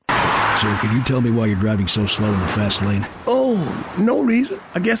Sir, can you tell me why you're driving so slow in the fast lane? Oh, no reason.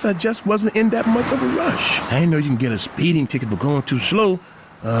 I guess I just wasn't in that much of a rush. I didn't know you can get a speeding ticket for going too slow.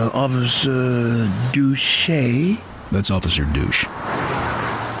 Officer Douche. That's Officer Douche.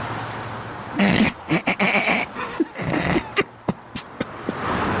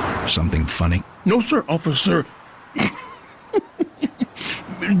 Something funny? No, sir, Officer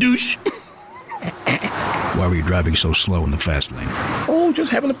Douche. Why were you driving so slow in the fast lane? Oh, just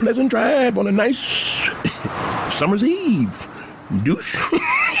having a pleasant drive on a nice summer's eve. Douche.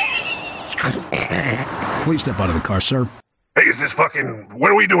 Please step out of the car, sir. Hey, is this fucking... What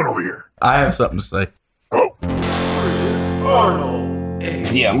are we doing over here? I have something to say. Oh. Arnold.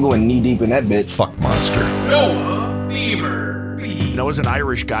 Yeah, I'm going knee deep in that bitch. Fuck monster. Noah Beamer. You know, as an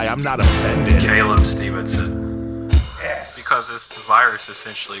Irish guy, I'm not offended. Caleb Stevenson. Because this virus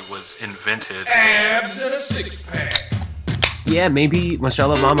essentially was invented. Abs and a six-pack. Yeah, maybe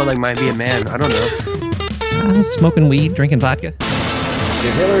Michelle Obama might be a man. I don't know. Smoking weed, drinking vodka.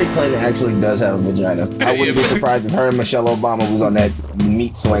 If Hillary Clinton actually does have a vagina, I wouldn't be surprised if her and Michelle Obama was on that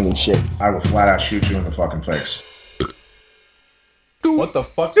meat swinging shit. I will flat out shoot you in the fucking face. What the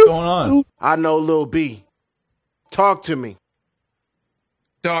fuck's going on? I know Lil B. Talk to me.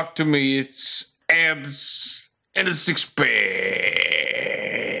 Talk to me. It's abs and a six-pack.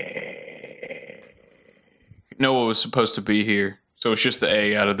 Noah was supposed to be here, so it's just the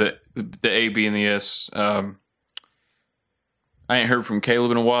A out of the A, B, and the S. I ain't heard from Caleb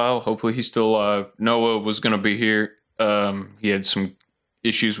in a while. Hopefully he's still alive. Noah was going to be here. He had some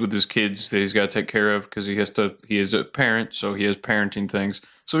issues with his kids that he's got to take care of because he is a parent, so he has parenting things.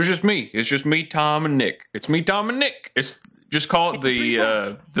 So it's just me. It's just me, Tom, and Nick. It's me, Tom, and Nick. It's just call it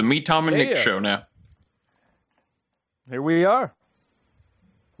the Me, Tom, and Nick show now. Here we are.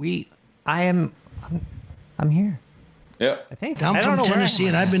 I'm here. Yeah. I think. I'm from Tennessee,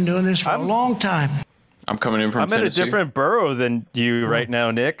 and I've been doing this for a long time. I'm coming in from Tennessee. I'm in a different borough than you right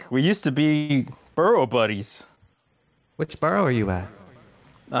now, Nick. We used to be borough buddies. Which borough are you at?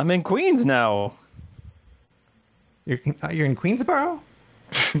 I'm in Queens now. You're in Queensboro?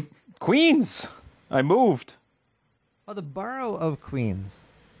 Queens. I moved. Oh, the borough of Queens.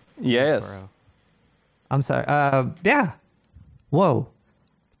 Yes. Queensboro. I'm sorry. Yeah. Whoa.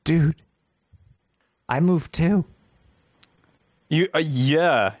 Dude. I moved too. You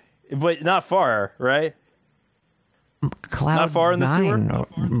yeah, but not far, right? Cloud not far in the 9 sewer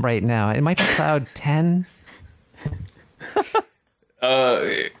right now. It might be cloud 10.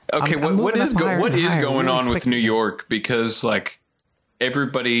 Okay, what is going on with New York? Because like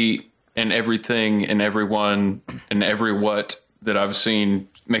everybody and everything and everyone and every what that I've seen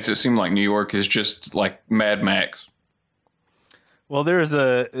makes it seem like New York is just like Mad Max. Well, there's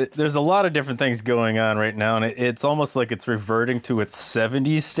a lot of different things going on right now, and it's almost like it's reverting to its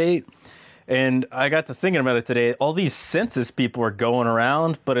 70s state. And I got to thinking about it today. All these census people are going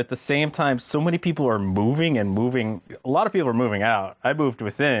around, but at the same time, so many people are moving. A lot of people are moving out. I moved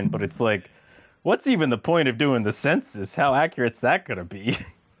within, but it's like, what's even the point of doing the census? How accurate's that going to be?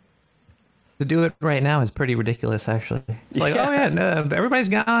 To do it right now is pretty ridiculous, actually. It's like, oh yeah, no, everybody's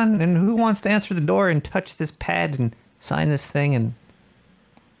gone, and who wants to answer the door and touch this pad and sign this thing? And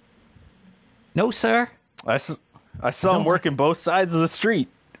no, sir. I saw him working both sides of the street.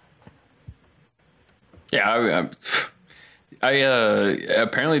 Yeah,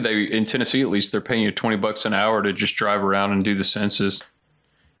 apparently they in Tennessee at least they're paying you $20 an hour to just drive around and do the census,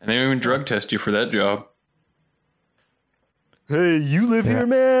 and they don't even drug test you for that job. Hey, you live here,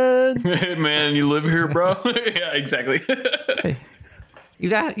 man? Man, you live here, bro? Yeah, exactly. Hey, you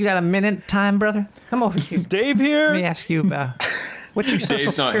got a minute time, brother? Come over here. Is Dave here? Let me ask you about what's your social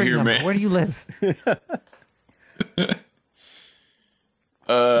Dave's security not here, number? man. Where do you live?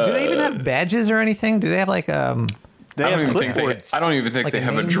 Do they even have badges or anything? Do they have like I don't even think they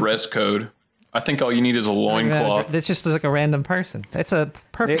have a dress code. I think all you need is a loincloth. That's just like a random person. That's a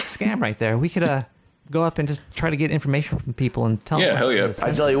perfect scam right there. We could go up and just try to get information from people and tell them. Yeah, hell yeah.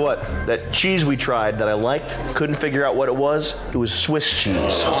 I tell you what, that cheese we tried that I liked, couldn't figure out what it was. It was Swiss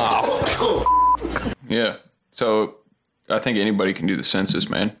cheese. Yeah. So I think anybody can do the census,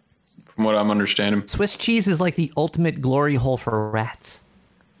 man. From what I'm understanding. Swiss cheese is like the ultimate glory hole for rats.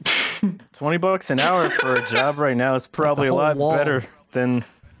 $20 an hour for a job right now is probably a lot better than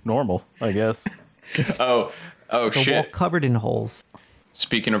normal, I guess. Oh the shit! Wall covered in holes.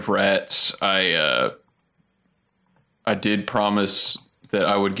 Speaking of rats, I did promise that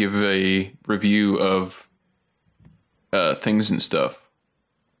I would give a review of Things and Stuff.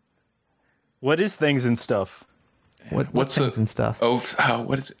 What is Things and Stuff? What's Things and Stuff?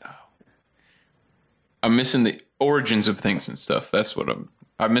 What is it? Oh. I'm missing the origins of Things and Stuff. That's what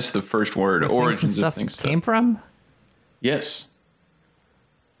I missed the first word. Where Origins stuff of things came from? Yes.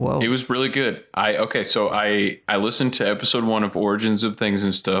 Whoa. It was really good. So I listened to episode 1 of Origins of Things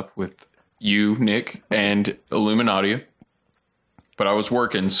and Stuff with you, Nick, and Illuminati. But I was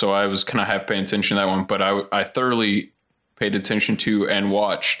working, so I was kind of half paying attention to that one. But I thoroughly paid attention to and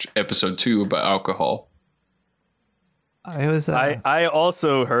watched episode 2 about alcohol. I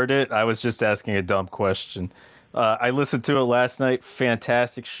also heard it. I was just asking a dumb question. I listened to it last night.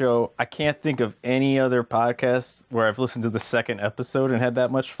 Fantastic show. I can't think of any other podcast where I've listened to the second episode and had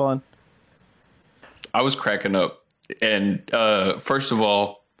that much fun. I was cracking up. And first of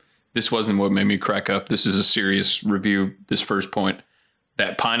all, this wasn't what made me crack up. This is a serious review, this first point.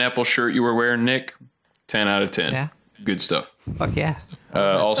 That pineapple shirt you were wearing, Nick, 10 out of 10. Yeah. Good stuff. Fuck yeah.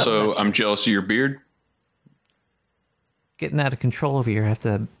 Also, I'm jealous of your beard. Getting out of control over here. I have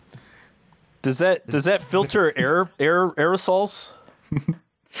to... Does that filter aerosols?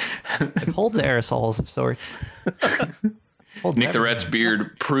 It holds aerosols of sorts. Nick the Rat's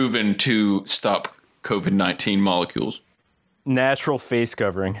beard proven to stop COVID-19 molecules. Natural face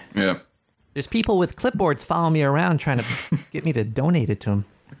covering. Yeah. There's people with clipboards following me around trying to get me to donate it to them.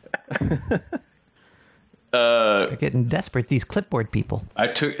 They're getting desperate, these clipboard people. I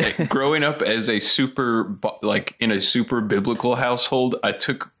took growing up as a in a super biblical household, I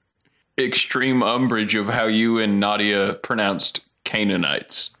took extreme umbrage of how you and Nadia pronounced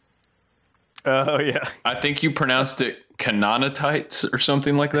Canaanites. Oh, yeah. I think you pronounced it Canaanitites or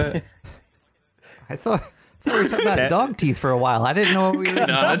something like that. I thought we were talking about dog teeth for a while. I didn't know what we were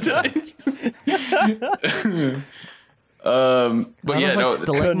talking about. But yeah, no,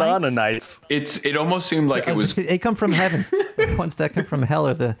 Canaanites. It almost seemed like it was. They come from heaven. The ones that come from hell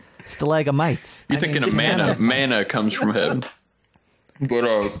are the stalagmites. You're thinking of manna. Manna comes from heaven.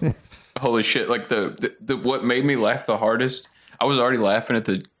 But holy shit! Like the what made me laugh the hardest. I was already laughing at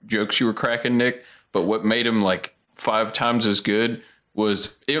the jokes you were cracking, Nick. But what made him like 5 times as good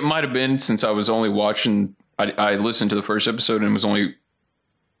was, it might have been since I was only watching. I listened to the first episode and was only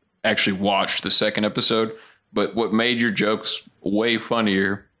actually watched the second episode. But what made your jokes way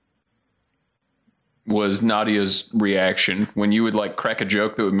funnier was Nadia's reaction when you would like crack a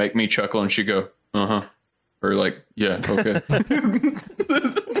joke that would make me chuckle and she'd go, uh-huh. Or like, yeah, okay.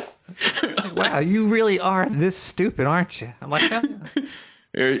 Wow, you really are this stupid, aren't you? I'm like, oh.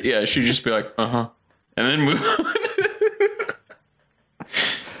 Yeah, she'd just be like, uh-huh. And then move on.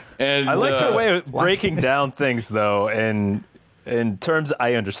 And I like her way of breaking down things, though, and in terms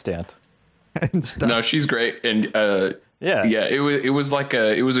I understand. No, she's great, and yeah, it was like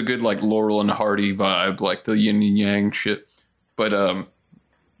it was a good like Laurel and Hardy vibe, like the yin and yang shit. But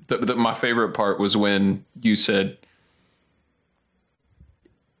my favorite part was when you said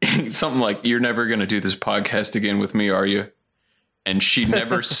something like, "You're never going to do this podcast again with me, are you?" And she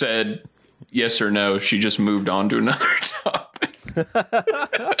never said yes or no. She just moved on to another topic.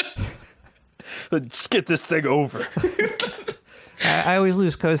 Let's get this thing over. I always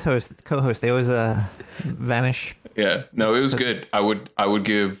lose co-host. They always vanish. Yeah, no, it was good. I would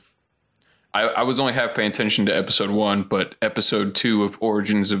give. I was only half paying attention to episode 1, but episode 2 of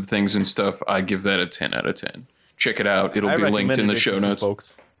Origins of Things and Stuff, I give that a 10 out of 10. Check it out. It'll be linked in the show notes,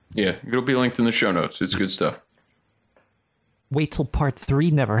 folks. Yeah, it'll be linked in the show notes. It's good stuff. Wait till part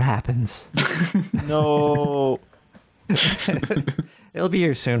 3 never happens. No. It'll be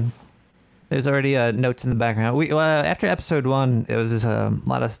here soon. There's already notes in the background. We after episode 1, it was a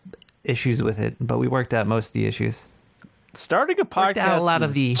lot of issues with it, but we worked out most of the issues. Starting a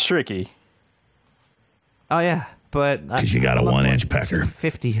podcast is tricky. Oh yeah, but because you got a 1-inch pecker.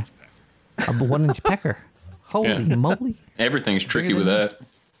 50, a 1-inch pecker. Holy moly! Everything's tricky with that.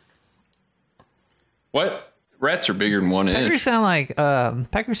 What? Rats are bigger than 1 inch. Peckers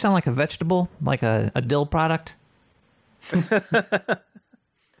sound like a vegetable, like a dill product.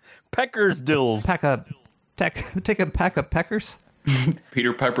 Peckers dills. Take a pack of peckers.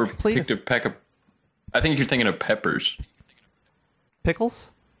 Peter Piper picked a pack of. I think you're thinking of peppers.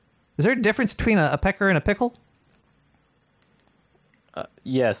 Pickles? Is there a difference between a pecker and a pickle?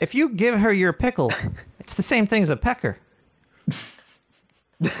 Yes. If you give her your pickle, it's the same thing as a pecker.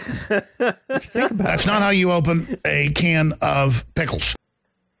 If you think about That's not how you open a can of pickles.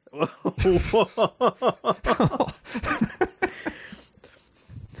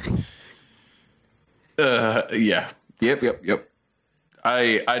 Yeah. Yep.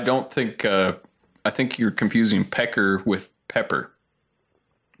 I don't think. I think you're confusing pecker with pepper.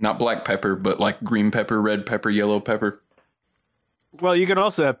 Not black pepper, but like green pepper, red pepper, yellow pepper. Well, you can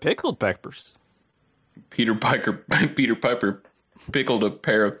also have pickled peppers. Peter Piper pickled a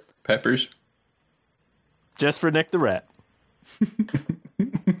pair of peppers. Just for Nick the Rat.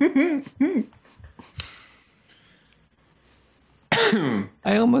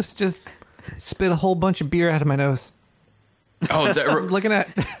 I almost just spit a whole bunch of beer out of my nose. Oh, I'm looking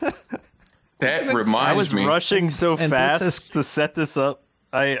at that I reminds was me. rushing so And fast to set this up.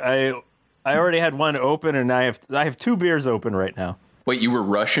 I already had one open, and I have 2 beers open right now. Wait, you were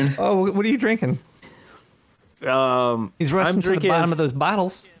rushing? Oh, what are you drinking? He's rushing I'm to the bottom of those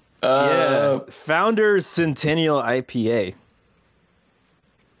bottles. Yeah, Founders Centennial IPA.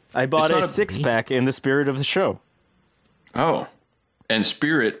 I bought It's a not a- 6-pack in the spirit of the show. Oh. And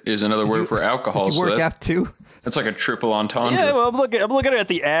spirit is another word for alcohol. Did you work out too? That's like a triple entendre. Yeah, well, I'm looking at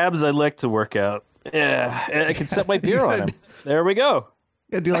the abs. I like to work out. Yeah, and I can set my beer on them. There we go.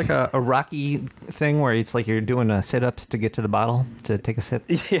 You gotta do like a Rocky thing where it's like you're doing sit-ups to get to the bottle to take a sip.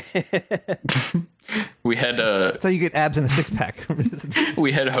 We had That's how you get abs in a 6-pack.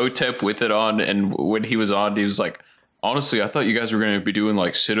 we had Hotep with it on, and when he was on, he was like, honestly, I thought you guys were going to be doing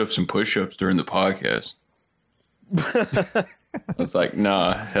like sit-ups and push-ups during the podcast. I was like,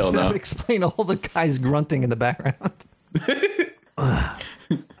 nah, hell That no. would explain all the guys grunting in the background. Oh,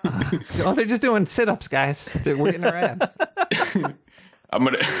 they're just doing sit-ups, guys. We're getting our abs. I'm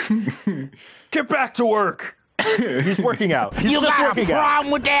gonna get back to work. He's working out. He's You just got a working out.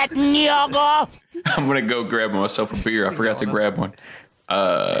 problem with that, nigga? I'm gonna go grab myself a beer. I forgot to grab one.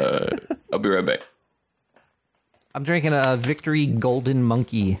 I'll be right back. I'm drinking a Victory Golden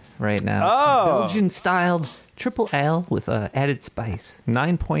Monkey right now. It's Oh. Belgian-styled triple ale with added spice.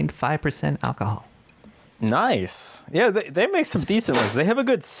 9.5% alcohol. Nice. Yeah, they make some decent ones. They have a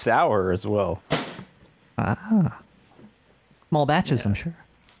good sour as well. Small batches, I'm sure.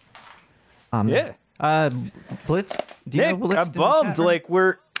 Yeah. Blitz, do you Nick, know Blitz? I'm bummed. Like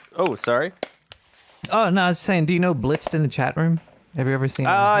we're. Oh, sorry. Oh, no, I was saying, do you know Blitzed in the chat room? Have you ever seen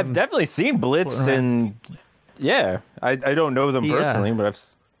I've definitely seen Blitzed, and yeah, I don't know them Yeah. personally, but I've.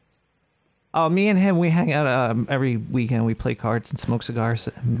 Oh, me and him, we hang out every weekend. We play cards and smoke cigars.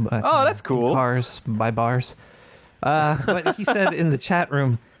 Oh, that's cool. Cars, by bars. But he said in the chat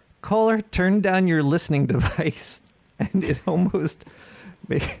room, caller, turn down your listening device. And it almost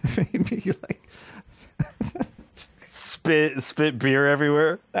made me like... spit beer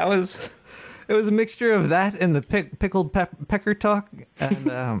everywhere. It was a mixture of that and the pickled pecker talk.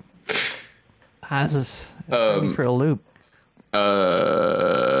 And this threw me for a loop.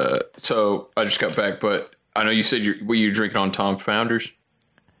 So I just got back, but I know you said you're drinking on Tom's Founders.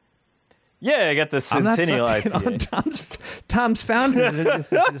 Yeah, I got the Centennial IPA. On Tom's Founders.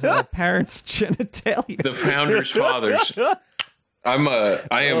 This is our parents' genitalia. The Founders Fathers. I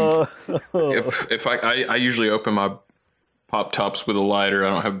am. If I usually open my pop tops with a lighter. I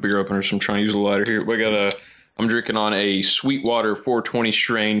don't have a beer opener, so I'm trying to use a lighter here. I'm drinking on a Sweetwater 420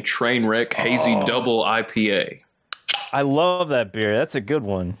 strain Trainwreck Hazy Double IPA. I love that beer. That's a good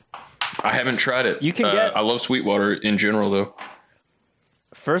one. I haven't tried it. You can get. I love Sweetwater in general, though.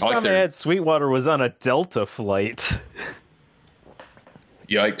 First time I had Sweetwater was on a Delta flight.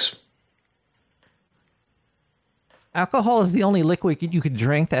 Yikes. Alcohol is the only liquid you could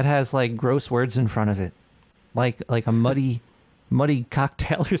drink that has like gross words in front of it, like a muddy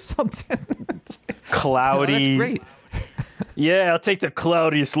cocktail or something. Cloudy. Oh, that's great. Yeah, I'll take the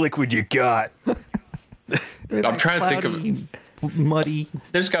cloudiest liquid you got. I'm trying to think of muddy.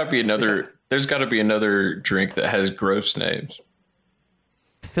 There's got to be another. There's got to be another drink that has gross names.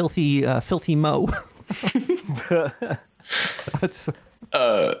 Filthy Mo.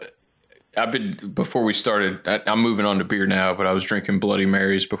 I've been before we started. I'm moving on to beer now, but I was drinking Bloody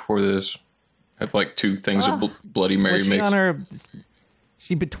Marys before this. I have like 2 things of Bloody Mary Was she mix. on her?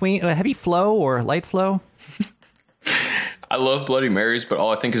 She between a heavy flow or light flow? I love Bloody Marys, but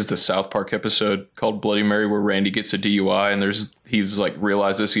all I think is the South Park episode called Bloody Mary where Randy gets a DUI and he's like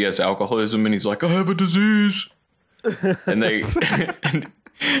realizes he has alcoholism and he's like, I have a disease. And they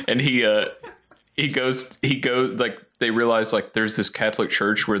and he goes like they realize like there's this Catholic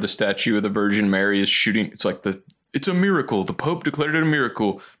church where the statue of the Virgin Mary is shooting. It's a miracle. The Pope declared it a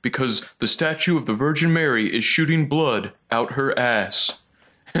miracle because the statue of the Virgin Mary is shooting blood out her ass.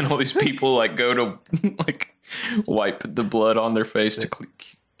 And all these people like go to like wipe the blood on their face to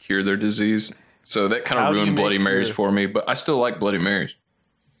cure their disease. So that kind of ruined Bloody Marys for me, but I still like Bloody Marys.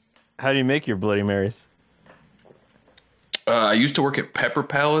 How do you make your Bloody Marys? I used to work at Pepper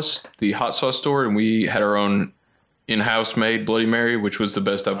Palace, the hot sauce store, and we had our own in-house made Bloody Mary, which was the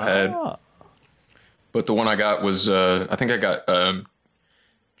best I've had. But the one I got was, I think I got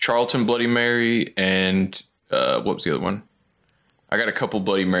Charlton Bloody Mary and what was the other one? I got a couple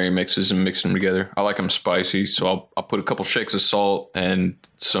Bloody Mary mixes and mixed them together. I like them spicy, so I'll put a couple shakes of salt and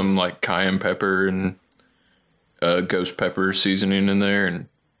some like cayenne pepper and ghost pepper seasoning in there, and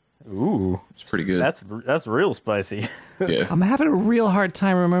Ooh, it's pretty good. That's real spicy. Yeah. I'm having a real hard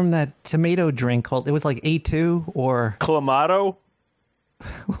time remembering that tomato drink called. It was like A2 or Clamato.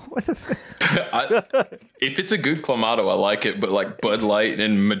 What the? If it's a good Clamato, I like it. But like Bud Light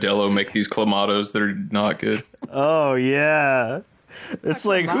and Modelo make these Clamatos that are not good. Oh yeah, it's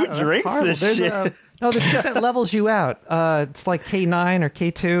like Clamato, who drinks this There's shit? No, there's shit that levels you out. It's like K9 or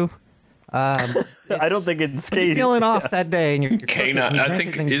K2. I don't think it's K. You're feeling off that day, and you're K9. I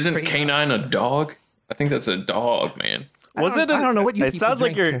think isn't K9 a dog? I think that's a dog, man. Was it? I don't know what you. It sounds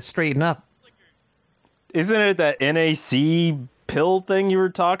like you're straighten up. Isn't it that NAC pill thing you were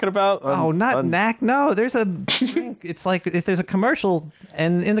talking about? NAC. No, there's a drink. It's like if there's a commercial,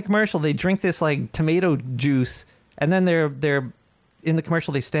 and in the commercial they drink this like tomato juice, and then they're in the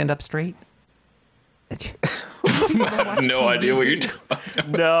commercial they stand up straight. I have no idea what you're talking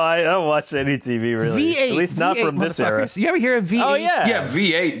about. No, I don't watch any TV really. V8, At least not V8, from this era. You ever hear of V8? Oh yeah, Yeah,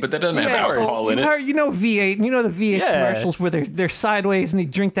 V8, but that doesn't have alcohol in it. You know V8, and you know the V8 commercials where they're sideways and they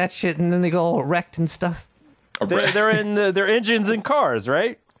drink that shit, and then they go all erect and stuff. They're in their engines in cars,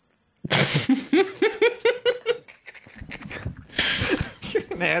 right? You're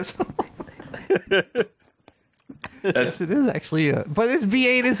an asshole. Yes, it is actually. But it's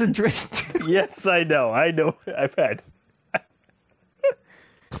V8 is a drink. Yes, I know. I've had.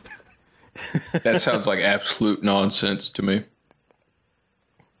 That sounds like absolute nonsense to me.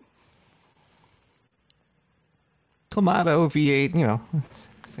 Clamato, V8, you know.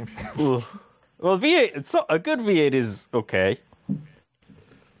 Ooh. Well, V8, a good V8 is okay.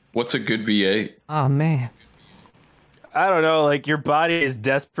 What's a good V8? Oh, man. I don't know, like your body is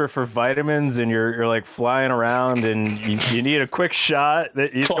desperate for vitamins and you're like flying around and you need a quick shot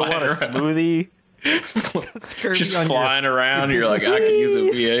that you don't want a smoothie. Just flying around, you're like, I could use a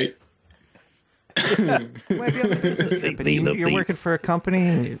V8. You're working for a company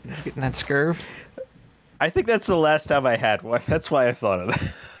and you're getting that scurv. I think that's the last time I had one. That's why I thought of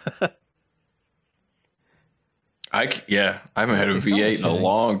that. I haven't had a V8 in a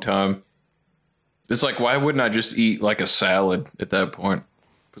long time. It's like, why wouldn't I just eat like a salad at that point?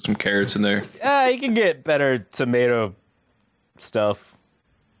 Put some carrots in there. Yeah, you can get better tomato stuff.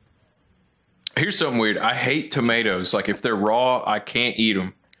 Here's something weird. I hate tomatoes. Like if they're raw, I can't eat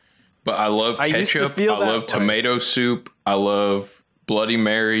them. But I love ketchup. I love tomato soup. I love Bloody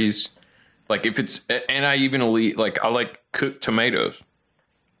Marys. Like if it's, and I even eat, like I like cooked tomatoes.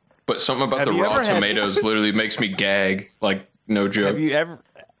 But something about the raw tomatoes literally makes me gag. Like no joke. Have you ever,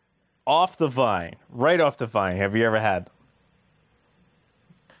 right off the vine, have you ever had them?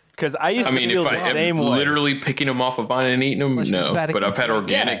 Because I used to feel the same way. Literally picking them off a vine and eating them, no. But I've had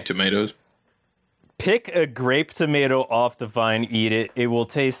organic tomatoes. Pick a grape tomato off the vine, eat it. It will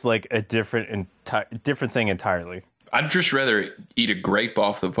taste like a different thing entirely. I'd just rather eat a grape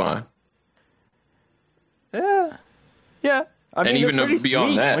off the vine. Yeah. I mean, even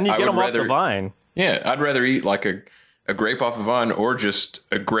beyond that, when you get I would them rather off the vine. Yeah, I'd rather eat like a grape off a vine or just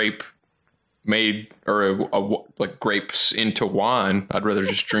a grape made or like grapes into wine. I'd rather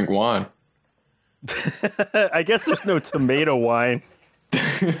just drink wine. I guess there's no tomato wine.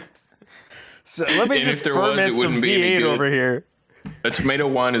 So let me just ferment some V8 over here. A tomato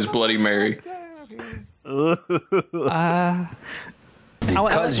wine is Bloody Mary. Because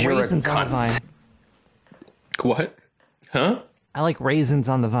you're a cunt. What? Huh? I like raisins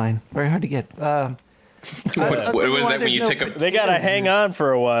on the vine. Very hard to get. What was that when you take a... They gotta hang on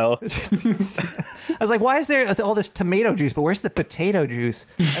for a while. I was like, why is there all this tomato juice, but where's the potato juice?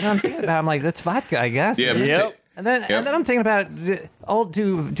 And I'm thinking about, I'm like, that's vodka, I guess. Yeah. Yep. And then I'm thinking about,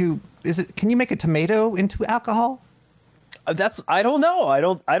 can you make a tomato into alcohol? I don't know. I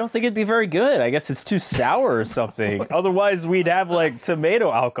don't think it'd be very good. I guess it's too sour or something. Otherwise, we'd have like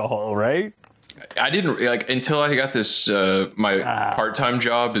tomato alcohol, right? I didn't like until I got this. My part-time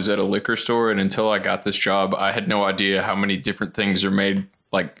job is at a liquor store, and until I got this job, I had no idea how many different things are made.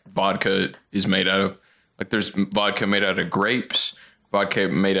 Like vodka is made out of. Like there's vodka made out of grapes, vodka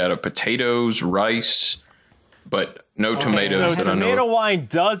made out of potatoes, rice, but no tomatoes. So tomato wine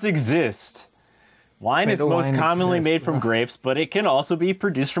does exist. Wine is most commonly made from grapes, but it can also be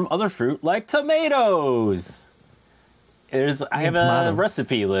produced from other fruit like tomatoes. I have a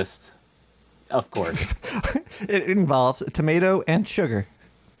recipe list. Of course. It involves tomato and sugar.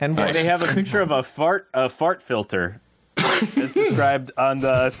 And they have a picture of a fart filter as described on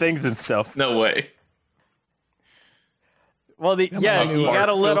the things and stuff. No way. Well, you got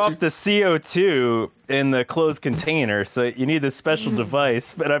to let off the CO2 in the closed container, so you need this special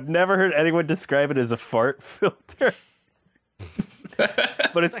device, but I've never heard anyone describe it as a fart filter.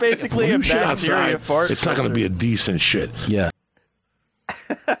 But it's basically a bacteria fart filter. It's not going to be a decent shit. Yeah.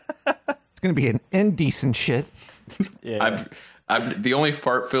 gonna be an indecent shit. Yeah. I've the only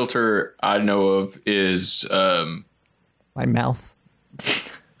fart filter I know of is my mouth.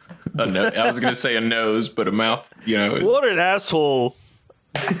 I was gonna say a nose, but a mouth. You know. What an asshole.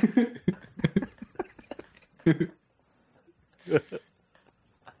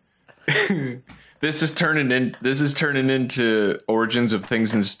 This is turning into Origins of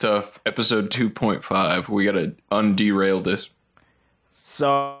Things and Stuff, episode 2.5. We gotta underail this.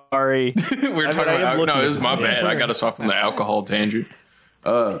 Sorry. We're talking about no, it was my bad. I got us off on the alcohol tangent.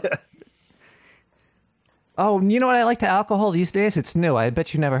 Oh, you know what I like to alcohol these days? It's new. I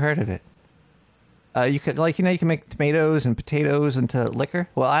bet you never heard of it. You could you can make tomatoes and potatoes into liquor.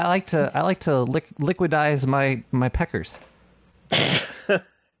 Well, I like to liquidize my peckers.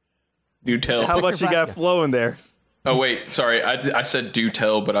 Do tell. How much you got flowing there? Oh wait, sorry. I said do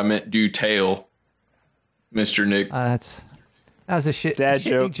tell, but I meant do tail, Mr. Nick. That was a dad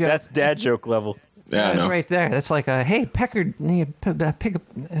joke. That's dad joke level. Yeah, I know. Right there. That's like a hey pecker. Pick up.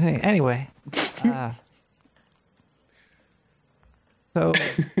 Anyway. So.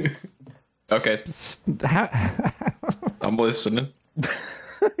 Okay. I'm listening.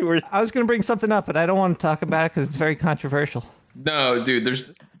 I was going to bring something up, but I don't want to talk about it because it's very controversial. No,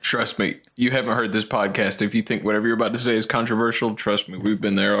 dude, trust me, you haven't heard this podcast. If you think whatever you're about to say is controversial, trust me, we've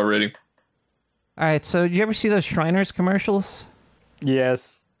been there already. All right, so did you ever see those Shriners commercials?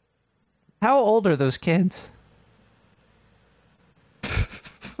 Yes. How old are those kids?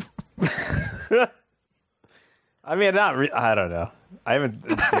 I mean, I don't know. I haven't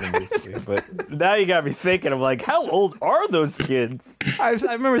seen them recently, but now you got me thinking. I'm like, how old are those kids? I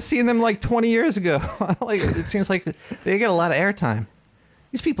remember seeing them like 20 years ago. It seems like they get a lot of airtime.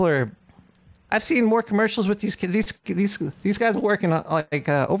 These people are. I've seen more commercials with these kids. These guys are working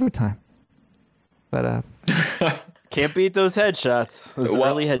overtime. But can't beat those headshots. Those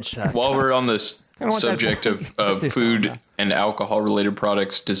early headshots. While we're on this subject of food and alcohol related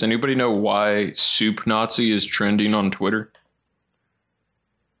products, does anybody know why Soup Nazi is trending on Twitter?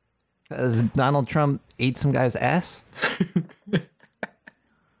 Because Donald Trump ate some guy's ass?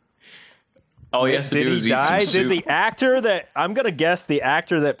 All he has to do is eat some soup. Did the actor that... I'm going to guess the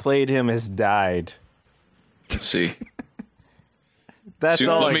actor that played him has died. Let's see. That's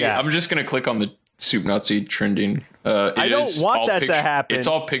all I got. I'm just going to click on the Soup Nazi trending. I don't want that to happen. It's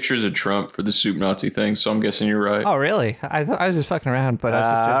all pictures of Trump for the Soup Nazi thing, so I'm guessing you're right. Oh, really? I was just fucking around, but I was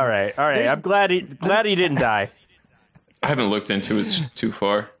just... All right. I'm glad he didn't die. I haven't looked into it too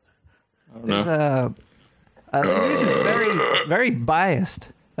far. I don't know. The news is very, very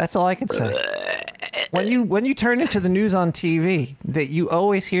biased. That's all I can say. When you turn into the news on TV, that you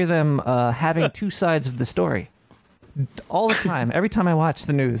always hear them having two sides of the story. All the time. Every time I watch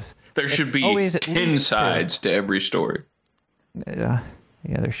the news. There should be 10 sides to every story. Yeah,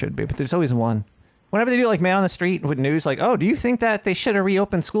 there should be, but there's always one. Whenever they do like Man on the Street with news, like, oh, do you think that they should have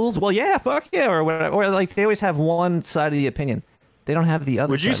reopened schools? Well, yeah, fuck yeah, or whatever. Or like they always have one side of the opinion. They don't have the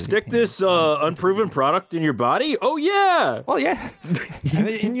other. Would you stick this unproven product in your body? Oh yeah. Well, yeah.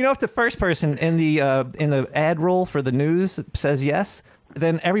 And you know, if the first person in the ad roll for the news says yes,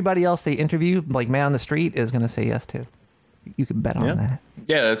 then everybody else they interview, like Man on the Street, is going to say yes too. You can bet on that.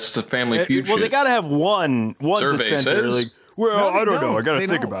 Yeah, that's the Family Feud Well, shit. they got to have one Survey dissenter. says. Like, well, No, I don't know. I got to They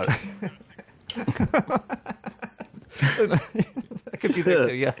think don't. about it. That could be there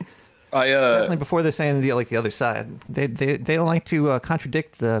too. Yeah. Definitely before they're saying the other side, they don't like to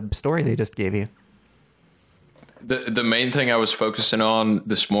contradict the story they just gave you. The main thing I was focusing on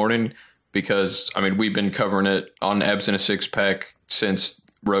this morning, because I mean we've been covering it on Abs in a Six Pack since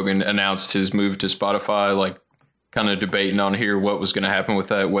Rogan announced his move to Spotify, like kind of debating on here what was going to happen with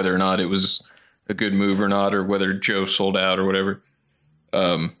that, whether or not it was a good move or not, or whether Joe sold out or whatever.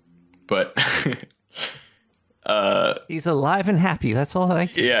 But he's alive and happy. That's all that I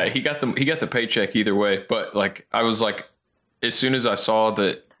can. Yeah, he got the paycheck either way. But like, I was like, as soon as I saw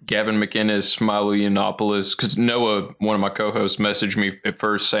that Gavin McInnes, Milo Yiannopoulos, because Noah, one of my co-hosts, messaged me at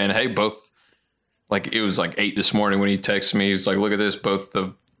first saying, hey, both, like it was like 8 this morning when he texted me. He's like, look at this, both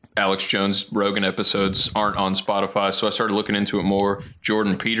the Alex Jones Rogan episodes aren't on Spotify. So I started looking into it more.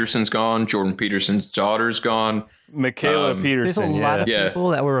 Jordan Peterson's gone. Jordan Peterson's daughter's gone. Michaela Peterson. There's a lot of people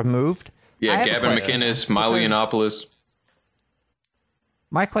that were removed. Yeah, Gavin McInnes, Milo Yiannopoulos.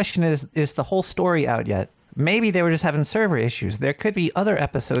 My question is the whole story out yet? Maybe they were just having server issues. There could be other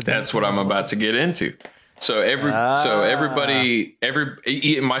episodes. That's what I'm about to get into. So everybody,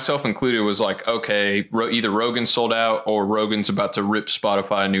 myself included, was like, okay, either Rogan sold out or Rogan's about to rip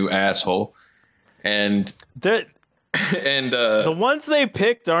Spotify a new asshole. And the ones they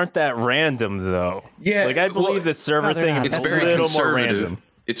picked aren't that random though. Yeah, like I believe the server thing it's is a very little conservative. more random.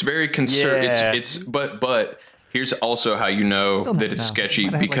 It's very conservative. Yeah. But here's also how you know that it's sketchy,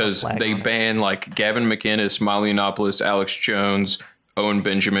 because they ban like Gavin McInnes, Molly Yiannopoulos, Alex Jones, Owen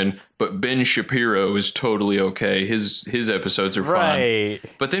Benjamin, but Ben Shapiro is totally okay. His episodes are fine.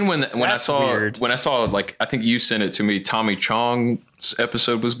 But then when I saw like, I think you sent it to me, Tommy Chong's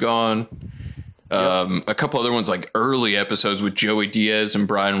episode was gone. A couple other ones, like early episodes with Joey Diaz and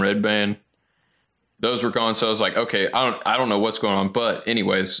Brian Redband, those were gone. So I was like, okay, I don't know what's going on. But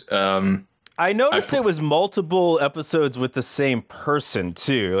anyways, I noticed it was multiple episodes with the same person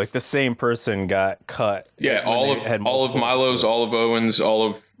too. Like the same person got cut. Yeah, all of Milo's, all of Owen's, all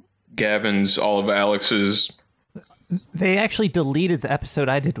of Gavin's, all of Alex's. They actually deleted the episode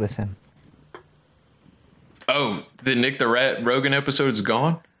I did with him. Oh, the Nick the Rat Rogan episode is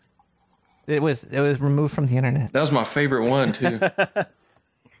gone? It was removed from the internet. That was my favorite one too.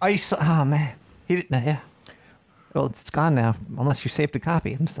 Oh man, he didn't. Yeah. Well, it's gone now, unless you saved a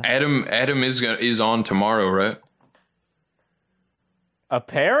copy. Adam is on tomorrow, right?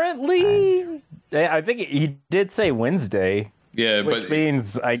 Apparently, I think he did say Wednesday. Yeah, which but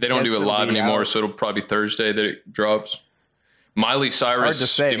means they don't do it live anymore, so it'll probably be Thursday that it drops. Miley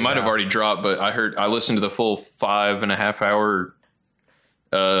Cyrus, it might have already dropped, but I listened to the full 5.5 hour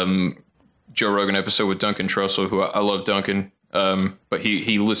Joe Rogan episode with Duncan Trussell, who I love Duncan. But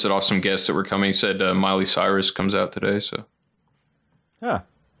he listed off some guests that were coming. He said Miley Cyrus comes out today, so. Huh.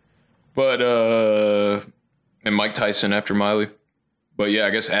 But and Mike Tyson after Miley. But yeah, I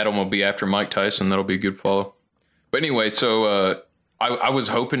guess Adam will be after Mike Tyson. That'll be a good follow. But anyway, so I was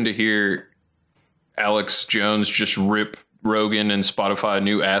hoping to hear Alex Jones just rip Rogan and Spotify a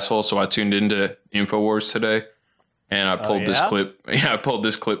new asshole, so I tuned into InfoWars today, and I pulled this clip. Yeah, I pulled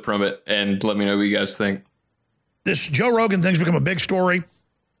this clip from it, and let me know what you guys think. This Joe Rogan thing's become a big story.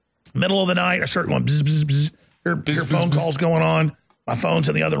 Middle of the night, I start going bzz, bzz, bzz. Hear phone calls going on. My phone's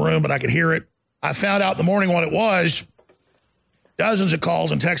in the other room, but I could hear it. I found out in the morning what it was. Dozens of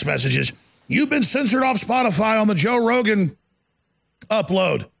calls and text messages. You've been censored off Spotify on the Joe Rogan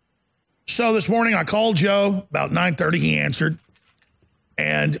upload. So this morning I called Joe about 9:30. He answered.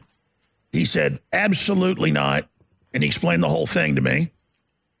 And he said, absolutely not. And he explained the whole thing to me.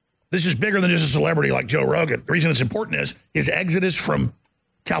 This is bigger than just a celebrity like Joe Rogan. The reason it's important is his exodus from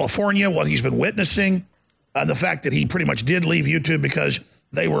California, what he's been witnessing, and the fact that he pretty much did leave YouTube because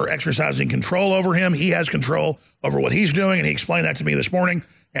they were exercising control over him. He has control over what he's doing, and he explained that to me this morning.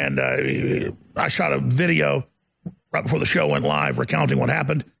 And I shot a video right before the show went live recounting what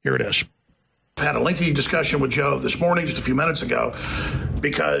happened. Here it is. I had a lengthy discussion with Joe this morning, just a few minutes ago,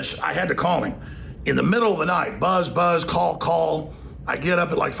 because I had to call him. In the middle of the night, buzz, call. I get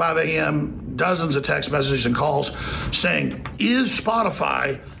up at like 5 a.m., dozens of text messages and calls saying, is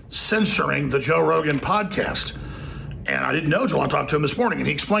Spotify censoring the Joe Rogan podcast? And I didn't know till I talked to him this morning, and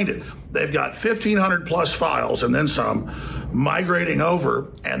he explained it. They've got 1,500 plus files and then some migrating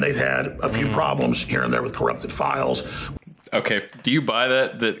over, and they've had a few problems here and there with corrupted files. Okay, do you buy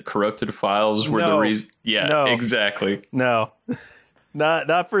that corrupted files were the reason? Yeah, no. Exactly. No,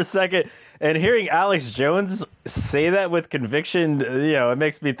 not for a second. And hearing Alex Jones say that with conviction, it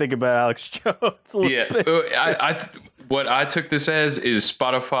makes me think about Alex Jones. What I took this as is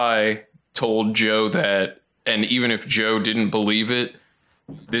Spotify told Joe that, and even if Joe didn't believe it,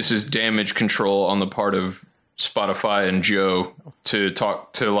 this is damage control on the part of Spotify and Joe to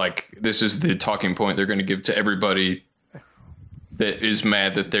talk to, like, this is the talking point they're going to give to everybody that is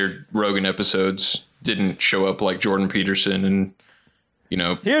mad that their Rogan episodes didn't show up, like Jordan Peterson and.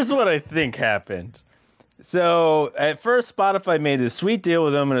 Here's what I think happened. So at first Spotify made this sweet deal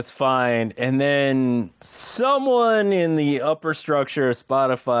with them and it's fine. And then someone in the upper structure of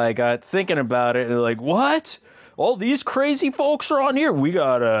Spotify got thinking about it and they're like, what? All these crazy folks are on here. We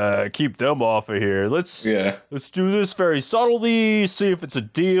gotta keep them off of here. Let's do this very subtly, see if it's a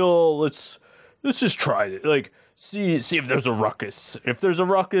deal. Let's just try it. Like, see if there's a ruckus. If there's a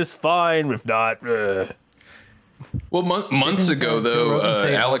ruckus, fine. If not, Well, months ago, though,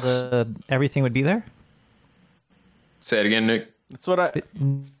 Alex... everything would be there? Say it again, Nick. That's what I...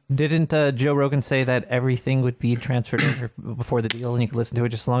 Didn't Joe Rogan say that everything would be transferred over before the deal and you could listen to it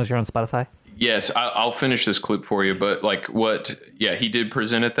just as long as you're on Spotify? Yes, I'll finish this clip for you, but he did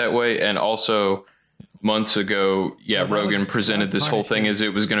present it that way, and also months ago, Rogan presented this whole thing as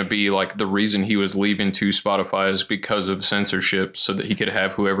it was going to be like the reason he was leaving to Spotify is because of censorship so that he could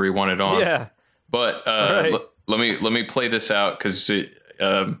have whoever he wanted on. Yeah. But let me play this out because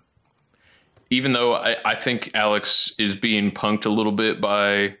even though I think Alex is being punked a little bit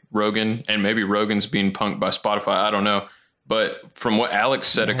by Rogan, and maybe Rogan's being punked by Spotify, I don't know. But from what Alex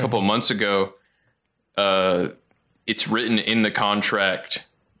said a couple of months ago, it's written in the contract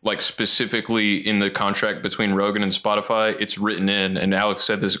like specifically in the contract between Rogan and Spotify, it's written in, and Alex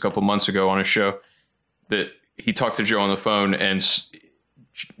said this a couple months ago on a show, that he talked to Joe on the phone, and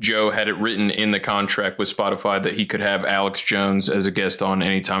Joe had it written in the contract with Spotify that he could have Alex Jones as a guest on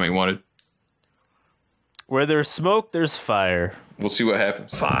anytime he wanted. Where there's smoke, there's fire. We'll see what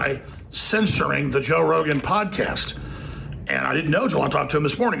happens. Censoring the Joe Rogan podcast. And I didn't know until I talked to him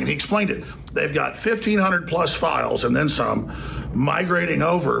this morning, and he explained it. They've got 1,500 plus files and then some migrating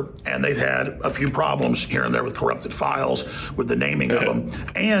over, and they've had a few problems here and there with corrupted files, with the naming of them.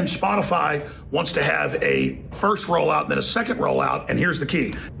 And Spotify wants to have a first rollout and then a second rollout, and here's the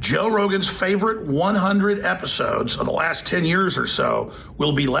key. Joe Rogan's favorite 100 episodes of the last 10 years or so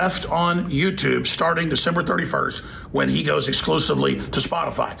will be left on YouTube starting December 31st when he goes exclusively to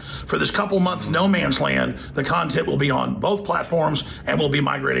Spotify. For this couple month no man's land, the content will be on both platforms and will be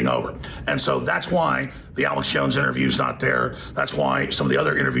migrating over. And so that's why the Alex Jones interview is not there. That's why some of the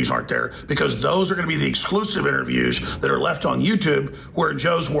other interviews aren't there, because those are going to be the exclusive interviews that are left on YouTube, where in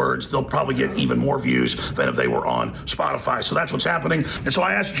Joe's words, they'll probably get even more views than if they were on Spotify. So that's what's happening. And so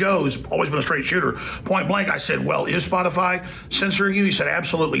I asked Joe, who's always been a straight shooter, point blank, I said, well, is Spotify censoring you? He said,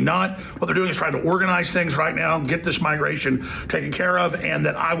 absolutely not. What they're doing is trying to organize things right now, get this migration taken care of, and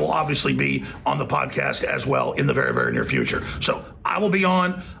that I will obviously be on the podcast as well in the very, very near future. So I will be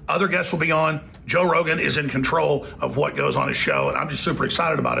on, other guests will be on. Joe Rogan is in control of what goes on his show, and I'm just super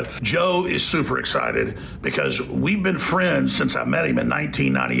excited about it. Joe is super excited because we've been friends since I met him in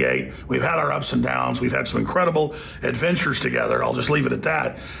 1998. We've had our ups and downs. We've had some incredible adventures together. I'll just leave it at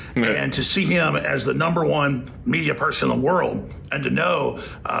that. And to see him as the #1 media person in the world, and to know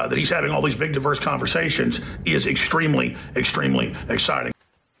that he's having all these big, diverse conversations is extremely, extremely exciting.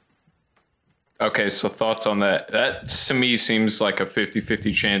 Okay, so thoughts on that? That, to me, seems like a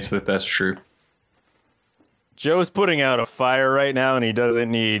 50-50 chance that that's true. Joe's putting out a fire right now, and he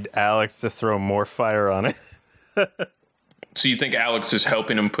doesn't need Alex to throw more fire on it. So you think Alex is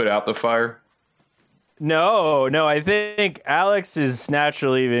helping him put out the fire? No, I think Alex is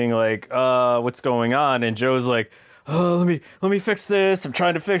naturally being like, what's going on? And Joe's like, oh, let me fix this. I'm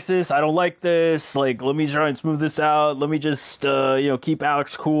trying to fix this. I don't like this. Like, let me try and smooth this out. Let me just, keep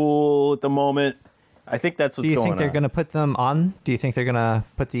Alex cool at the moment. I think that's what's going on. Do you think they're going to put them on? Do you think they're going to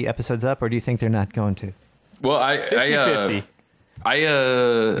put the episodes up, or do you think they're not going to? Well, 50-50.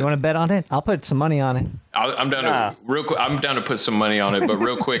 You want to bet on it? I'll put some money on it. I'm down to real quick. I'm down to put some money on it, but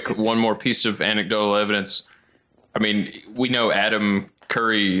real quick, one more piece of anecdotal evidence. I mean, we know Adam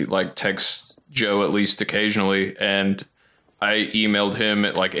Curry texts Joe at least occasionally, and I emailed him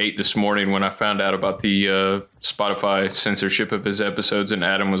at 8 this morning when I found out about the Spotify censorship of his episodes, and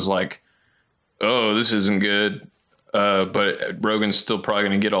Adam was like, "Oh, this isn't good," but Rogan's still probably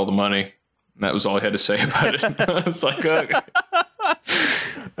going to get all the money. And that was all I had to say about it. I was like, okay. All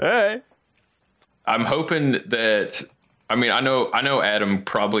right. I'm hoping that, I know Adam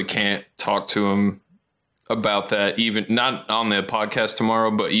probably can't talk to him about that, even not on the podcast tomorrow,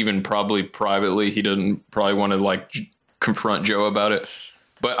 but even probably privately. He doesn't probably want to confront Joe about it.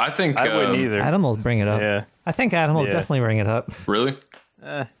 But I think I wouldn't either. Adam will bring it up. Yeah. I think Adam will definitely bring it up. Really?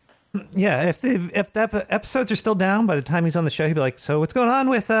 Yeah, if the episodes are still down by the time he's on the show, he'll be like, "So what's going on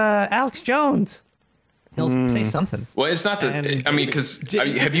with Alex Jones?" He'll say something. Well, it's not that. Because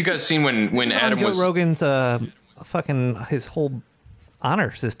have you guys seen when Adam Joe was Rogan's his whole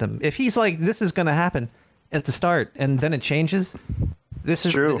honor system? If he's like, "This is going to happen at the start," and then it changes, this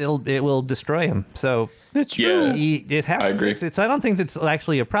is true. It will destroy him. So it's true. It has to fix it. So I don't think that's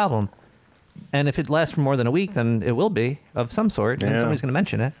actually a problem. And if it lasts for more than a week, then it will be of some sort, and somebody's going to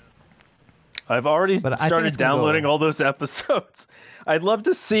mention it. I've already started downloading all those episodes. I'd love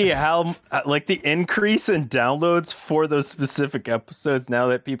to see how, the increase in downloads for those specific episodes now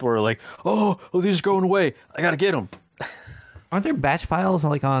that people are like, oh, these are going away. I got to get them. Aren't there batch files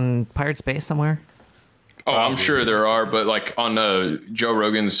on Pirate Space somewhere? Oh, I'm sure there are, but on Joe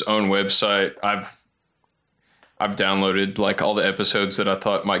Rogan's own website, I've downloaded all the episodes that I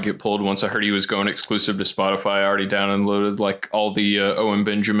thought might get pulled. Once I heard he was going exclusive to Spotify, I already downloaded all the Owen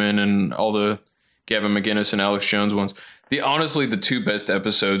Benjamin and all the Gavin McInnes and Alex Jones ones. Honestly, the two best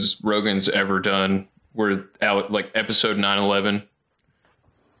episodes Rogan's ever done were episode 911,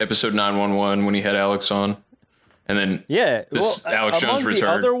 episode 911 when he had Alex on, and then Alex Jones return.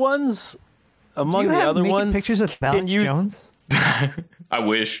 Among the other ones, pictures of Alex Jones. I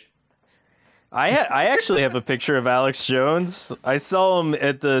wish. I actually have a picture of Alex Jones. I saw him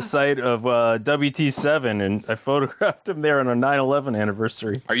at the site of WT7, and I photographed him there on a 9/11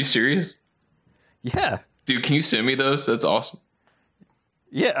 anniversary. Are you serious? Yeah. Dude, can you send me those? That's awesome.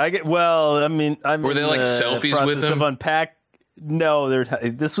 Yeah, I'm were they selfies with him? No,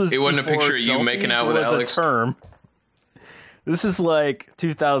 this was. It wasn't a before picture of you selfies making out with was Alex? A term. This is like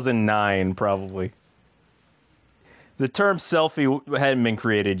 2009, probably. The term selfie hadn't been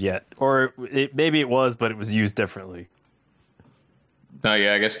created yet, or maybe it was, but it was used differently. No,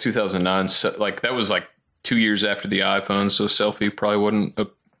 yeah, I guess 2009. So, like that was like 2 years after the iPhone, so selfie probably wasn't a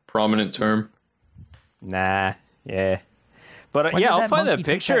prominent term. Nah, yeah, but When yeah, did I'll that find that monkey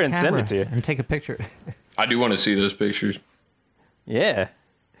take picture and send camera it to you. and take a picture. I do want to see those pictures. Yeah,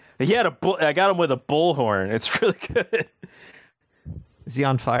 he had a bull. I got him with a bullhorn. It's really good. Is he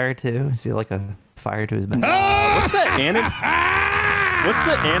on fire too? Is he like a fire to his back? What's that? What's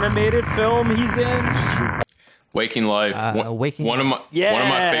the animated film he's in? Waking Life. Waking one of my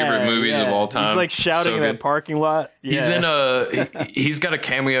favorite movies of all time. He's like shouting in that parking lot. Yeah. He's in he's got a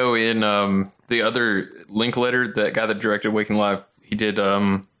cameo in the other Linklater, that guy that directed Waking Life. He did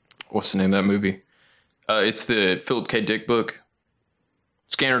what's the name of that movie? It's the Philip K. Dick book.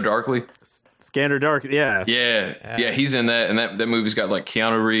 Scanner Darkly. Scanner Dark, yeah. Yeah, he's in that, and that movie's got like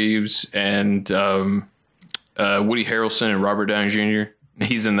Keanu Reeves and Woody Harrelson and Robert Downey Jr.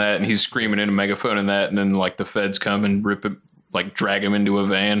 He's in that, and he's screaming in a megaphone in that, and then like the feds come and rip him, like drag him into a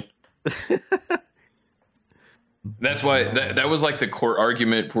van. That's why that was like the court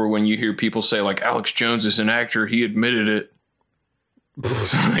argument for when you hear people say like Alex Jones is an actor, he admitted it.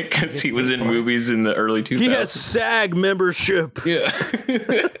 Because he was in movies in the early 2000s. He has SAG membership. Yeah.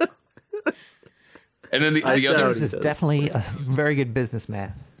 And then the other is definitely a very good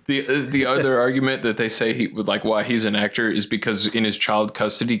businessman. The other argument that they say he would like why he's an actor is because in his child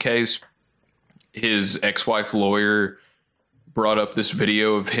custody case, his ex-wife lawyer brought up this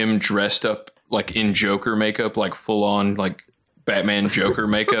video of him dressed up like in Joker makeup, like full on like Batman Joker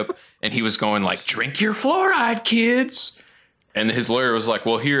makeup, and he was going like, "Drink your fluoride, kids." And his lawyer was like,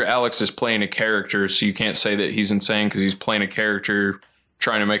 "Well, here Alex is playing a character, so you can't say that he's insane because he's playing a character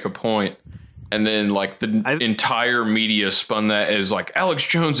trying to make a point." And then, like, the entire media spun that as, like, Alex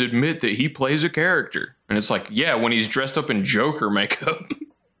Jones admit that he plays a character. And it's like, yeah, when he's dressed up in Joker makeup.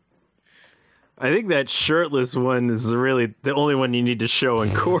 I think that shirtless one is really the only one you need to show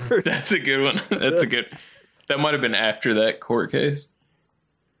in court. That's a good one. That's a good... That might have been after that court case.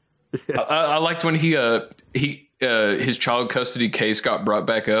 I liked when his child custody case got brought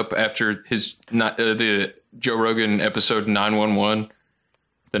back up after the Joe Rogan episode 911.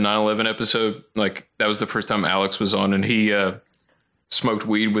 The 9/11 episode, like that was the first time Alex was on, and he smoked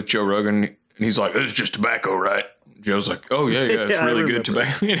weed with Joe Rogan, and he's like, "It's just tobacco, right?" Joe's like, "Oh yeah, it's really good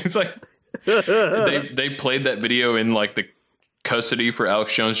tobacco." And it's like they played that video in like the custody for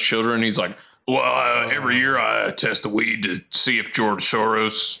Alex Jones' children. He's like, "Well, every year I test the weed to see if George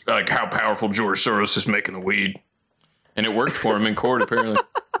Soros, like how powerful George Soros is making the weed," and it worked for him in court apparently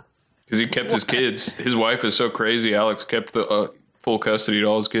because he kept his kids. His wife is so crazy. Alex kept the full custody to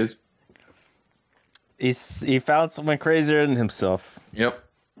all his kids. He found someone crazier than himself. Yep.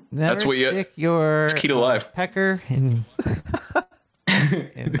 Never That's what stick your it's key to life. Pecker in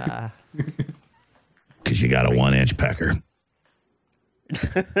because you got a 1-inch pecker.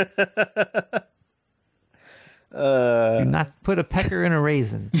 Do not put a pecker in a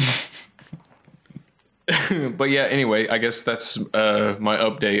raisin. But yeah, anyway, I guess that's my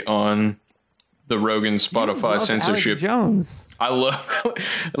update on the Rogan Spotify censorship. Alex Jones. I love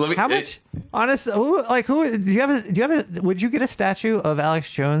How much? Honest, who do you have a? Would you get a statue of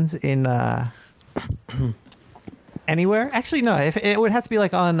Alex Jones in anywhere? Actually, no. If it would have to be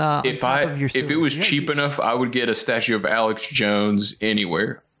like on if it was sewer. cheap enough, I would get a statue of Alex Jones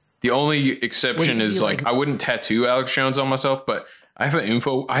anywhere. The only exception is like I wouldn't tattoo Alex Jones on myself, but I have a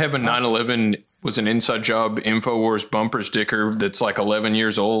 9/11 was an inside job InfoWars bumper sticker that's like 11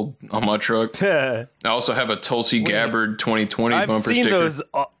 years old on my truck. I also have a Tulsi Gabbard 2020 bumper sticker. Those,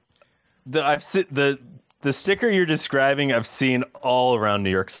 I've seen the sticker you're describing. I've seen all around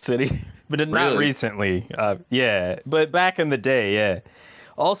New York City, but not recently. Yeah, but back in the day, yeah.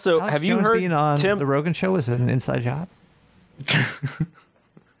 Also, Alex have you Jones heard being on Tim? the Rogan show was an inside job?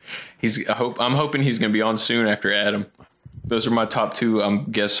 I'm hoping he's going to be on soon after Adam. Those are my top two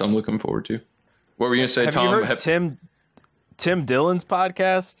guests I'm looking forward to. What were you going to say, have Tom? You heard Tim Dillon's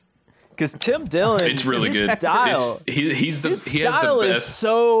podcast? Because Tim Dillon, it's really good. Style, he has the style best. Is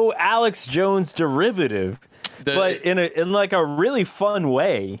so Alex Jones derivative, but in like a really fun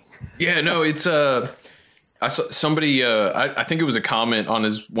way. Yeah, no, it's I saw somebody. I think it was a comment on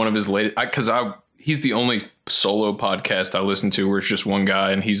one of his latest because he's the only solo podcast I listen to where it's just one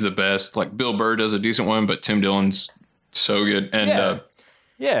guy and he's the best. Like Bill Burr does a decent one, but Tim Dillon's so good. And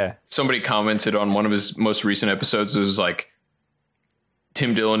yeah. Somebody commented on one of his most recent episodes. It was like,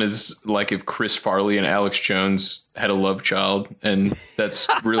 Tim Dillon is like if Chris Farley and Alex Jones had a love child, and that's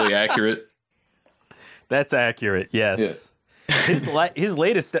really accurate. That's accurate. Yes. Yeah. His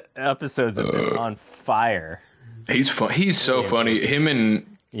latest episodes have been on fire. He's fun. He's so funny. Him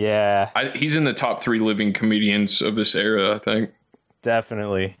and he's in the top 3 living comedians of this era, I think.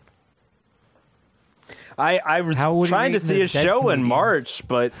 Definitely. I was trying to see his show in March,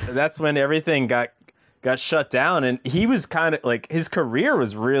 but that's when everything got shut down, and he was kind of like his career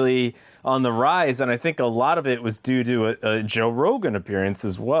was really on the rise, and I think a lot of it was due to a Joe Rogan appearance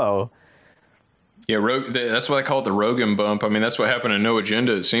as well. Yeah, that's why I call it the Rogan bump. I mean, that's what happened to No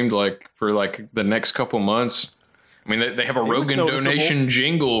Agenda. It seemed like for like the next couple months. I mean, they have a Rogan donation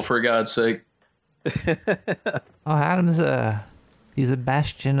jingle, for God's sake. Adam's he's a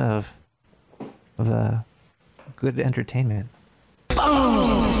bastion of good entertainment.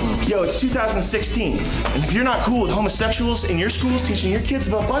 Yo, it's 2016, and if you're not cool with homosexuals in your schools teaching your kids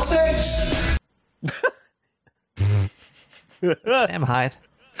about butt sex, Sam Hyde.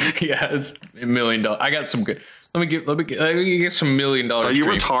 Yeah, it's $1 million. I got some good. Let me get some $1 million. Are you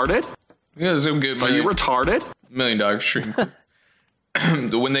retarded? Yeah, some good. Are you retarded? $1 million stream.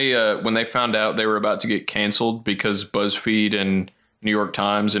 When they found out they were about to get canceled because BuzzFeed and New York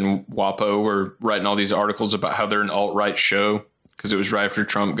Times and WAPO were writing all these articles about how they're an alt-right show because it was right after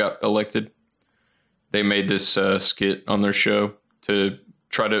Trump got elected, they made this skit on their show to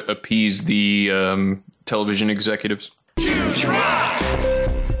try to appease the television executives. Jews rock!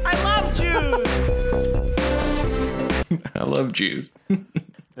 I love Jews! I love Jews.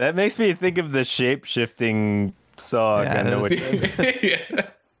 That makes me think of the shape-shifting song. Yeah, I know what Did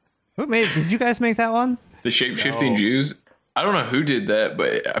you guys make that one? The shape-shifting Jews? I don't know who did that,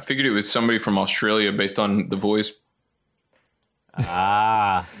 but I figured it was somebody from Australia based on the voice.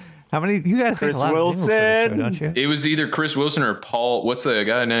 How many? You guys Chris make a lot Wilson, of jingles for the show, don't you? It was either Chris Wilson or Paul. What's the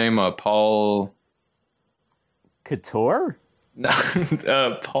guy name? Paul Couture? No,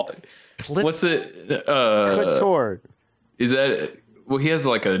 Paul. What's it? Couture. Is that? Well, he has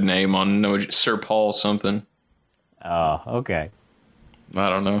like a name on Sir Paul something. Oh, okay. I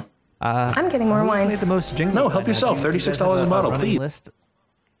don't know. I'm getting more wine. Made the most jingles. No, help yourself. $36 a bottle, please. List?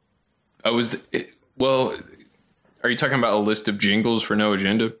 Well, are you talking about a list of jingles for No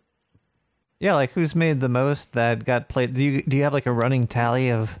Agenda? Yeah, like who's made the most that got played? Do you have like a running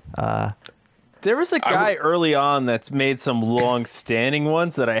tally of? There was a guy early on that's made some long-standing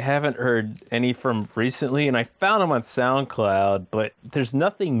ones that I haven't heard any from recently, and I found him on SoundCloud, but there's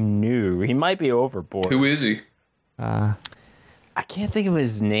nothing new. He might be overboard. Who is he? I can't think of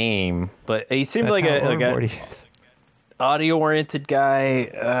his name, but he seemed like a audio-oriented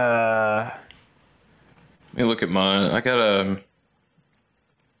guy. Let me look at mine. I got a...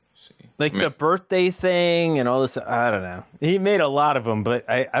 the birthday thing and all this. I don't know. He made a lot of them, but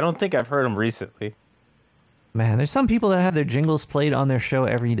I don't think I've heard them recently. Man, there's some people that have their jingles played on their show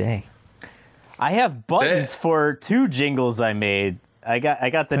every day. I have buttons for 2 jingles I made. I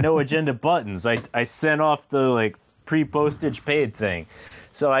got the No Agenda buttons. I sent off the like pre-postage paid thing.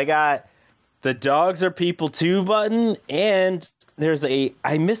 So I got the Dogs Are People 2 button, and there's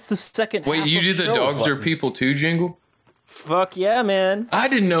I missed the second. Wait, you did the Dogs Are People 2 jingle? Fuck yeah, man. I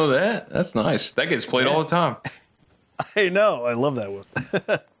didn't know that. That's nice. That gets played all the time. I know. I love that one.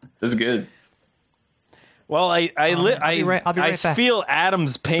 That's good. Well, I'll be right back. feel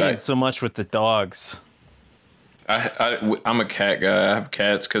Adam's pain so much with the dogs. I'm a cat guy. I have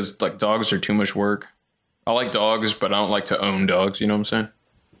cats because like dogs are too much work. I like dogs, but I don't like to own dogs. You know what I'm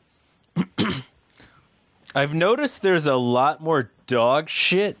saying? I've noticed there's a lot more dog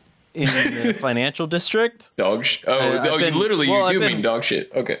shit in the financial district. Dog shit? You mean dog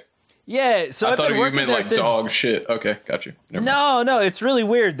shit. Okay. Yeah, so I I've thought been you working meant there like since... dog shit. Okay, got you. No, it's really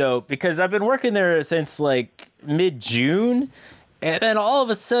weird though because I've been working there since like mid-June, and then all of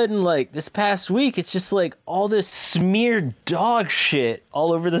a sudden, like this past week, it's just like all this smeared dog shit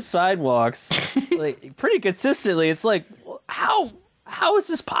all over the sidewalks, like pretty consistently. It's like, how is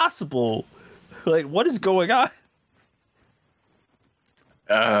this possible? Like, what is going on?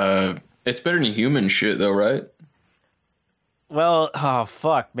 It's better than human shit though, right? Well, oh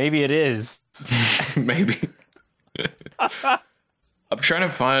fuck, maybe it is. Maybe. I'm trying to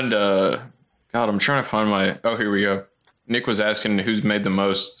find my... Oh, here we go. Nick was asking who's made the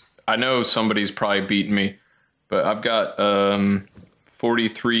most. I know somebody's probably beaten me, but I've got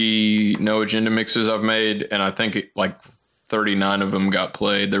 43 No Agenda mixes I've made, and I think like 39 of them got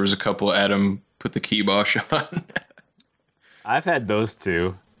played. There was a couple Adam put the kibosh on. I've had those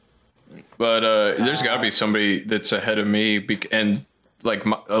too. But there's got to be somebody that's ahead of me, and like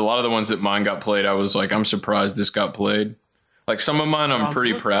a lot of the ones that mine got played, I was like, I'm surprised this got played. Like some of mine I'm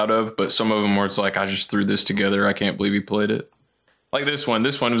pretty proud of, but some of them where it's like, I just threw this together. I can't believe he played it. Like this one.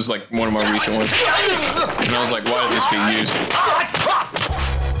 This one was like one of my recent ones. And I was like, why did this get used?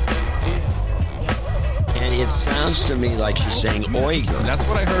 And it sounds to me like she's saying Uyghur. That's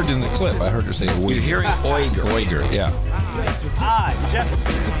what I heard in the clip. I heard her say Uyghur. You're hearing Uyghur. Uyghur, yeah. Jeff.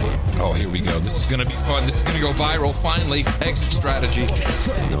 Oh, here we go. This is going to be fun. This is going to go viral. Finally, exit strategy.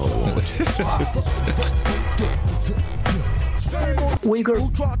 No. Uyghur. Who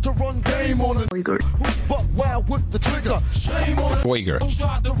tried to run game on it? Uyghur. Who's buck wild with the trigger? Shame on it. Uyghur. Who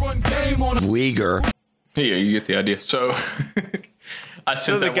tried to run game on it? Uyghur. Yeah, you get the idea. So I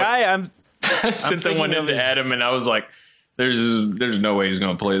sent I sent that one in to Adam, and I was like, "There's no way he's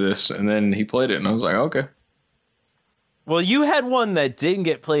gonna play this." And then he played it, and I was like, "Okay." Well, you had one that didn't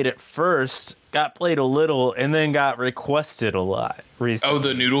get played at first, got played a little, and then got requested a lot recently. Oh,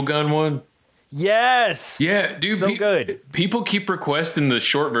 the noodle gun one. Yes. Yeah, dude. So good. People keep requesting the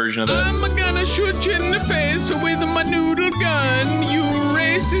short version of that. I'm gonna shoot you in the face with my noodle gun, you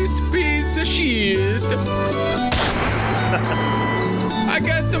racist piece of shit. I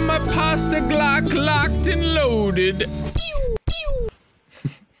got my pasta Glock locked and loaded.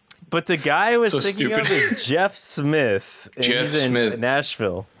 But the guy I was So thinking stupid. of is Jeff Smith. And Jeff he's in Smith.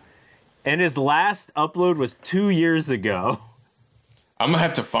 Nashville. And his last upload was 2 years ago. I'm gonna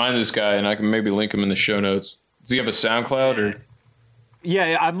have to find this guy, and I can maybe link him in the show notes. Does he have a SoundCloud or?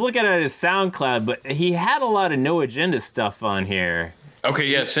 Yeah, I'm looking at his SoundCloud, but he had a lot of No Agenda stuff on here. Okay,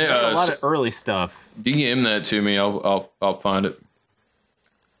 yeah, He had a lot of early stuff. DM that to me. I'll find it.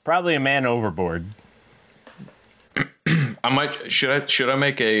 Probably a man overboard. I might should I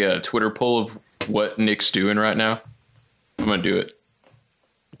make a Twitter poll of what Nick's doing right now? I'm gonna do it.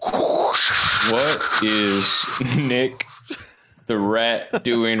 What is Nick the Rat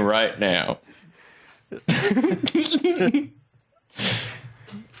doing right now?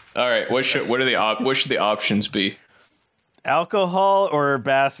 All right, what should the options be? Alcohol or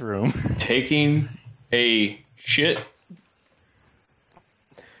bathroom? Taking a shit.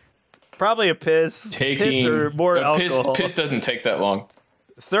 Probably a piss. Taking piss or more a alcohol. Piss doesn't take that long.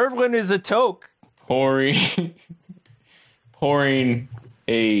 Third one is a toke. Pouring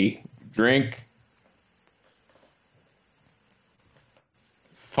a drink.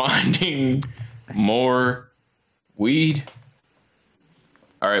 Finding more weed.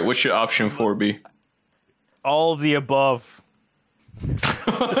 All right, what should option 4 be? All of the above.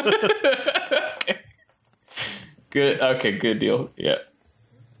 Good. Okay, good deal. Yeah.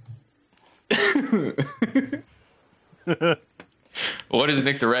 What is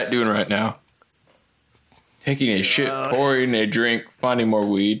Nick the Rat doing right now? Taking a shit, pouring a drink, finding more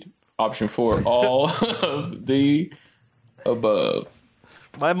weed. Option 4, all of the above.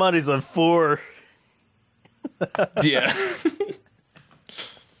 My money's on 4. Yeah.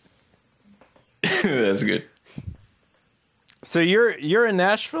 That's good. So you're in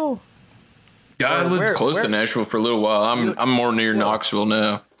Nashville? Yeah, I lived close to Nashville for a little while. I'm more near Knoxville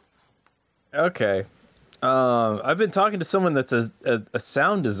now. Okay. I've been talking to someone that's a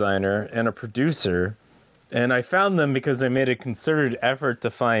sound designer and a producer, and I found them because they made a concerted effort to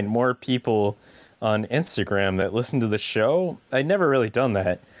find more people on Instagram that listen to the show. I'd never really done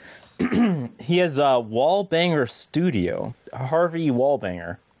that. He has a Wallbanger Studio, Harvey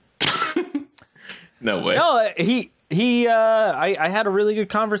Wallbanger. No way. No, I had a really good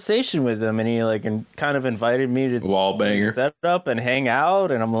conversation with him, and he kind of invited me to Wallbanger set up and hang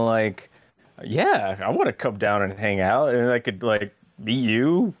out, and I'm like, yeah, I want to come down and hang out, and I could meet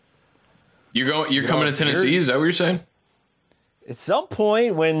you. You're coming to Tennessee? Is that what you're saying? At some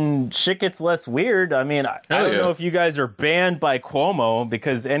point, when shit gets less weird, I mean, I don't know if you guys are banned by Cuomo,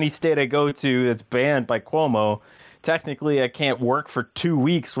 because any state I go to that's banned by Cuomo, technically I can't work for 2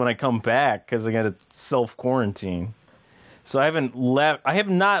 weeks when I come back because I got to self-quarantine. So I have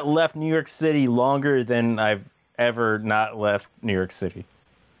not left New York City longer than I've ever not left New York City.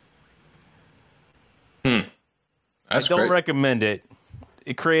 I don't recommend it.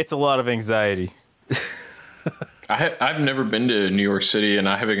 It creates a lot of anxiety. I've never been to New York City, and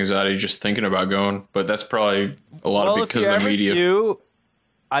I have anxiety just thinking about going. But that's probably a lot of because of the media.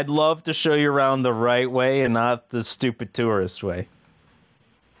 I'd love to show you around the right way and not the stupid tourist way.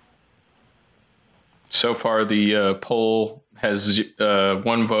 So far, the poll has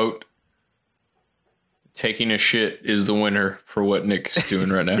 1 vote. Taking a shit is the winner for what Nick's doing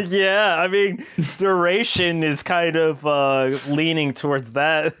right now. Yeah, I mean, duration is kind of leaning towards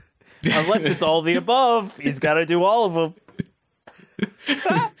that. Unless it's all the above, he's got to do all of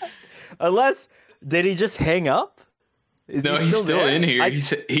them. Unless, did he just hang up? No, he's still in here. He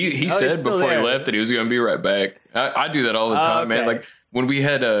said before he left that he was going to be right back. I do that all the time, man. Like when we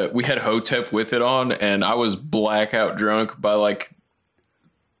had Hotep with it on, and I was blackout drunk by like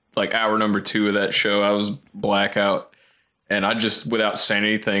hour number 2 of that show. I was blackout, and I just, without saying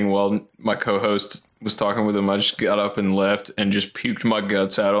anything while my co-host was talking with him, I just got up and left and just puked my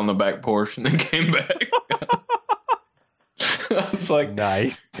guts out on the back porch and then came back. I was like,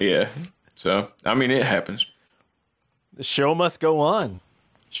 nice. Yeah. So I mean, it happens. The show must go on.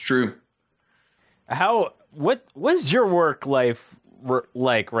 It's true. What's your work life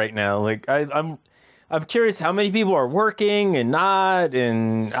like right now? Like I'm curious how many people are working and not,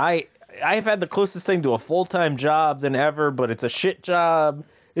 and I've had the closest thing to a full-time job than ever, but it's a shit job.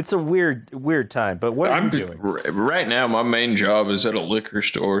 It's a weird time. But what are you doing? Right now, my main job is at a liquor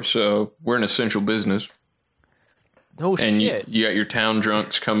store, so we're an essential business. No and shit. You got your town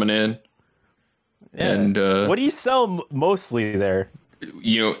drunks coming in. Yeah. And what do you sell mostly there?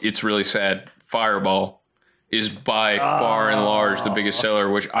 It's really sad. Fireball is by far and large the biggest seller,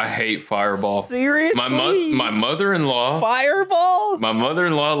 which I hate Fireball. Seriously? My mother-in-law. Fireball? My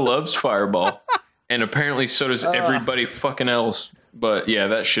mother-in-law loves Fireball. And apparently so does everybody fucking else. But yeah,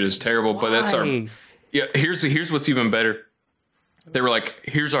 that shit is terrible. But that's here's what's even better. They were like,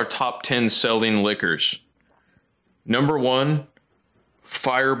 here's our top 10 selling liquors. Number 1,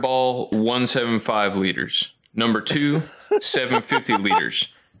 Fireball 175 liters. Number 2, 750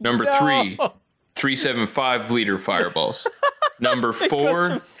 liters. Number 3, 375 liter Fireballs. Number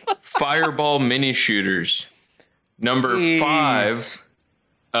 4, Fireball mini shooters. Number 5,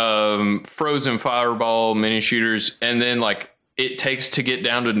 frozen Fireball mini shooters. And then like it takes to get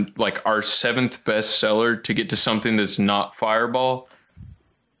down to like our 7th best seller to get to something that's not Fireball.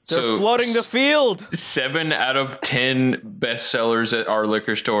 They're flooding the field. 7 out of 10 best sellers at our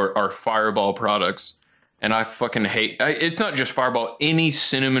liquor store are Fireball products. And I fucking hate, it's not just Fireball, any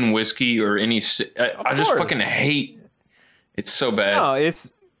cinnamon whiskey or any, I just fucking hate, it's so bad. No,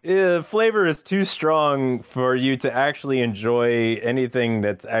 it's, flavor is too strong for you to actually enjoy anything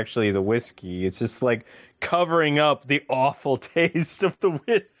that's actually the whiskey. It's just like covering up the awful taste of the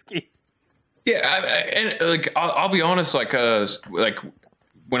whiskey. Yeah, I'll be honest, like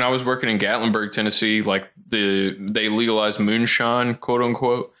when I was working in Gatlinburg, Tennessee, like they legalized moonshine, quote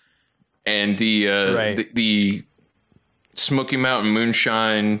unquote, and the Smoky Mountain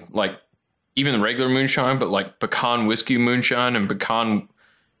moonshine, like even the regular moonshine, but like pecan whiskey moonshine and pecan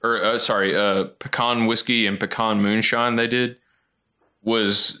whiskey and pecan moonshine they did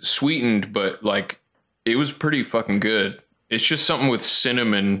was sweetened, but like it was pretty fucking good. It's just something with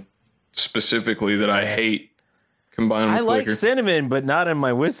cinnamon specifically that I hate. Combined with I like liquor. cinnamon, but not in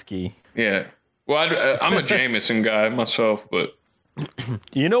my whiskey. Yeah. Well, I'm a Jameson guy myself, but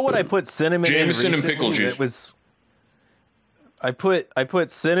you know what I put cinnamon Jameson in and pickle juice. It was I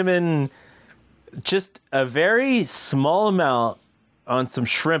put cinnamon, just a very small amount on some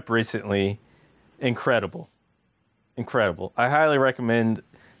shrimp recently. Incredible. I highly recommend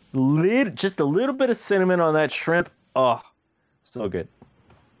just a little bit of cinnamon on that shrimp. Oh, so good.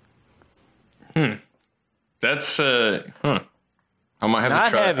 That's I might have to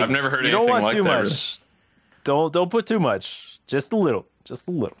try. Heavy. I've never heard you anything don't want like too that. Much. Don't put too much. Just a little.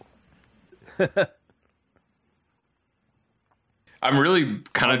 I'm really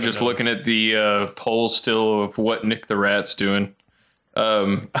kind of just looking at the poll still of what Nick the Rat's doing.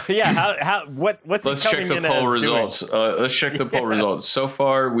 Yeah, what's let's he check coming the in poll as results. doing? Let's check the poll results. So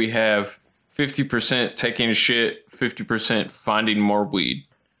far, we have 50% taking a shit, 50% finding more weed.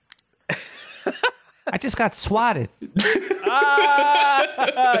 I just got swatted. He's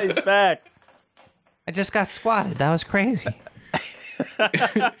back. I just got swatted. That was crazy.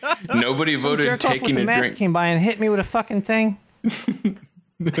 Nobody voted jerk off taking with a the mask drink. came by and hit me with a fucking thing.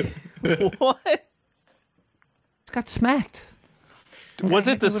 What? It's got smacked. Was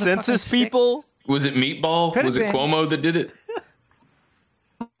it the census people? Was it Meatball? Could've Was it been. Cuomo that did it?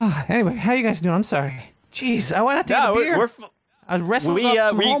 Anyway, how you guys doing? I'm sorry. Jeez, I went out to get a beer. I was wrestling up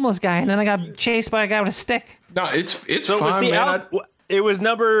some homeless guy, and then I got chased by a guy with a stick. No, it's so fine, man. It was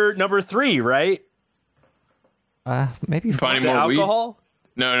number 3, right? Maybe finding the more alcohol? weed.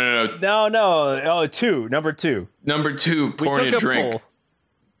 No. No. Oh, 2. Number 2. Number 2, pouring a drink. Poll.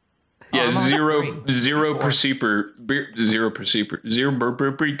 Yeah,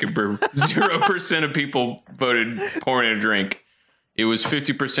 0% of people voted pouring a drink. It was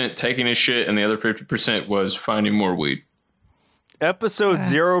 50% taking a shit, and the other 50% was finding more weed. Episode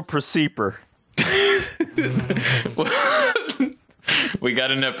 0 Proceeper. We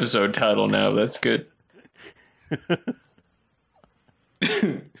got an episode title now. That's good.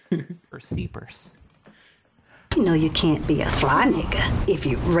 Perceivers. You know you can't be a fly nigga if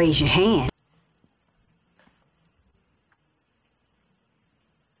you raise your hand.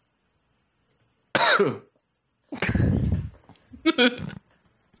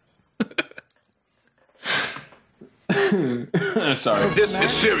 Sorry. This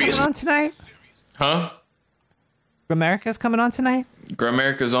is serious. Coming on tonight? Huh? Gramerica's coming on tonight?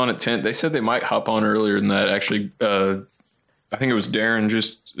 Gramerica's on at 10. They said they might hop on earlier than that. Actually, I think it was Darren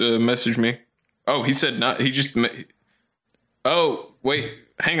just messaged me. Oh, he said not. He just. Oh, wait.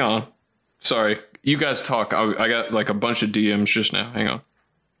 Hang on. Sorry. You guys talk. I got like a bunch of DMs just now. Hang on.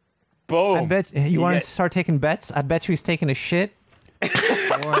 Boom. I bet you want to start taking bets. I bet you he's taking a shit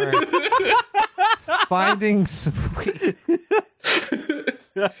or finding sweet.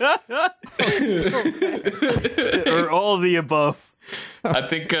 Or all of the above. I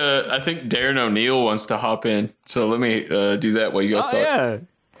think Darren O'Neill wants to hop in. So let me do that while you guys talk. Yeah.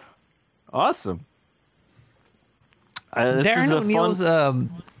 Awesome. Darren O'Neill's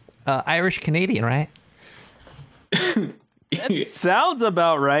Irish Canadian, right? That sounds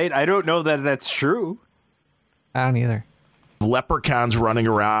about right. I don't know that that's true. I don't either. Leprechauns running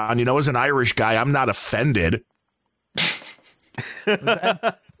around. You know, as an Irish guy, I'm not offended.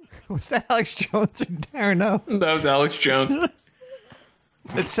 Was that Alex Jones or Darren O? That was Alex Jones.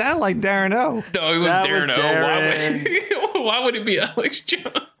 It sounded like Darren O. No, it was Darren O. Why would it be Alex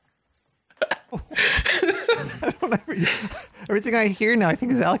Jones? I don't know. Everything I hear now, I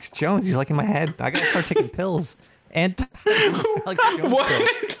think is Alex Jones. He's like in my head. I gotta start taking pills. And Alex Jones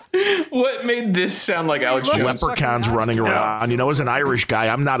what made this sound like Alex Jones? Leprechauns running around. You know, as an Irish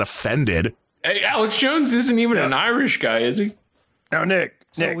guy, I'm not offended. Hey, Alex Jones isn't even an Irish guy, is he? Now, Nick,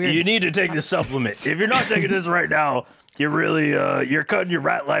 you need to take this supplement. If you're not taking this right now, you're really you're cutting your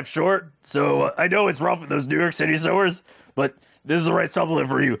rat life short. So I know it's rough with those New York City sewers, but this is the right supplement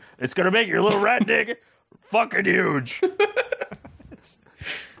for you. It's gonna make your little rat dick fucking huge.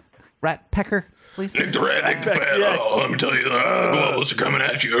 Rat pecker, please. Nick the rat, Nick the fat. Yes. Oh, let me tell you, the globalists are coming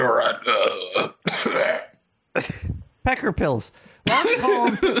at you. All right. Pecker pills. Why don't we call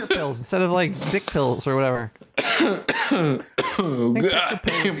them pecker pills instead of like dick pills or whatever? I think pecker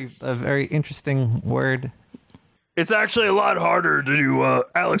pill would be a very interesting word. It's actually a lot harder to do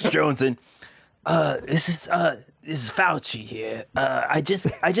Alex Jones and this is Fauci here. I just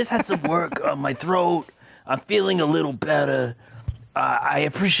had some work on my throat. I'm feeling a little better. I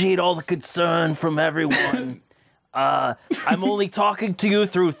appreciate all the concern from everyone. I'm only talking to you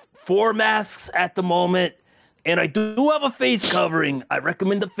through 4 masks at the moment, and I do have a face covering. I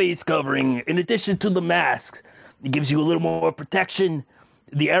recommend the face covering in addition to the masks. It gives you a little more protection.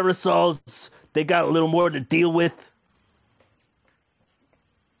 The aerosols, they got a little more to deal with.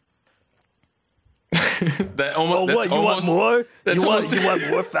 That almost, what, you want more? That's You want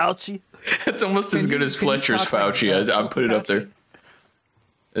more Fauci? That's almost as good as Fletcher's Fauci. I put it up there.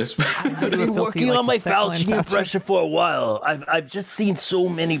 I've been working on my Fauci impression for a while. I've just seen so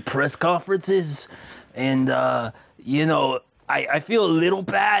many press conferences, and you know, I feel a little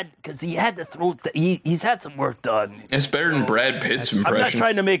bad because he had to throw. He's had some work done. It's better than Brad Pitt's impression. I'm not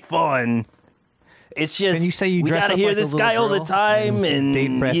trying to make fun. It's just Can you say you we dress gotta up hear like a this little guy all the girl time, and date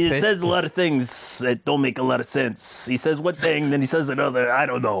and Brad he Pitt? says a lot of things that don't make a lot of sense. He says one thing, then he says another. I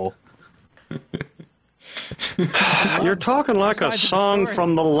don't know. You're talking like a song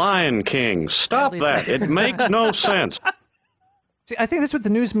from The Lion King. Stop that. It makes no sense. See, I think that's what the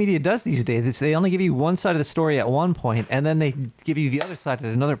news media does these days. They only give you one side of the story at one point, and then they give you the other side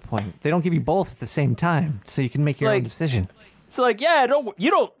at another point. They don't give you both at the same time, so you can make your own decision. It's like, yeah,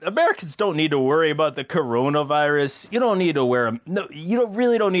 Americans don't need to worry about the coronavirus. You don't need to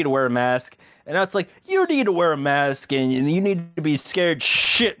really don't need to wear a mask. And I was like, you need to wear a mask and you need to be scared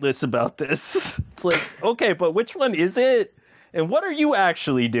shitless about this. It's like, okay, but which one is it? And what are you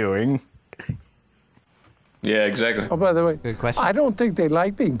actually doing? Yeah, exactly. Oh, by the way, good question. I don't think they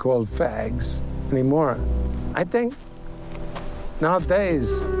like being called fags anymore. I think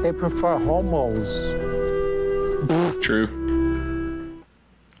nowadays they prefer homos. True.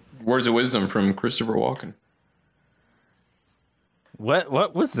 Words of wisdom from Christopher Walken.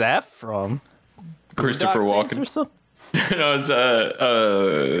 What was that from? Christopher Walken. No, it's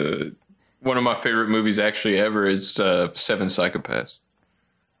one of my favorite movies actually ever is Seven Psychopaths.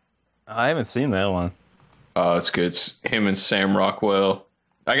 I haven't seen that one. It's good. It's him and Sam Rockwell.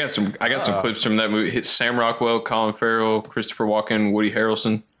 I got some clips from that movie. It's Sam Rockwell, Colin Farrell, Christopher Walken, Woody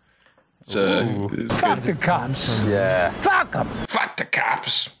Harrelson. It's Fuck the cops. Yeah. Fuck them. Fuck the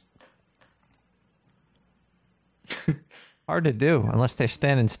cops. Hard to do unless they're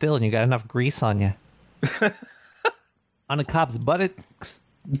standing still and you got enough grease on you. On a cop's buttocks,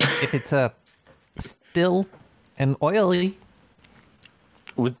 if it's still and oily.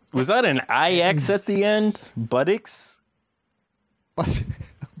 Was that an IX at the end? Buttocks? What?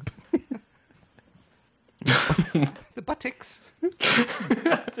 The buttocks.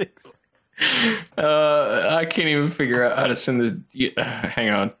 Buttocks. I can't even figure out how to send this.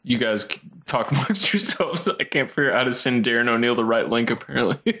 Hang on. You guys talk amongst yourselves. I can't figure out how to send Darren O'Neill the right link,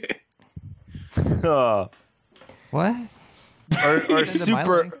 apparently. What? Or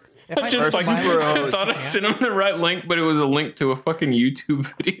super... I thought I sent him the right link, but it was a link to a fucking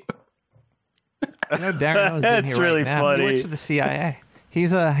YouTube video. I know Darren knows That's in here really right now. funny. He works for the CIA.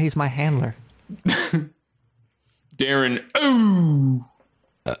 He's my handler. Darren. Oh,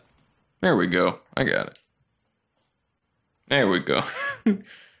 there we go. I got it. There we go.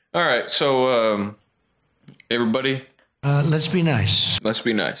 All right, so everybody, let's be nice. Let's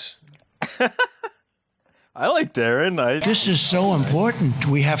be nice. I like Darren. This is so important.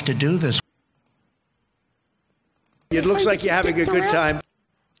 We have to do this. It looks like you're having a good time.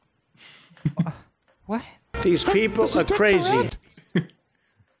 What? These people are crazy.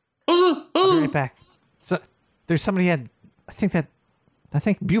 I'll be right back. So, there's somebody I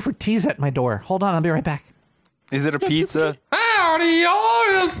think Buford T's at my door. Hold on, I'll be right back. Is it a pizza? Howdy,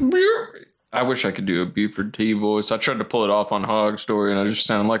 y'all. It's Buford. I wish I could do a Buford T voice. I tried to pull it off on Hog Story, and I just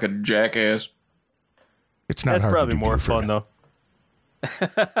sound like a jackass. It's not That's hard probably to do more Buford. fun,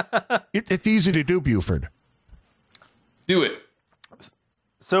 though. It's easy to do, Buford. Do it.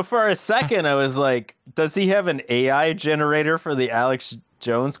 So for a second, I was like, does he have an AI generator for the Alex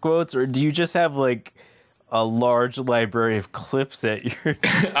Jones quotes, or do you just have like a large library of clips at your...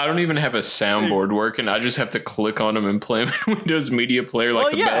 I don't even have a soundboard working. I just have to click on them and play them in Windows Media Player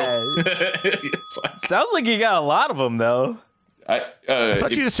like the bell. It's like... Sounds like you got a lot of them, though. I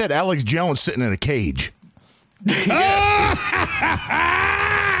thought you just said Alex Jones sitting in a cage.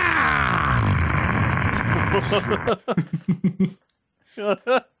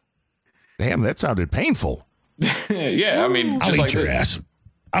 Damn, that sounded painful. Yeah, I mean, I'll just eat like your ass.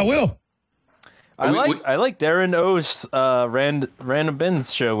 I will. I like Darren O's Random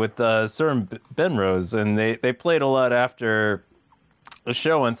Ben's show with Sir Ben Rose, and they played a lot after the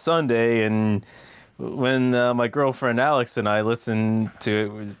show on Sunday, and when my girlfriend Alex and I listened to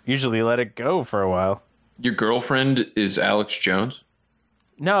it, we usually let it go for a while. Your girlfriend is Alex Jones?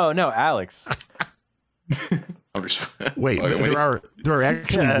 No, Alex. Wait, there are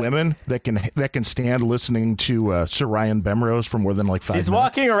actually women that can stand listening to Sir Ryan Bemrose for more than like 5 minutes. He's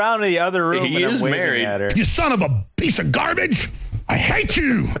walking around in the other room. He and is I'm waving married. at her. You son of a piece of garbage! I hate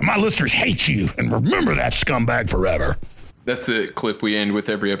you! My listeners hate you, and remember that scumbag forever. That's the clip we end with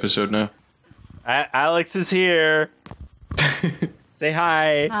every episode now. Alex is here. Say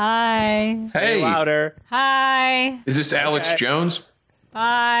hi. Hi. Say Hey. louder. Hi. Is this Alex Jones?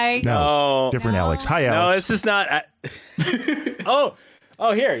 Hi. No, different Alex. Hi, Alex. No, this is not.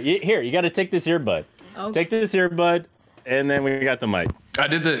 Oh, here, you got to take this earbud. Oh. Take this earbud, and then we got the mic. I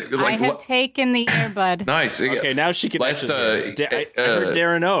did the I have taken the earbud. Nice. Okay, now she can. Last, I heard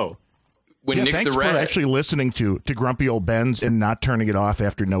Darren O. When Yeah, Nick thanks the for Rat actually listening to Grumpy Old Ben's and not turning it off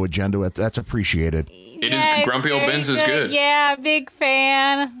after No Agenda. That's appreciated. It is Grumpy Old Ben's is good. Yeah, big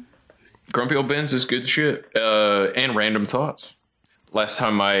fan. Grumpy Old Ben's is good shit. And Random Thoughts. Last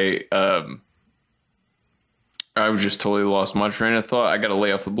time I was just totally lost my train of thought. I got to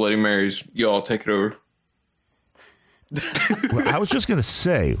lay off the Bloody Marys. Y'all take it over. Well, I was just going to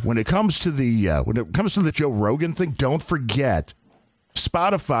say, when it comes to the Joe Rogan thing, don't forget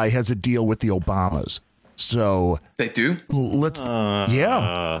Spotify has a deal with the Obamas. So they do.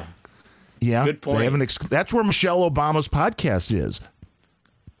 Yeah. Good point. They have that's where Michelle Obama's podcast is.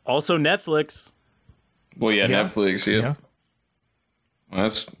 Also Netflix. Well, yeah. Netflix. Yeah. Well,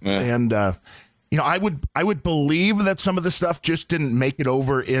 And I would believe that some of the stuff just didn't make it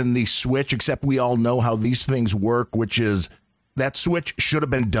over in the switch, except we all know how these things work, which is that switch should have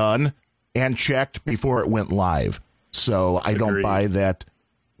been done and checked before it went live. So I don't buy that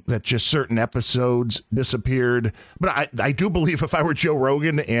just certain episodes disappeared. But I do believe if I were Joe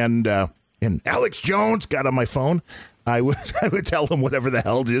Rogan and Alex Jones got on my phone, I would tell him whatever the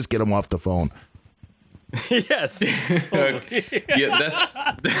hell, just get him off the phone. Yes. Totally. Yeah,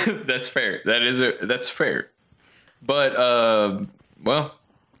 that's fair. That's fair. But well,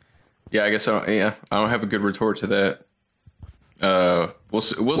 yeah, I guess I don't have a good retort to that. We'll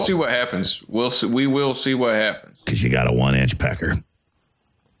see what happens. We will see what happens. Because you got a 1-inch pecker.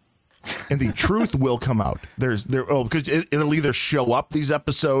 And the truth will come out. Because it'll either show up these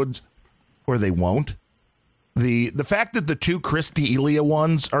episodes or they won't. The fact that the two Chris D'Elia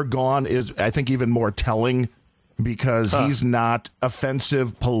ones are gone is, I think, even more telling because he's not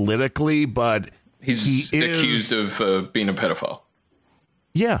offensive politically, but He's accused of being a pedophile.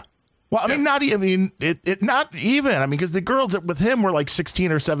 Yeah. Well, I mean, not even. Not even. I mean, because the girls with him were like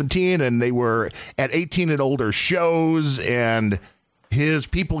 16 or 17, and they were at 18 and older shows, and his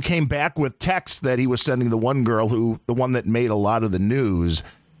people came back with texts that he was sending the one girl, the one that made a lot of the news,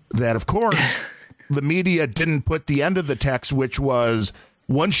 that of course the media didn't put the end of the text, which was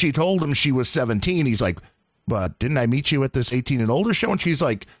once she told him she was 17, he's like, but didn't I meet you at this 18 and older show? And she's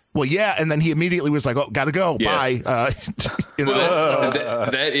like, well, yeah. And then he immediately was like, oh, gotta go. Yeah. Bye.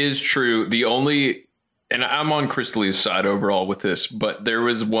 That is true. The only, and I'm on Crystalia's side overall with this, but there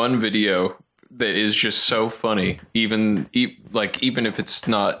was one video that is just so funny, even if it's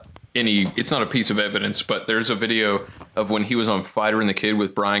not a piece of evidence, but there's a video of when he was on Fighter and the Kid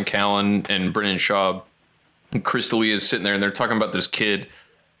with Brian Callen and Brennan Schaub, and Crystalia is sitting there and they're talking about this kid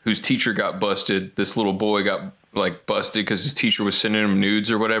whose teacher got busted. This little boy got busted because his teacher was sending him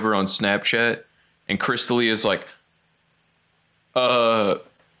nudes or whatever on Snapchat. And Crystalia is like,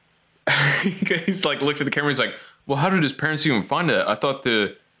 he's like, looked at the camera. He's like, well, how did his parents even find it? I thought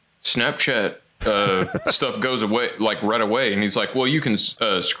the Snapchat stuff goes away right away. And he's like, well, you can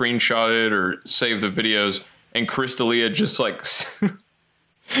screenshot it or save the videos. And Crystalia just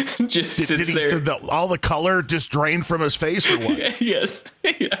sits there. Did all the color just drain from his face or what? Yes.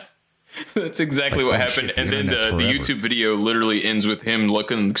 Yeah. That's exactly what happened. And then the YouTube video literally ends with him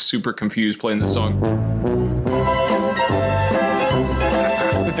looking super confused playing the song.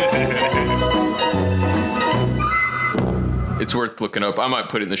 It's worth looking up. I might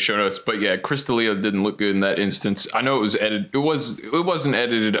put it in the show notes, but yeah, Crystalia didn't look good in that instance. I know it was edited. It wasn't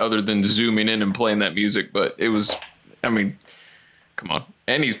edited other than zooming in and playing that music, but it was, I mean, come on.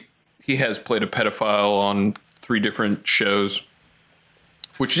 And he has played a pedophile on 3 different shows,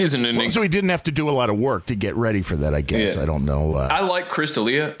 which isn't an... so he didn't have to do a lot of work to get ready for that, I guess. Yeah. I don't know. I like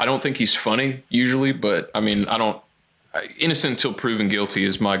Crystalia. I don't think he's funny usually, but I mean, innocent until proven guilty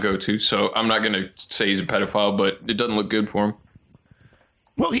is my go-to, so I'm not going to say he's a pedophile, but it doesn't look good for him.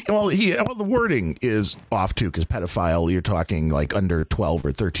 Well, the wording is off too, because pedophile, you're talking like under 12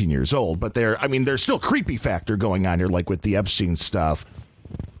 or 13 years old, but there's still creepy factor going on here, like with the Epstein stuff.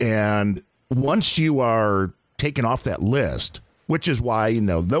 And once you are taken off that list, which is why,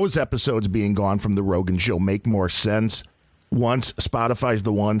 those episodes being gone from the Rogan Show make more sense once Spotify's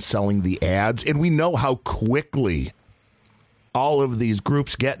the one selling the ads, and we know how quickly all of these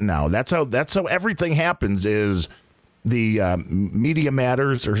groups get now. That's how everything happens. Is the Media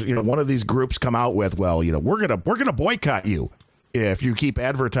Matters or one of these groups come out with, well, we're gonna boycott you if you keep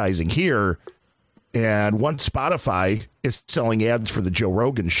advertising here. And once Spotify is selling ads for the Joe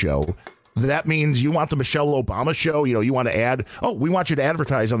Rogan Show, that means you want the Michelle Obama show. You want to add. Oh, we want you to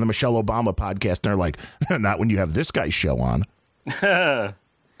advertise on the Michelle Obama podcast. And they're like, not when you have this guy's show on.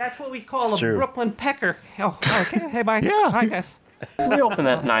 That's what we call Brooklyn Pecker. Oh, okay. Hey, bye. Yeah. Hi, guys. We opened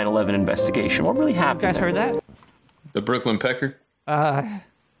that 9/11 investigation. What really happened? You guys heard that? The Brooklyn Pecker? I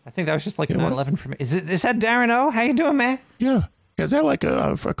think that was just like 9/11 for me. Is that Darren O? How you doing, man? Yeah. Is that like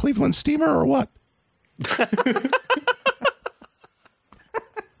a Cleveland steamer or what?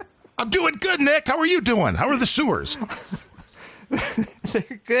 I'm doing good, Nick. How are you doing? How are the sewers?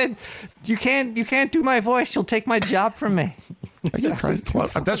 They're good. You can't do my voice. You'll take my job from me.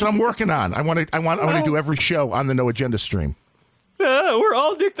 That's what I'm working on. I want to do every show on the No Agenda stream. We're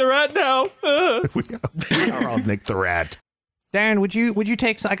all Nick the Rat now. We are all Nick the Rat. Darren, would you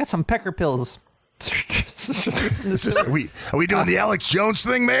take? I got some pecker pills. Are we doing the Alex Jones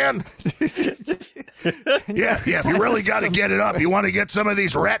thing, man? Yeah. If you really got to get it up, you want to get some of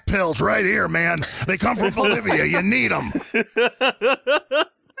these rat pills right here, man. They come from Bolivia. You need them.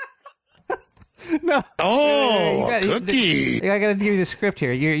 No. Oh, cookie. I got to give you the script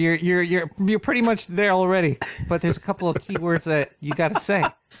here. You're pretty much there already, but there's a couple of keywords that you got to say.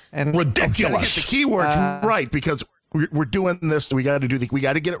 And ridiculous. Get the keywords right, because we're doing this. We got to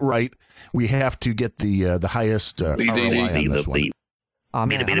get it right. We have to get the highest ROI on this one. Oh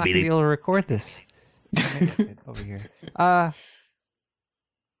man, I'm not gonna be able to record this. Over here. I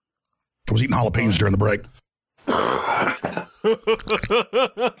was eating jalapenos during the break.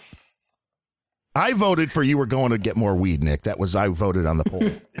 I voted for you were going to get more weed, Nick. I voted on the poll.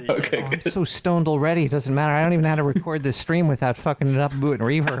 Okay. I'm so stoned already. It doesn't matter. I don't even know how to record this stream without fucking it up, boot and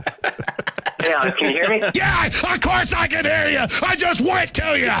reverb. Yeah, can you hear me? Yeah, of course I can hear you. I just went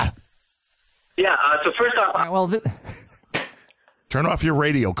to you. Yeah, so first off... Turn off your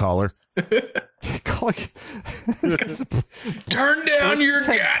radio, caller. Turn down your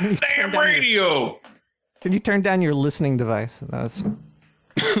goddamn radio. Can you turn down your listening device?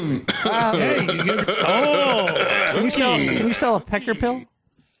 Can you sell a pecker pill?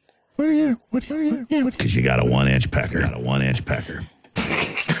 Because you got a 1-inch pecker.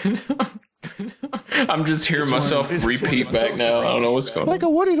 I'm just hearing myself repeat back now. I don't know what's going on. Like a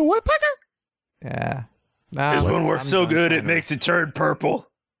Woody the Woodpecker? Yeah. This one works so good it makes it turn purple.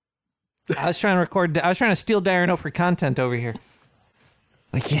 I was trying to steal Darren for content over here.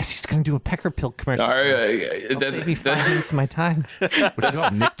 Like, yes, he's going to do a pecker pill commercial. All right, save me 5 minutes of my time. What you call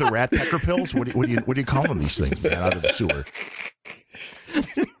them? Nick the Rat pecker pills? What do you call them, these things? Man, out of the sewer.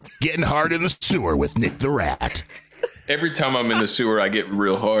 Getting hard in the sewer with Nick the Rat. Every time I'm in the sewer, I get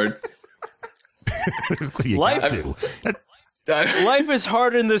real hard. Life is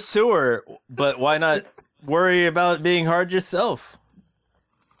hard in the sewer, but why not worry about being hard yourself?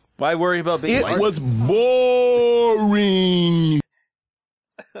 Why worry about being hard? It was boring.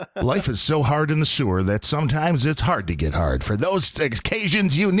 Life is so hard in the sewer that sometimes it's hard to get hard. For those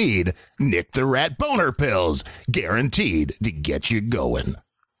occasions you need Nick the Rat boner pills, guaranteed to get you going.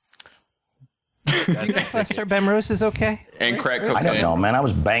 Lester Bemrose is okay? And crack cocaine. I don't know, man. I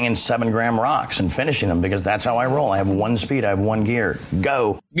was banging 7-gram rocks and finishing them because that's how I roll. I have one speed. I have one gear.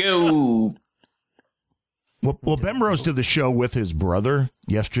 Go. Well, Bemrose did the show with his brother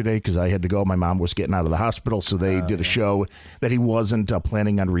yesterday because I had to go. My mom was getting out of the hospital, so they did a show that he wasn't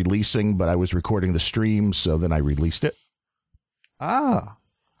planning on releasing, but I was recording the stream, so then I released it. Ah.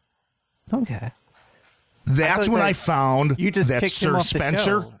 Okay. That's when I found that Sir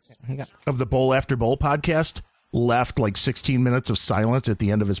Spencer of the Bowl After Bowl podcast left like 16 minutes of silence at the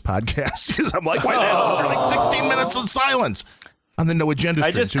end of his podcast because I'm like, why the hell is there like 16 minutes of silence on the No Agenda stream?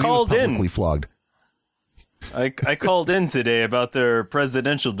 I just so called he was publicly flogged. I called in today about their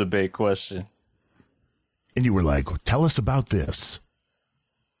presidential debate question. And you were like, tell us about this.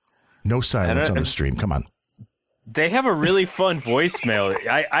 No silence on the stream. Come on. They have a really fun voicemail.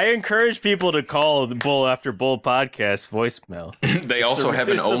 I encourage people to call the Bull After Bull podcast voicemail. They also have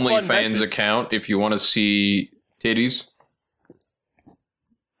an OnlyFans account if you want to see titties.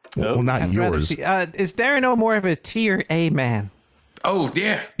 Well, not yours. Is Darren O more of a T or A man? Oh,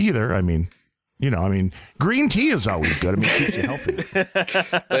 yeah. Either. I mean, green tea is always good. I mean, it keeps you healthy.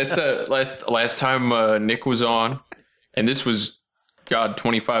 Last time Nick was on, and this was,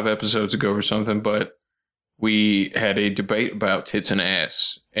 25 episodes ago or something, but we had a debate about tits and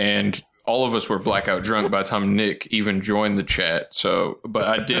ass, and all of us were blackout drunk by the time Nick even joined the chat. So, but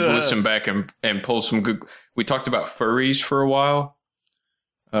I did listen back and pull some good. We talked about furries for a while.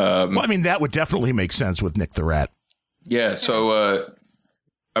 Well, I mean, that would definitely make sense with Nick the Rat. Yeah. So,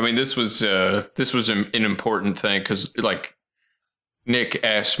 I mean, this was an important thing because, like, Nick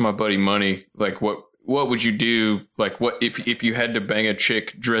asked my buddy Money, like, what would you do? Like, what if you had to bang a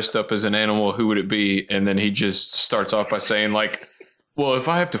chick dressed up as an animal, who would it be? And then he just starts off by saying, like, well, if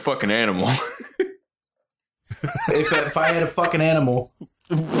I have to fuck an animal. if I had a fucking animal,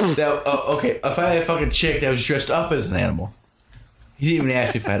 okay, if I had a fucking chick that was dressed up as an animal, he didn't even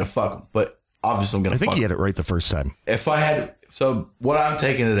ask me if I had to fuck him, but obviously I'm going to fuck him. I think he had it right the first time. So what I'm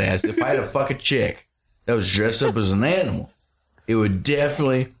taking it as, if I had a fucking chick that was dressed up as an animal, it would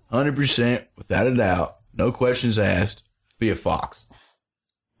definitely, 100%, without a doubt, no questions asked, be a fox.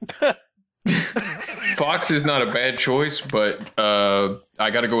 Fox is not a bad choice, but I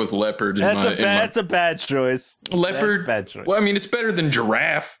got to go with leopard. That's a bad choice. Leopard. Bad choice. Well, I mean, it's better than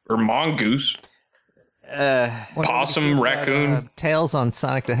giraffe or mongoose. Possum, raccoon. Tails on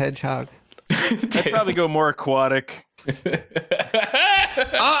Sonic the Hedgehog. I'd probably go more aquatic.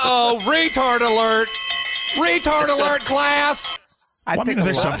 Uh-oh, retard alert! Retard alert, class! I mean,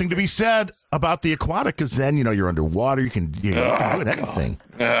 there's something to be said about the aquatic, because then, you're underwater, you can do anything.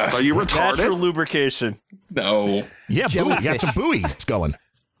 So you retarded? Natural lubrication. No. Yeah, you got some buoys going.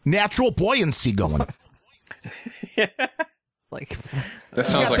 Natural buoyancy going. Like that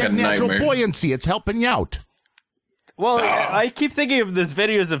sounds like a natural nightmare. Buoyancy, it's helping you out. Well, I keep thinking of these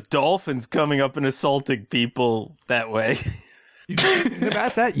videos of dolphins coming up and assaulting people that way.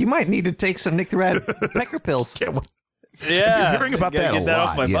 About that, you might need to take some Nick the Rat pecker pills. Yeah, you're hearing about that a lot.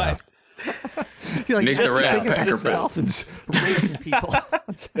 Off my yeah. You're like, Nick the Rat pecker pills. Dolphins raping people.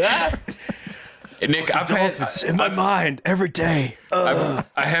 Nick, I've had in my mind every day. I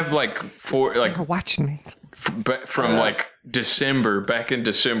have like four, like you're watching me from like December. Back in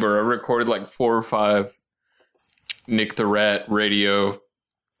December, I recorded like 4 or 5 Nick the Rat radio,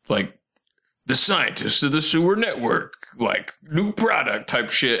 like the scientists of the sewer network, like new product type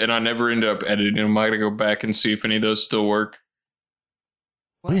shit, and I never ended up editing them. I gotta go back and see if any of those still work.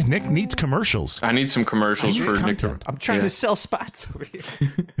 Well, yeah, Nick needs commercials. I need some commercials for Nick. I'm trying to sell spots over here.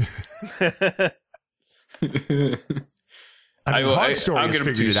 Hog Story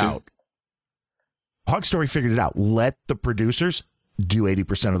figured it out. Hog Story figured it out. Let the producers do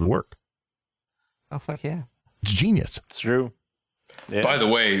 80% of the work. Oh, fuck yeah. It's genius. It's true. Yeah. By the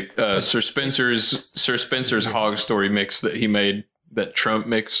way, Sir Spencer's Hog Story mix that he made, that Trump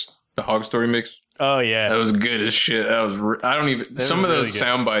mix, the Hog Story mix. Oh yeah, that was good as shit. That was I don't even some of those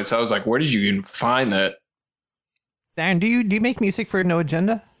sound bites. I was like, where did you even find that? Darren, do you make music for No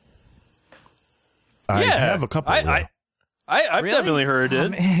Agenda? I have a couple. I've definitely heard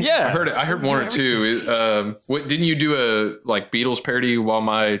it. Yeah, I heard it. I heard one or two. What didn't you do a like Beatles parody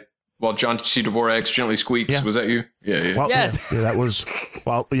while John C. Dvorak's Gently Squeaks? Yeah. Was that you? Yeah. Well, yes. Yeah, that was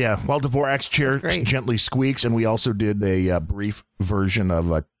while Dvorak's chair gently squeaks, and we also did a brief version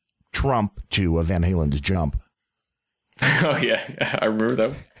of Trump to Van Halen's Jump. Oh yeah, I remember that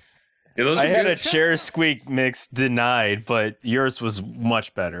one. Yeah, those I had good. a chair squeak mix denied, but yours was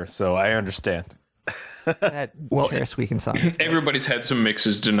much better, so I understand. Chair squeaking song. Everybody's had some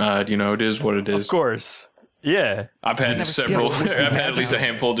mixes denied. You know, it is what it is. Of course. Yeah. I've had several. I've had at least a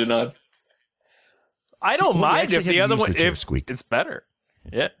handful denied. I don't mind if the other one, if it's better.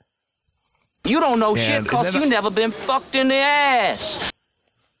 Yeah. You don't know shit because you never been fucked in the ass.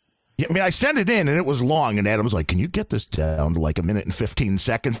 Yeah, I mean, I sent it in and it was long, and Adam was like, "Can you get this down to like a minute and 15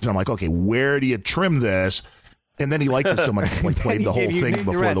 seconds?" And I'm like, "Okay, where do you trim this?" And then he liked it so much, he played the whole thing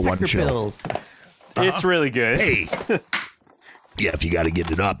before the one show. It's really good. Hey, yeah, if you got to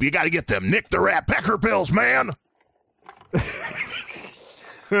get it up, you got to get them Nick the Rat Pecker pills, man.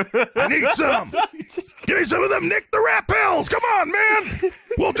 I need some. Give me some of them Nick the Rat pills. Come on, man.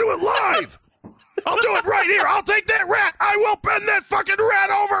 We'll do it live. I'll do it right here. I'll take that rat. I will bend that fucking rat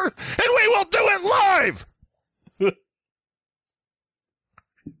over, and we will do it live.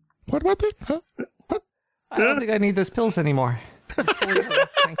 What about this? Huh? What? I don't think I need those pills anymore. Thank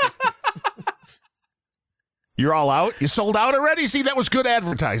you. You're all out? You sold out already? See, that was good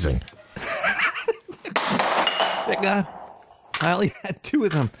advertising. Thank God. I only had 2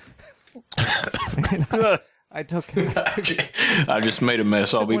 of them. I took. I just made a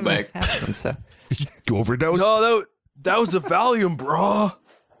mess. I'll be back. So. You overdosed? No, that was the Valium, bro.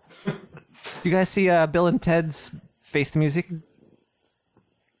 You guys see Bill and Ted's Face the Music?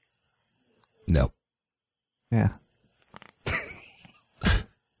 No. Yeah.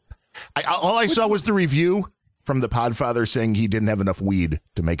 All I saw was the review from the Podfather saying he didn't have enough weed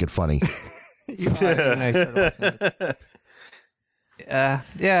to make it funny. Yeah,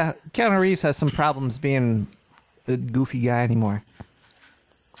 Keanu Reeves has some problems being a goofy guy anymore.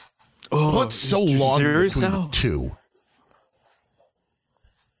 Well, it's so long between the two.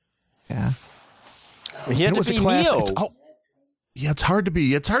 Yeah. He had to be Neo. Yeah, it's hard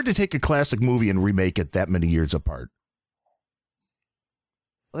to take a classic movie and remake it that many years apart.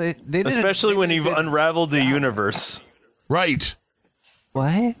 They especially when you've unraveled the universe. Right.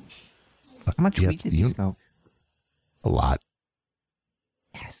 What? How much weed did you smoke? A lot.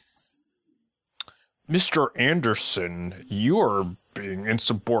 Yes. Mr. Anderson, you're being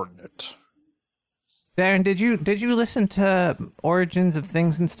insubordinate. Darren, did you listen to Origins of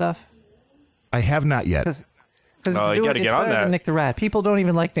Things and stuff? I have not yet. Because you got to get on that. Nick the Rat. People don't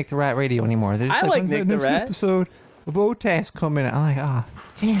even like Nick the Rat radio anymore. They're just I like Nick the next Rat. episode of OTAS coming out. I'm like,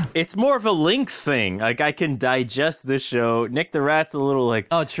 damn. It's more of a length thing. Like, I can digest this show. Nick the Rat's a little like...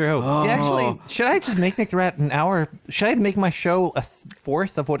 Oh, true. Oh. Yeah, actually, should I just make Nick the Rat an hour? Should I make my show a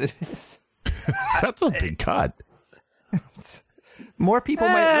fourth of what it is? That's a big cut. More people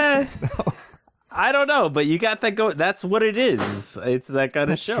might listen. I don't know, but you got that go. That's what it is. It's that kind of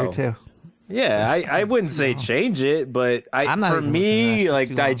That's show. true, too. Yeah, I wouldn't say change it, but for me,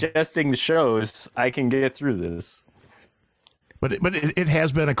 like digesting the shows, I can get through this. But it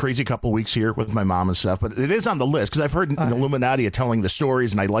has been a crazy couple of weeks here with my mom and stuff. But it is on the list because I've heard the Illuminati are telling the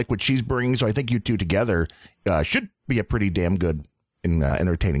stories, and I like what she's bringing. So I think you two together should be a pretty damn good and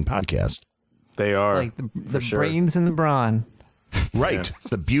entertaining podcast. They are like the brains and the brawn, right? Yeah.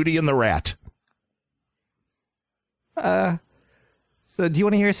 The beauty and the rat. So do you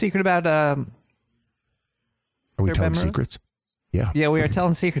want to hear a secret about? Are we telling secrets? Yeah. Yeah, we are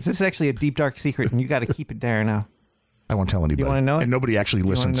telling secrets. This is actually a deep, dark secret, and you got to keep it there now. I won't tell anybody. You want to know it? And nobody actually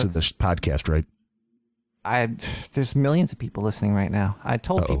listens to this podcast, right? There's millions of people listening right now. I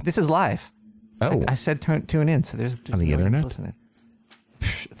told people this is live. Oh, I said tune in. So there's on the internet listening.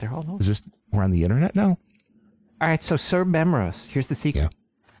 They're all over. Is this we're on the internet now? All right. So Sir Bemrose, here's the secret.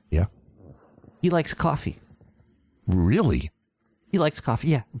 Yeah. He likes coffee. Really? He likes coffee.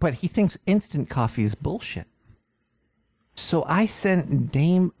 Yeah, but he thinks instant coffee is bullshit. So I sent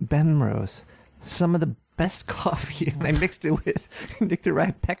Dame Bemrose some of the best coffee, and I mixed it with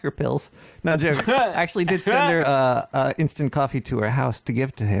Nictoride pecker pills. No joke. I actually did send her instant coffee to her house to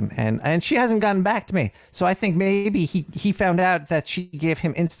give to him, and she hasn't gotten back to me. So I think maybe he found out that she gave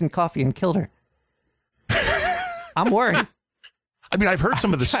him instant coffee and killed her. I'm worried. I mean, I've heard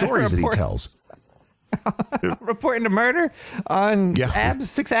some of the stories that he tells. I'm reporting a murder on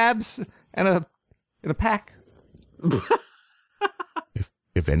abs, 6 abs, and a pack.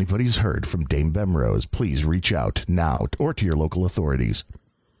 If anybody's heard from Dame Bemrose, please reach out now or to your local authorities.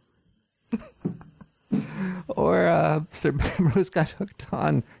 Or Sir Bemrose got hooked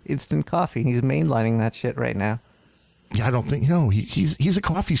on instant coffee. He's mainlining that shit right now. Yeah, I don't think, he's a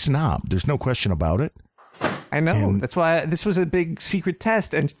coffee snob. There's no question about it. I know. That's why this was a big secret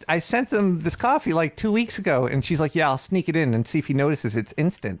test. And I sent them this coffee like 2 weeks ago. And she's like, yeah, I'll sneak it in and see if he notices it's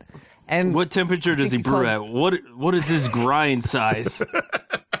instant. And what temperature does he brew at? What is his grind size?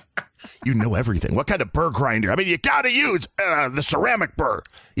 You know everything. What kind of burr grinder? I mean, you got to use the ceramic burr.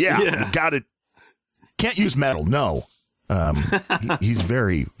 Yeah. You got to. Can't use metal. No. He's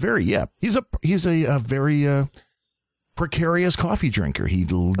very, very, He's a very precarious coffee drinker. He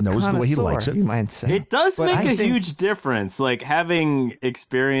knows the way he likes it. You might say. It does make a huge difference. Like having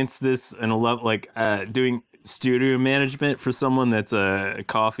experienced this and doing studio management for someone that's a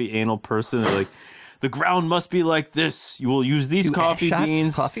coffee anal person. They're like, the ground must be like this. You will use these coffee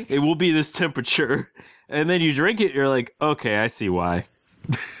beans. It will be this temperature. And then you drink it. You're like, okay, I see why.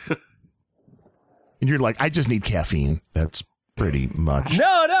 And you're like, I just need caffeine. That's pretty much.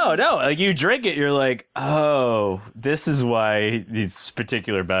 No. Like you drink it. You're like, oh, this is why he's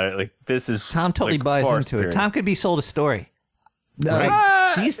particular about it. Like this is Tom totally buys into it. Tom could be sold a story.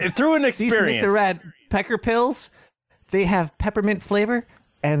 Through an experience. These Nictoride pecker pills, they have peppermint flavor.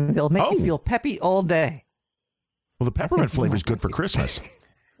 And they'll make you feel peppy all day. Well, the peppermint flavor is good for Christmas.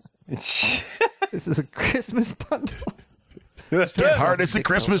 This is a Christmas bundle. Get hard as the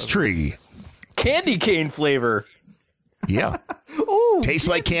Christmas tree. Candy cane flavor. Yeah. Ooh, tastes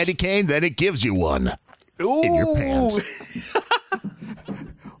like candy cane, then it gives you one. In your pants.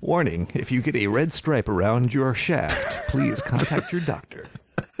 Warning, if you get a red stripe around your shaft, please contact your doctor.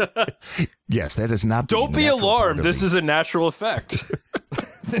 Yes, that is not. Don't be alarmed. This is a natural effect.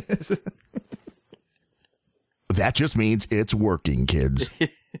 That just means it's working, kids.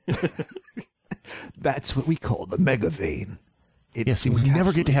 That's what we call the mega vein. See, we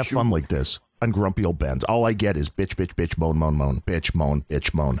never get to have fun like this on Grumpy Old Ben's. All I get is bitch, bitch, bitch, moan, moan, moan, bitch, moan,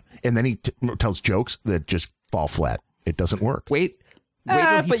 bitch, moan. And then he tells jokes that just fall flat. It doesn't work. Wait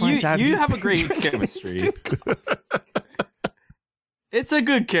but you have a great chemistry. It's a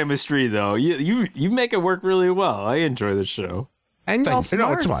good chemistry, though. You make it work really well. I enjoy the show. And y'all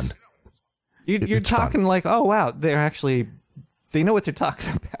smart. It's fun. You're talking fun. Like, oh, wow, they know what they're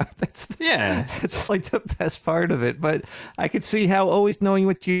talking about. That's like the best part of it. But I could see how always knowing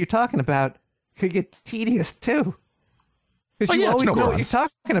what you're talking about could get tedious, too. Because you always know what you're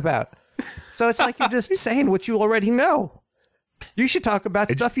talking about. So it's like you're just saying what you already know. You should talk about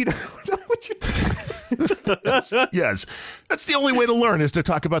stuff you don't know what you're talking about. Yes. That's the only way to learn is to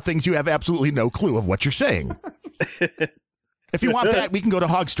talk about things you have absolutely no clue of what you're saying. If you want that, we can go to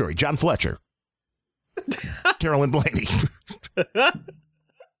Hog Story. John Fletcher. Carolyn Blaney.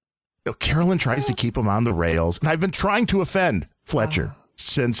 Carolyn tries to keep him on the rails. And I've been trying to offend Fletcher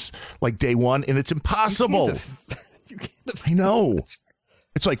since like day one, and it's impossible. I know.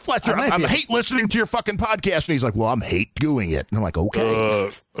 It's like, Fletcher, I hate listening to your fucking podcast. And he's like, well, I'm hate doing it. And I'm like, okay.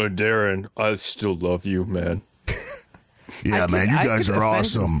 Darren, I still love you, man. Yeah, man, you guys are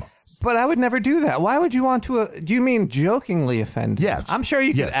awesome. But I would never do that. Why would you want to? Do you mean jokingly offend him? Yes. I'm sure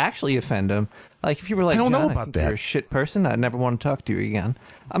you could actually offend him. Like if you were like, I don't know John, about that. You're a shit person. I'd never want to talk to you again.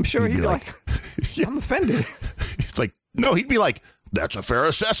 I'm sure he'd be like, I'm offended. It's like, no, he'd be like, that's a fair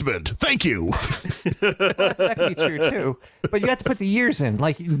assessment. Thank you. Well, that could be true too. But you have to put the years in.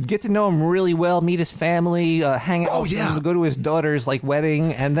 Like you get to know him really well, meet his family, hang out with him, go to his daughter's like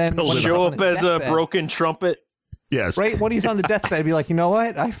wedding, and then show up as a broken trumpet. Yes. Right when he's on the deathbed, be like, you know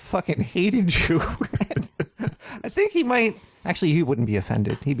what? I fucking hated you. I think he might. Actually, he wouldn't be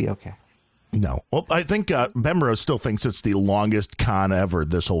offended. He'd be okay. No. Well, I think Bemrose still thinks it's the longest con ever,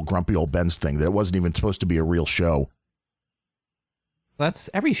 this whole Grumpy Old Ben's thing, that it wasn't even supposed to be a real show. That's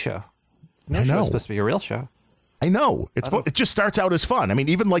every show. No I know. show's supposed to be a real show. I know. It just starts out as fun. I mean,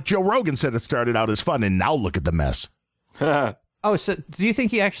 even like Joe Rogan said it started out as fun, and now look at the mess. Oh, so do you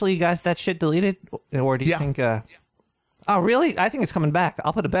think he actually got that shit deleted? Or do you think... Oh, really? I think it's coming back.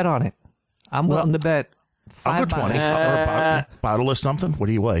 I'll put a bet on it. I'm willing to bet I'll go 20 or a bottle of something. What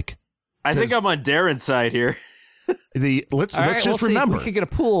do you like? I think I'm on Darren's side here. Let's just remember. We could get a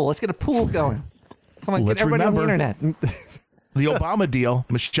pool. Let's get a pool going. Come on, let's get everybody remember on the internet. the Obama deal.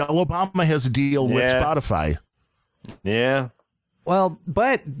 Michelle Obama has a deal with Spotify. Yeah. Well,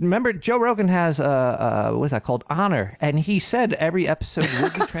 but remember, Joe Rogan has what's that called? Honor, and he said every episode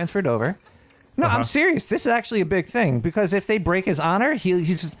would be transferred over. No, I'm serious. This is actually a big thing because if they break his honor,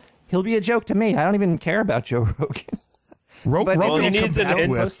 he'll be a joke to me. I don't even care about Joe Rogan.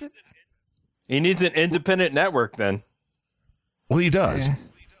 He needs an independent network then. Well, he does,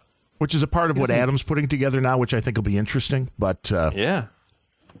 which is a part of what Adam's putting together now, which I think will be interesting. But Do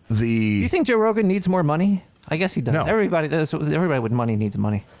you think Joe Rogan needs more money? I guess he does. No. Everybody with money needs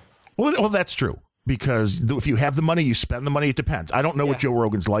money. Well, that's true. Because if you have the money, you spend the money. It depends. I don't know what Joe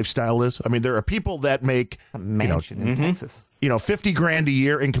Rogan's lifestyle is. I mean, there are people that make a mansion in Texas. $50,000 a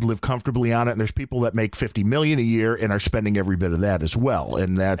year and can live comfortably on it. And there's people that make $50 million a year and are spending every bit of that as well.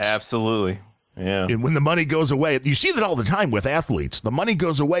 And that's absolutely, yeah. And when the money goes away, you see that all the time with athletes. The money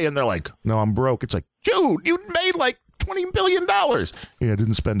goes away and they're like, "No, I'm broke." It's like, dude, you made like $20 billion. Yeah, I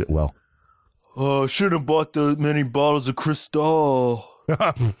didn't spend it well. Oh, should have bought the many bottles of Cristal.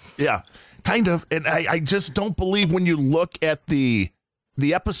 Yeah. Kind of, and I just don't believe when you look at the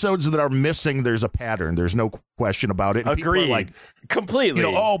episodes that are missing, there's a pattern. There's no question about it. And Agreed. Like, completely.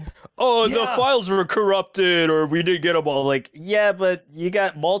 The files were corrupted, or we didn't get them all. Like, yeah, but you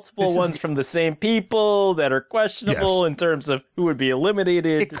got multiple ones from the same people that are questionable in terms of who would be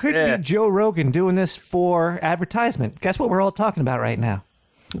eliminated. It could be Joe Rogan doing this for advertisement. Guess what we're all talking about right now?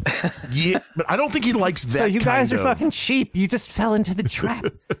 Yeah, but I don't think he likes that. So you guys are kind of fucking sheep. You just fell into the trap.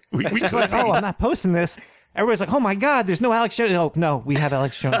 we It's just like, I'm not posting this. Everybody's like, oh my God, there's no Alex Jones. Oh no, we have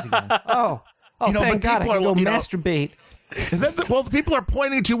Alex Jones again. Oh, thank God, I can go masturbate. The people are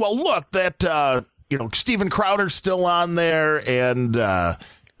pointing to, well, look, that Steven Crowder's still on there, and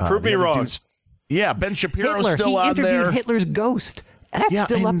prove me wrong. Ben Shapiro's Hitler, still on there. He interviewed Hitler's ghost. That's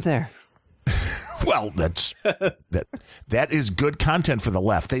still up there. Well, that is good content for the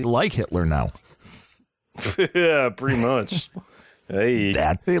left. They like Hitler now. Yeah, pretty much. Hey,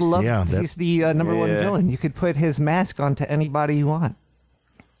 they love. He's the number one villain. You could put his mask onto anybody you want.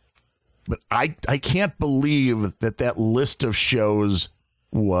 But I can't believe that list of shows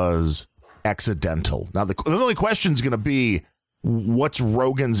was accidental. Now the only question is going to be, what's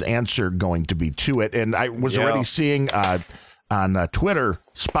Rogan's answer going to be to it? And I was already seeing on Twitter,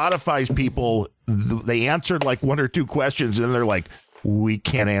 Spotify's people, they answered like one or two questions, and they're like, we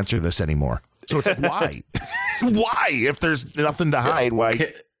can't answer this anymore. So it's like, why? Why? If there's nothing to hide,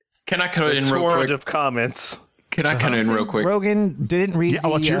 why? Can I cut in real quick? Of comments. Can I cut in real quick? Rogan didn't read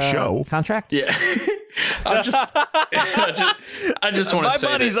it's your show. Contract? Yeah. I just want to say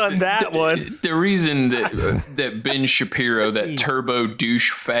my money's on that one. The reason that Ben Shapiro, that turbo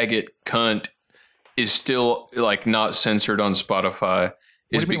douche faggot cunt, is still like not censored on Spotify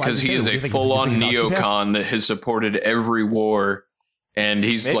is because he is a full-on neocon that has supported every war, and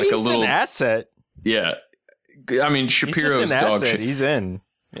he's Maybe like he's a little an asset. Yeah, I mean Shapiro's dog shit. He's in.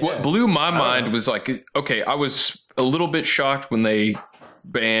 Yeah. What blew my mind was like, okay, I was a little bit shocked when they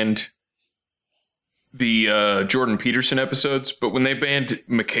banned the Jordan Peterson episodes, but when they banned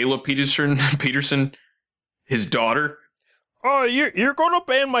Michaela Peterson, his daughter. Oh, you're going to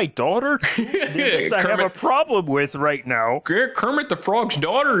ban my daughter? This I have a problem with right now. Kermit the Frog's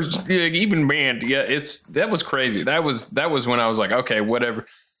daughter's even banned. Yeah, that was crazy. That was when I was like, okay, whatever.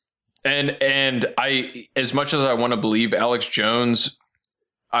 And I, as much as I want to believe Alex Jones,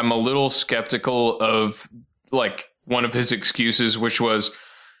 I'm a little skeptical of like one of his excuses, which was,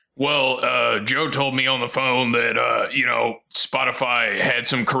 well, Joe told me on the phone that, Spotify had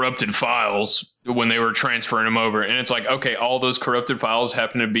some corrupted files when they were transferring them over. And it's like, okay, all those corrupted files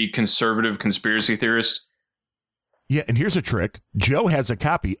happen to be conservative conspiracy theorists. Yeah, and here's a trick. Joe has a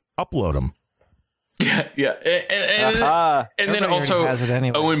copy. Upload them. Yeah. And then also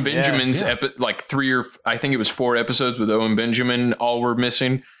anyway. Owen Benjamin's I think it was 4 episodes with Owen Benjamin all were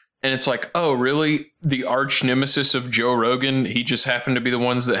missing. And it's like, oh, really? The arch nemesis of Joe Rogan, he just happened to be the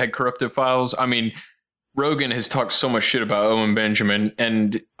ones that had corrupted files? I mean, Rogan has talked so much shit about Owen Benjamin,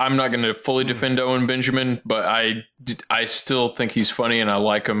 and I'm not going to fully defend Owen Benjamin, but I still think he's funny and I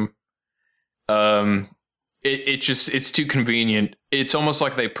like him. It's too convenient. It's almost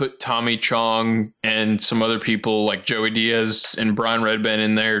like they put Tommy Chong and some other people like Joey Diaz and Brian Redband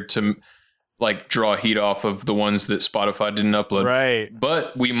in there to like draw heat off of the ones that Spotify didn't upload. Right.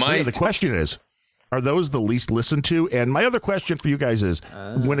 But we might. Yeah, the question is, are those the least listened to? And my other question for you guys is,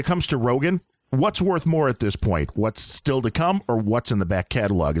 when it comes to Rogan, what's worth more at this point? What's still to come, or what's in the back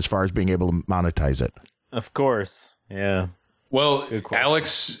catalog as far as being able to monetize it? Of course. Yeah. Well,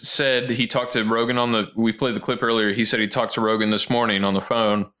 Alex said he talked to Rogan we played the clip earlier. He said he talked to Rogan this morning on the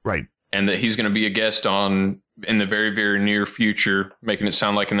phone. Right. and that he's going to be a guest on in the very, very near future, making it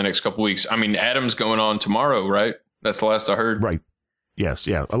sound like in the next couple weeks. I mean, Adam's going on tomorrow, right? That's the last I heard. Right. Yes.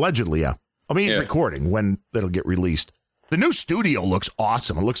 Yeah. Allegedly. Yeah. I mean, he's recording when that'll get released. The new studio looks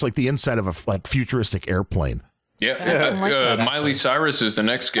awesome. It looks like the inside of a futuristic airplane. Yeah. Miley Cyrus is the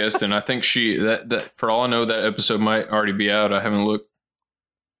next guest, and I think that for all I know, that episode might already be out. I haven't looked.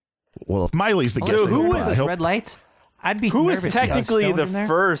 Well, if Miley's the guest, so who is red lights? I'd be. Who nervous is technically the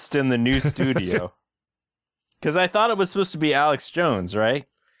first in the new studio? Because I thought it was supposed to be Alex Jones, right?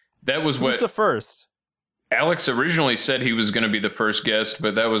 That was Who's the first? Alex originally said he was going to be the first guest,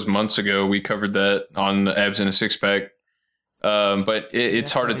 but that was months ago. We covered that on Abs in a Six Pack. But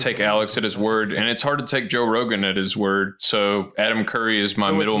it's hard to take Alex at his word, and it's hard to take Joe Rogan at his word. So Adam Curry is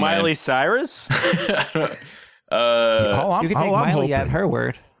my middleman. Miley Cyrus? You can take Miley at her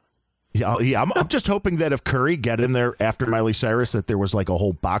word. Yeah, I'm just hoping that if Curry got in there after Miley Cyrus, that there was like a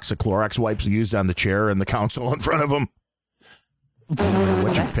whole box of Clorox wipes used on the chair and the console in front of him.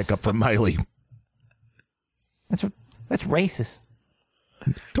 What you pick up from Miley? That's racist.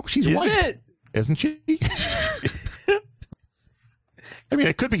 Oh, she's white, isn't she? I mean,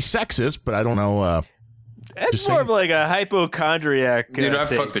 it could be sexist, but I don't know. It's more of like a hypochondriac. Dude, I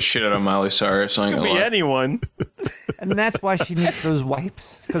fucked the shit out of Miley Cyrus. I ain't Could gonna be lie. anyone. And that's why she needs those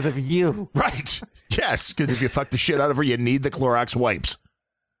wipes, because of you. Right. Yes, because if you fuck the shit out of her, you need the Clorox wipes.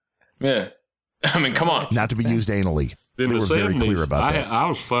 Yeah. I mean, come on. Not to be used anally. They In were the very 70s, clear about that. I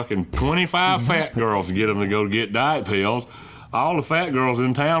was fucking 25 fat girls to get them to go get diet pills. All the fat girls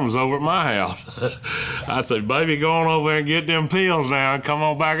in town was over at my house. I said, baby, go on over there and get them pills now and come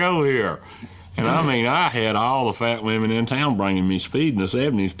on back over here. And I mean, I had all the fat women in town bringing me speed in the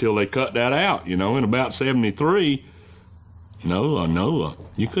 70s till they cut that out, in about 73. No,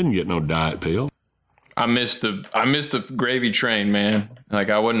 you couldn't get no diet pill. I missed the gravy train, man. Like,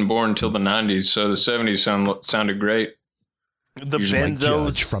 I wasn't born until the 90s, so the 70s sounded great. The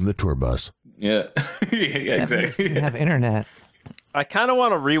Judge from the tour bus. Yeah. Yeah, exactly. Didn't have internet. I kind of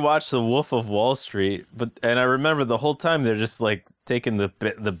want to rewatch The Wolf of Wall Street, and I remember the whole time they're just like taking the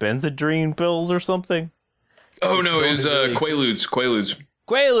Benzedrine pills or something. Oh no, it was Quaaludes.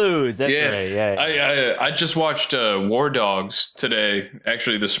 Quaaludes, that's right. Yeah. I just watched War Dogs today,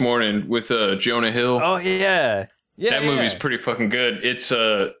 actually this morning with Jonah Hill. Oh yeah, that movie's pretty fucking good.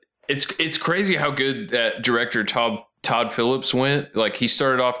 It's crazy how good that director Todd Phillips went. Like, he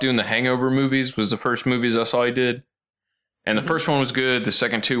started off doing the Hangover movies. Was the first movies I saw he did. And the first one was good. The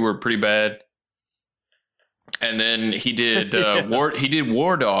second two were pretty bad. And then he did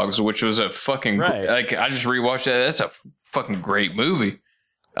War Dogs, which was a fucking like, I just rewatched that. That's a fucking great movie.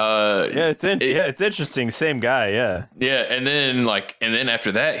 It's interesting. Same guy, yeah. Yeah, and then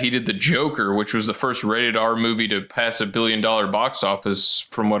after that, he did The Joker, which was the first rated R movie to pass $1 billion box office,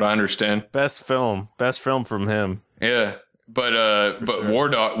 from what I understand. Best film from him. Yeah. But War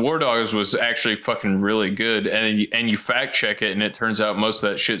Dogs was actually fucking really good, and you fact check it, and it turns out most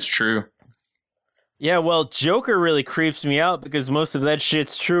of that shit's true. Yeah, well, Joker really creeps me out because most of that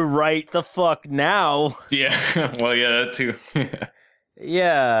shit's true right the fuck now. Yeah, well, yeah, that too.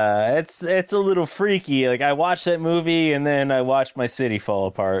 Yeah, it's a little freaky. Like, I watched that movie, and then I watched my city fall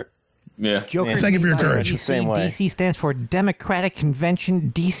apart. Yeah. Joker. Thank you for your courage. DC stands for Democratic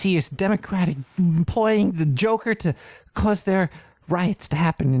Convention. DC is Democratic, employing the Joker to cause their riots to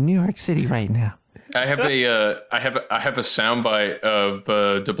happen in New York City right now. I have a soundbite of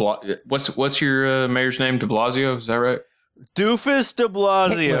De Blasio. What's your mayor's name? De Blasio, is that right? Doofus De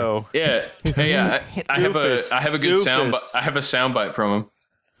Blasio. Yeah. Hey, I have a good soundbite. I have a soundbite from him.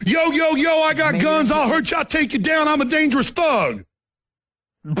 Yo, I got guns. I'll hurt you. I'll take you down. I'm a dangerous thug.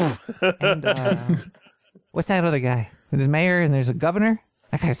 And what's that other guy? There's a mayor and there's a governor.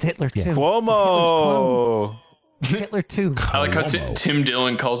 That guy's Hitler too. Cuomo. Hitler too. I like how Tim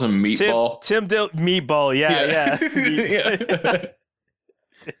Dillon calls him Meatball. Tim Dillon, Meatball. Yeah.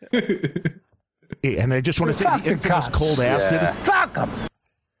 And I just want to say the infamous Cold Acid. Fuck them.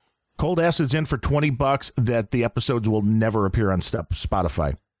 Cold Acid's in for $20 that the episodes will never appear on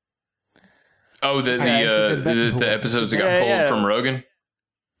Spotify. Oh, the episodes that got pulled from Rogan?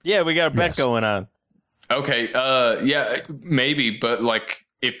 Yeah, we got a bet going on. Okay, yeah, maybe, but like,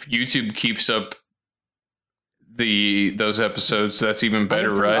 if YouTube keeps up those episodes, that's even better,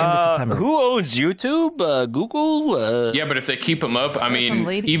 right? Who owns YouTube? Google? Yeah, but if they keep them up, I mean,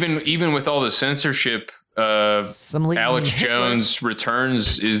 even with all the censorship, Alex Jones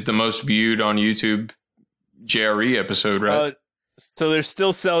Returns is the most viewed on YouTube JRE episode, right? So they're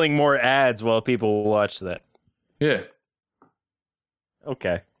still selling more ads while people watch that. Yeah.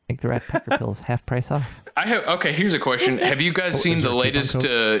 Okay. Make the Rat Pecker pills half price off. Here's a question. Have you guys seen the latest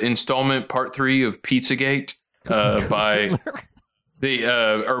installment, part 3 of Pizzagate by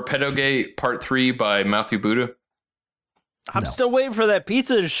or Pedogate part 3 by Matthew Buddha? I'm still waiting for that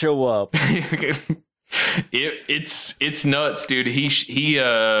pizza to show up. It's nuts, dude. He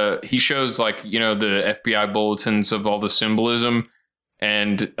shows the FBI bulletins of all the symbolism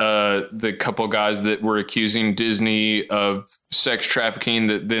and the couple guys that were accusing Disney of sex trafficking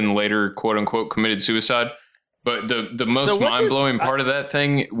that then later quote unquote committed suicide. But the most mind blowing part of that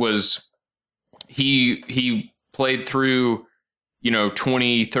thing was he played through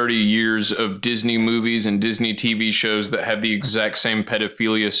 20, 30 years of Disney movies and Disney TV shows that have the exact same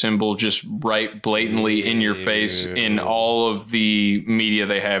pedophilia symbol just right blatantly in your face in all of the media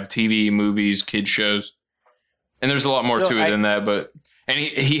they have, TV, movies, kid shows. And there's a lot more to it than that, but and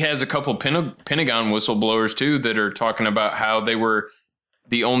he has a couple Pentagon whistleblowers too that are talking about how they were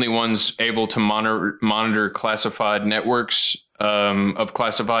the only ones able to monitor classified networks of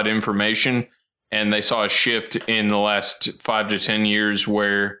classified information. And they saw a shift in the last 5 to 10 years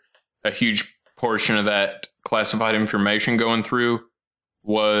where a huge portion of that classified information going through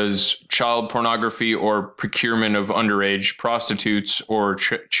was child pornography or procurement of underage prostitutes or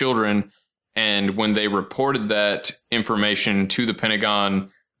children. And when they reported that information to the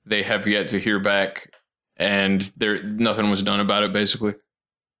Pentagon, they have yet to hear back, and nothing was done about it, basically.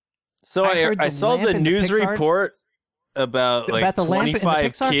 So I saw the news report about the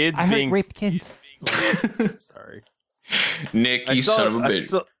 25 kids being raped kids. Sorry, Nick, you son of a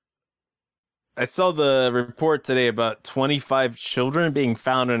bitch. I saw the report today about 25 children being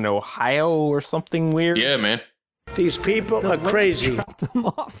found in Ohio or something weird. Yeah, man. These people are crazy. Them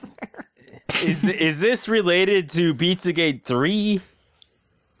off there. Is this related to Pizzagate 3?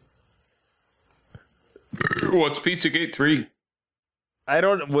 What's Pizzagate 3? I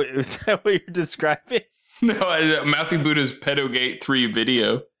don't know. Is that what you're describing? No, Matthew Buddha's Pedogate 3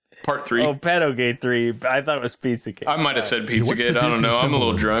 video. Part 3. Oh, Pedogate 3. I thought it was Pizzagate. I might have said Pizzagate. I don't know. I'm a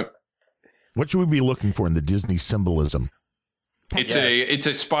little drunk. What should we be looking for in the Disney symbolism? It's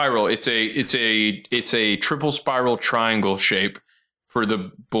a spiral. It's a triple spiral triangle shape for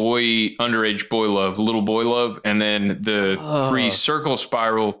the underage boy love, little boy love, and then the 3 circle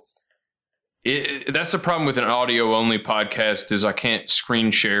spiral. That's the problem with an audio only podcast is I can't screen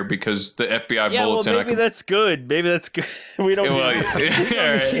share because the FBI bulletin. Well, maybe that's good. Maybe that's good. We don't. I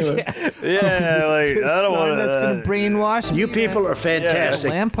don't want that's going to brainwash. You people are fantastic.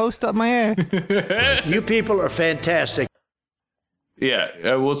 Lamppost up my ass. You people are fantastic.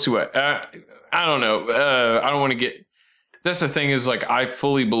 Yeah, we'll see what. I don't know. I don't want to get. That's the thing is, I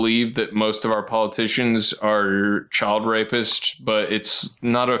fully believe that most of our politicians are child rapists, but it's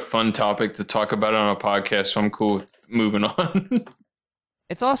not a fun topic to talk about on a podcast, so I'm cool with moving on.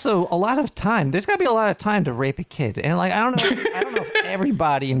 It's also a lot of time. There's got to be a lot of time to rape a kid. And, I don't know if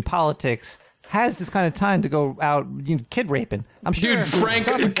everybody in politics has this kind of time to go out kid raping. I'm sure. Dude, Frank,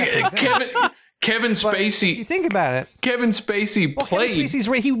 Kevin Spacey. If you think about it, Kevin Spacey played. Kevin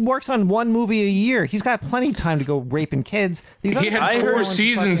Spacey's he works on one movie a year. He's got plenty of time to go raping kids. He had 4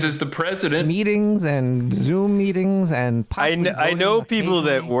 seasons as the president. Meetings and Zoom meetings and I know people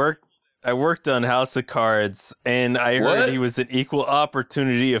that work. I worked on House of Cards, and I heard he was an equal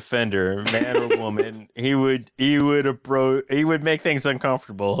opportunity offender, man or woman. He would make things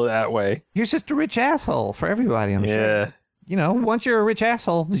uncomfortable that way. He was just a rich asshole for everybody. I'm sure. Once you're a rich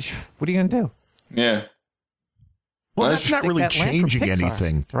asshole, what are you gonna do? Yeah. Well, that's not really changing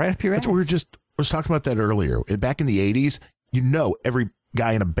anything. Right up your ass. That's what we was talking about that earlier. Back in the 80s, every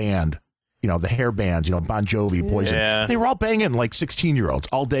guy in a band, the hair bands, Bon Jovi, Poison, they were all banging 16-year-olds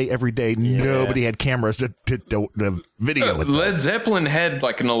all day, every day. Yeah. Nobody had cameras to video it. Led Zeppelin had an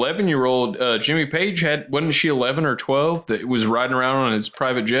 11-year-old. Jimmy Page wasn't she 11 or 12 that was riding around on his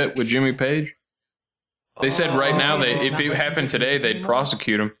private jet with Jimmy Page? They said right now if it happened today, they'd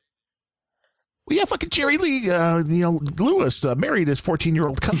prosecute him. Well, yeah, fucking Jerry Lee, Lewis married his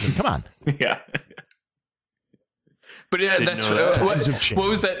 14-year-old cousin. Come on. Yeah. But that's what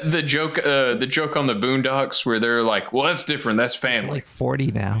was that the joke on the Boondocks where they're like, well, that's different. That's family. Like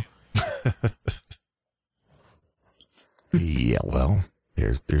 40 now. Yeah, well,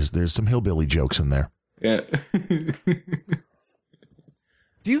 there's some hillbilly jokes in there. Yeah.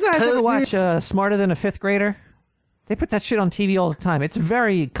 Do you guys ever watch Smarter Than a Fifth Grader? They put that shit on TV all the time. It's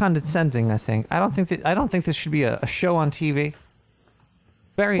very condescending, I think. I don't think this should be a show on TV.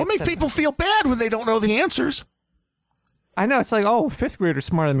 What makes people feel bad when they don't know the answers? I know, it's like, oh, fifth grader's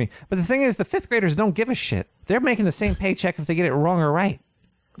smarter than me. But the thing is, the fifth graders don't give a shit. They're making the same paycheck if they get it wrong or right.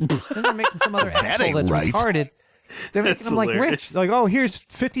 Then they're making some other asshole that's retarded They're making them like rich. Like, oh, here's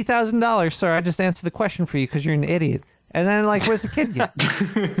 $50,000, sir. I just answered the question for you because you're an idiot. And then, like, where's the kid get?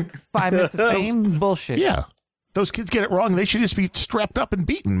 5 minutes of fame? Bullshit. Yeah. Those kids get it wrong. They should just be strapped up and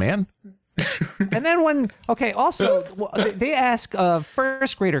beaten, man. And then also, they ask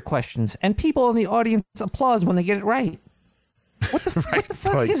first grader questions, and people in the audience applaud when they get it right. What the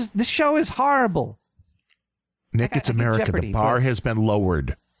fuck is... This show is horrible. Nick, it's America. Jeopardy, the bar has been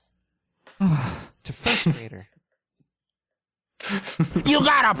lowered. To first grader. You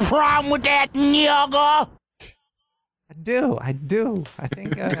got a problem with that, nigga? I do. I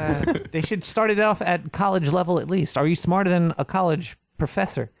think they should start it off at college level at least. Are you smarter than a college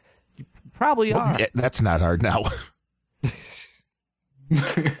professor? You probably are. Yeah, that's not hard now.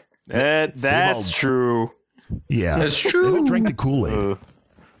 That's true. Yeah. That's true. They don't drink the Kool-Aid.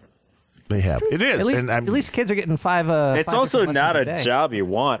 They have. It is. At least kids are getting five. It's five also different not lessons a job you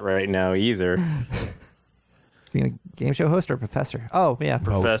want right now either. Being a game show host or a professor? Oh, yeah.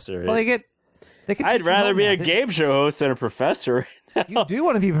 Professor. Well, they could I'd rather be a game show host than a professor. You do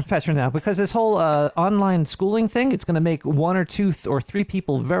want to be a professor now because this whole online schooling thing, it's going to make 1 or 2 or 3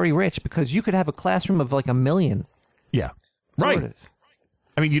 people very rich because you could have a classroom of like 1 million. Yeah. Right.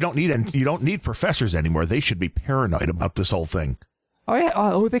 I mean, you don't need professors anymore. They should be paranoid about this whole thing. Oh, yeah.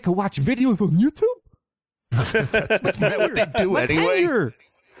 Oh, they could watch videos on YouTube? Isn't that what they do anyway? Tenure.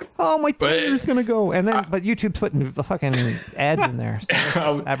 Oh, my tenure's going to go. And then, but YouTube's putting the fucking ads in there.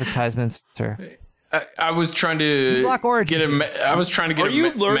 So advertisements. Or, I was trying to get I was trying to get a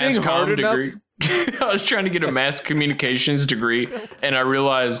mass comm degree. I was trying to get a mass communications degree, and I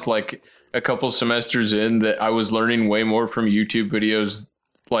realized like a couple semesters in that I was learning way more from YouTube videos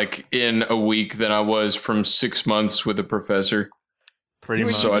like in a week than I was from 6 months with a professor. Pretty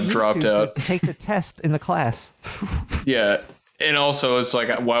much. So I dropped out. Take the test in the class. Yeah, and also it's like,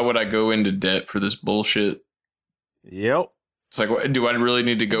 why would I go into debt for this bullshit? Yep. It's like, do I really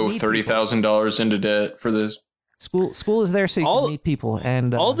need to go $30,000 into debt for this? School is there so you can meet people.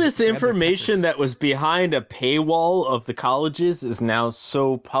 And all this information that was behind a paywall of the colleges is now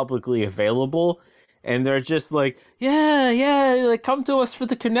so publicly available. And they're just like, yeah, like come to us for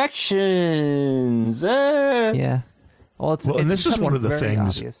the connections. Yeah. Well, and this is one of the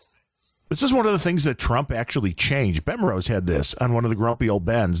things. Obvious. This is one of the things that Trump actually changed. Ben Rose had this on one of the Grumpy Old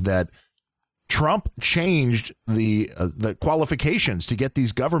Bens that Trump changed the qualifications to get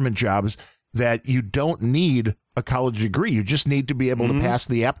these government jobs that you don't need a college degree. You just need to be able to pass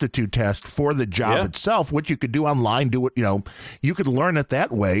the aptitude test for the job itself, which you could do online, do it, you could learn it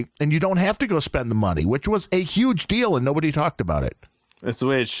that way, and you don't have to go spend the money, which was a huge deal, and nobody talked about it. That's the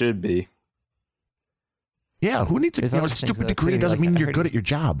way it should be. Yeah, who needs a stupid degree? Doesn't mean you're good at your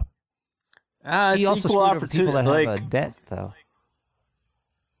job. He also screwed over people that have a debt, though.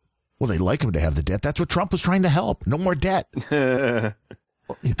 Well, they like him to have the debt. That's what Trump was trying to help. No more debt. I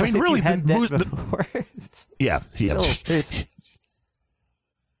mean, really, having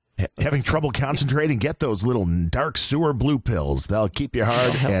trouble concentrating, get those little dark sewer blue pills. They'll keep you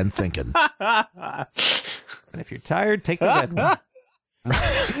hard and thinking. And if you're tired, take the red one.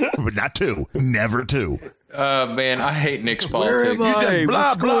 But not 2. Never 2. Man, I hate Nick's politics. You just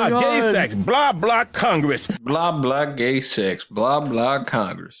blah, blah, gay sex, blah, blah, Congress. Blah, blah, gay sex, blah, blah,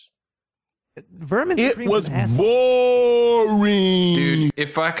 Congress. Vermin it was boring. Dude,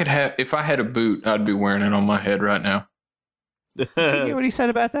 if I had a boot, I'd be wearing it on my head right now. Did you hear what he said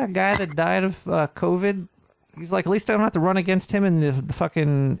about that guy that died of COVID? He's like, at least I don't have to run against him in the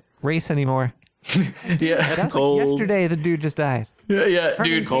fucking race anymore. Yeah, like, yesterday the dude just died. Yeah,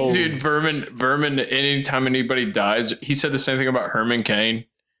 dude, Vermin. Anytime anybody dies, he said the same thing about Herman Cain.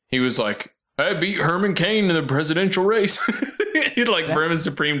 He was like, "I beat Herman Cain in the presidential race." Vermin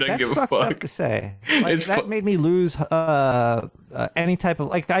Supreme doesn't give a fuck. Up to say. Like, that made me lose any type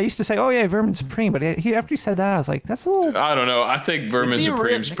of I used to say, "Oh yeah, Vermin Supreme," but after he said that, I was like, "That's a little." I don't know. I think Vermin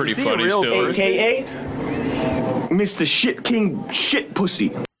Supreme's pretty funny still. AKA Mr. Shit King Shit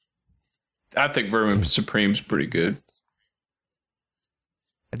Pussy. I think Vermin Supreme's pretty good.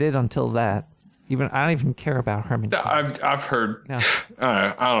 I did until that. I don't even care about Herman. I've heard. No.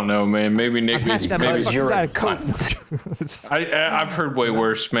 I don't know, man. Maybe Nick is. Maybe you're a cunt. I've heard way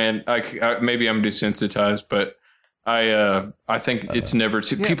worse, man. Maybe I'm desensitized, but I think it's never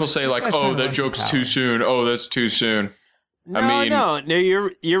too. People say like, "Oh, that joke's too soon." Oh, that's too soon. No,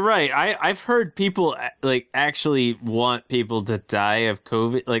 you're right. I've heard people like actually want people to die of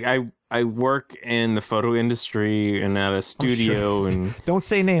COVID. Like I work in the photo industry and at a studio, and don't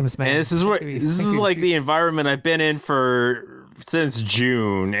say names, man. And this is like the environment I've been in for since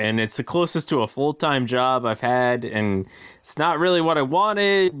June, and it's the closest to a full-time job I've had, and it's not really what I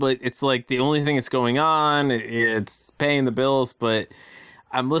wanted, but it's like the only thing that's going on. It's paying the bills, but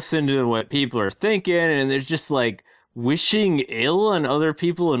I'm listening to what people are thinking, and they're just like wishing ill on other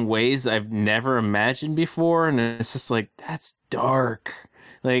people in ways I've never imagined before, and it's just like, that's dark.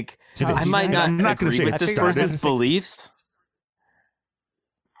 Like, I might not agree with this person's beliefs.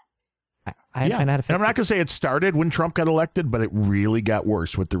 I'm not going to say it started when Trump got elected, but it really got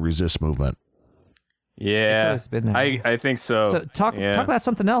worse with the resist movement. Yeah, I think so. So talk about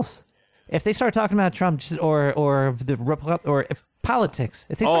something else. If they start talking about Trump or if politics,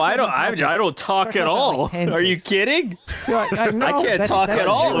 if they I don't talk at all. Are you kidding? I can't talk at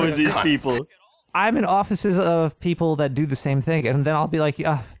all with these people. I'm in offices of people that do the same thing, and then I'll be like,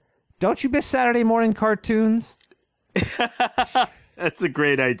 "Don't you miss Saturday morning cartoons?" That's a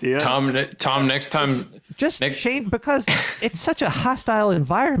great idea. Tom, next time... Shane, because it's such a hostile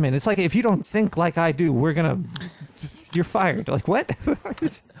environment. It's like, if you don't think like I do, you're fired. Like, what?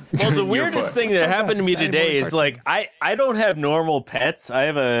 Well, the weirdest thing that happened to me today is, like, I don't have normal pets. I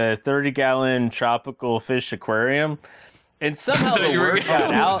have a 30-gallon tropical fish aquarium, and somehow the word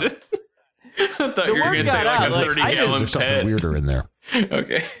got out. I thought you were going to say, like, a 30-gallon There's something weirder in there.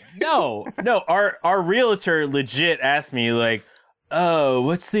 Okay. No, our realtor legit asked me, like, "Oh,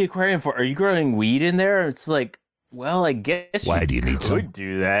 what's the aquarium for? Are you growing weed in there?" It's like, well, I guess why do you need some?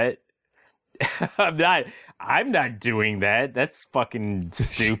 Do that. I'm not doing that. That's fucking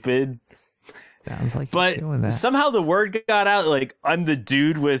stupid. Sounds like but you're doing that. Somehow the word got out, like, I'm the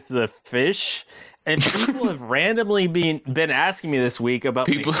dude with the fish, and people have randomly been asking me this week about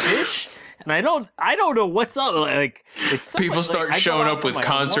my fish. And I don't know what's up. Like, it's people start showing up with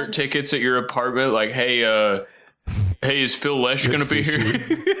concert tickets at your apartment. Like, hey, is Phil Lesh going to be here?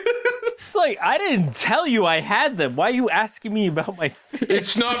 It's like, I didn't tell you I had them. Why are you asking me about my fish?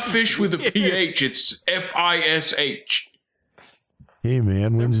 It's not fish with a PH. It's FISH. Hey,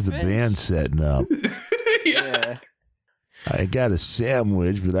 man, when's the band setting up? Yeah. I got a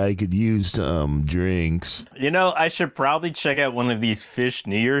sandwich, but I could use some drinks. You know, I should probably check out one of these Fish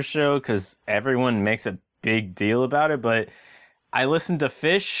New Year's show because everyone makes a big deal about it. But I listened to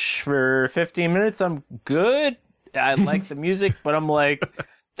Fish for 15 minutes. I'm good. I like the music, but I'm like,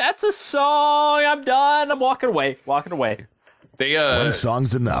 that's a song. I'm done. I'm walking away. One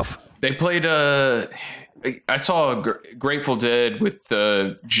song's enough. They played. I saw Grateful Dead with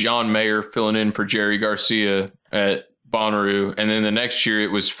John Mayer filling in for Jerry Garcia at Bonnaroo, and then the next year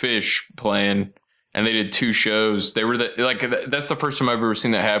it was Fish playing, and they did two shows. They were that's the first time I've ever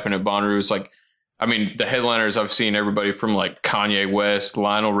seen that happen at Bonnaroo. It's like, I mean, the headliners I've seen everybody from like Kanye West,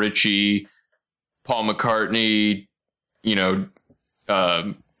 Lionel Richie, Paul McCartney,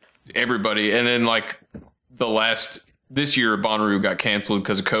 everybody, and then like this year Bonnaroo got canceled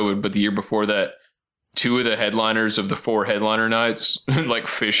because of COVID, but the year before that, two of the headliners of the 4 headliner nights, like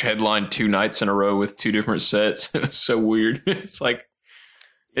Fish headlined 2 nights in a row with 2 different sets. It's so weird. It's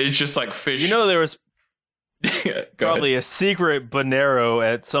just like Fish. There was probably a secret Bonero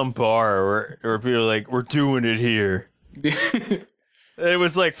at some bar where people are like, we're doing it here. It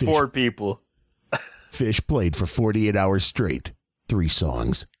was like Fish. 4 people. Fish played for 48 hours straight. 3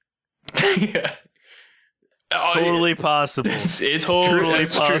 songs. Yeah. Totally possible. It's totally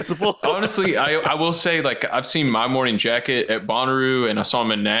true. possible. True. Honestly, I will say, like, I've seen My Morning Jacket at Bonnaroo, and I saw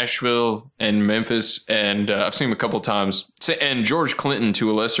him in Nashville and Memphis, and I've seen him a couple times. And George Clinton,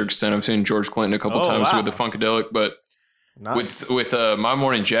 to a lesser extent, I've seen George Clinton a couple times with the Funkadelic, but nice. with My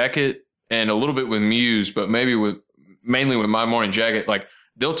Morning Jacket and a little bit with Muse, but mainly with My Morning Jacket, like,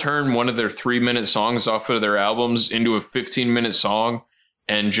 they'll turn one of their 3-minute songs off of their albums into a 15-minute song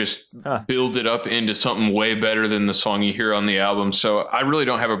and just build it up into something way better than the song you hear on the album. So I really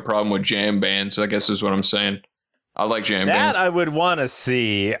don't have a problem with jam bands, I guess is what I'm saying. I like jam bands. That I would want to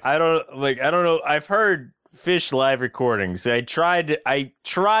see. I don't know. I've heard Fish live recordings. I tried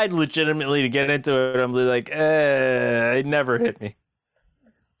legitimately to get into it. I'm like, it never hit me.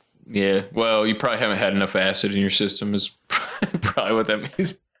 Yeah, well, you probably haven't had enough acid in your system is probably what that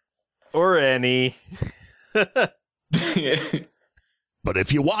means. Or any. Yeah. But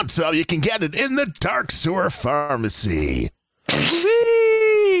if you want some, you can get it in the Dark Sewer Pharmacy.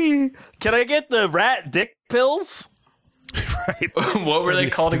 Can I get the rat dick pills? Right. What were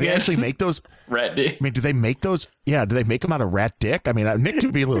they called again? Do they actually make those? Rat dick. I mean, do they make those? Yeah, do they make them out of rat dick? I mean, Nick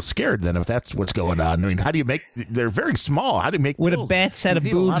would be a little scared then if that's what's going on. I mean, how do you make? They're very small. How do you make? Would pills? a bad set of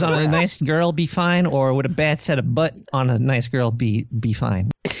boobs on a nice girl be fine, or would a bad set of butt on a nice girl be fine?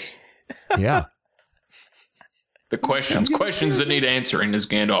 Yeah. The questions that need answering, as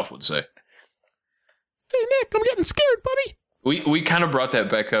Gandalf would say. Hey, Nick, I'm getting scared, buddy. We kind of brought that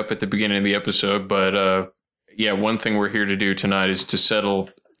back up at the beginning of the episode, but yeah, one thing we're here to do tonight is to settle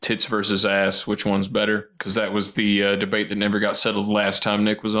tits versus ass. Which one's better? Because that was the debate that never got settled last time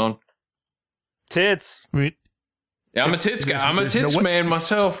Nick was on. Tits. Yeah, I'm a tits guy. I'm a tits man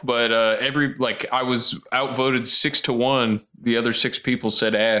myself, but I was outvoted 6-1. The other 6 people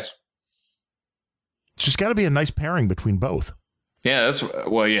said ass. It's just got to be a nice pairing between both. Yeah,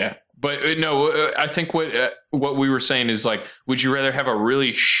 yeah. But no, I think what we were saying is like, would you rather have a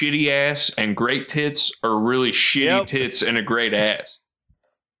really shitty ass and great tits, or really shitty tits and a great ass?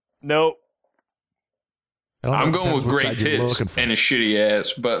 Nope. I'm going with great tits and a shitty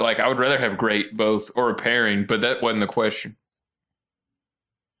ass, but like I would rather have great both or a pairing, but that wasn't the question.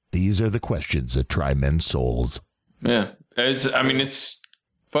 These are the questions that try men's souls. Yeah, it's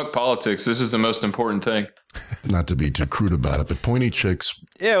fuck politics. This is the most important thing. Not to be too crude about it, but pointy chicks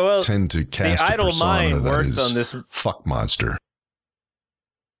tend to cast the a idle persona mind that works is on this fuck monster.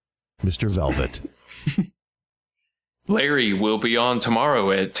 Mr. Velvet. Larry will be on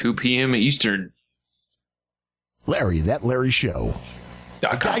tomorrow at 2 p.m. Eastern. Larry, that Larry show. The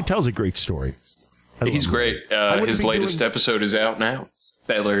guy tells a great story. He's great. His latest episode is out now.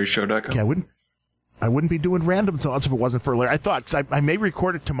 ThatLarryShow.com. Yeah, I wouldn't be doing Random Thoughts if it wasn't for Larry. I thought, 'cause I may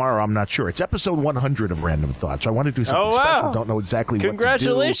record it tomorrow. I'm not sure. It's episode 100 of Random Thoughts. So I want to do something special. Don't know exactly what to do.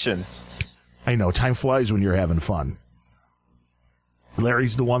 Congratulations. I know. Time flies when you're having fun.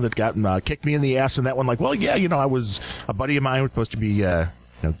 Larry's the one that got kicked me in the ass in that one. Like, well, yeah, I was a buddy of mine was supposed to be,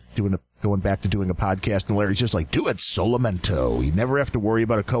 going back to doing a podcast, and Larry's just like, do it solamento. You never have to worry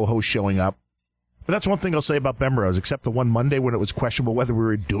about a co-host showing up. But that's one thing I'll say about Bemrose, except the one Monday when it was questionable whether we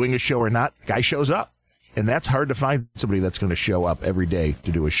were doing a show or not, the guy shows up. And that's hard to find somebody that's going to show up every day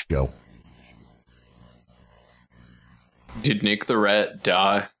to do a show. Did Nick the Rat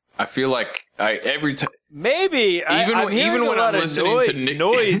die? I feel like every time. Maybe I'm hearing when a lot I'm of listening to Nick,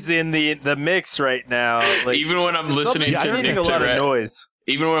 noise in the mix right now. Like, even when I'm listening to Nick a the lot Rat, of noise.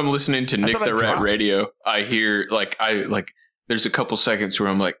 Even when I'm listening to Nick the Rat radio, I hear there's a couple seconds where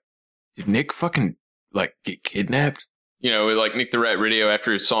I'm like, did Nick fucking get kidnapped? Like Nick the Rat radio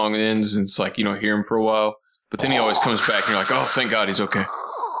after his song ends, and it's like you don't hear him for a while, but then he always comes back, and you're like, oh, thank God he's okay.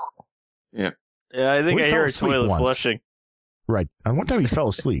 Yeah. Yeah, I think I hear a toilet flushing. Right. And one time he fell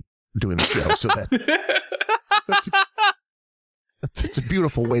asleep doing the show, so that's a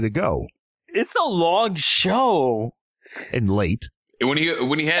beautiful way to go. It's a long show. And late. When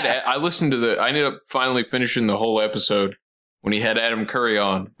he had, I listened to I ended up finally finishing the whole episode when he had Adam Curry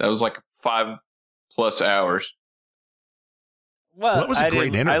on. That was like 5+ hours. Well, that was a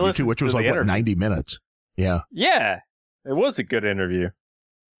great interview too, which was like 90 minutes. Yeah. Yeah, it was a good interview.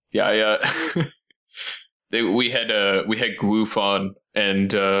 Yeah, we had Gwoof on,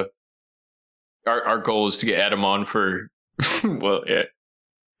 and our goal is to get Adam on for well, yeah.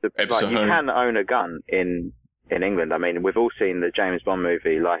 You can own a gun in England. I mean, we've all seen the James Bond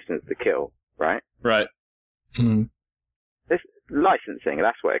movie License to Kill, right? Right. Mm-hmm. This licensing,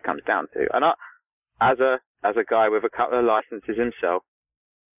 that's what it comes down to. And as a guy with a couple of licenses himself,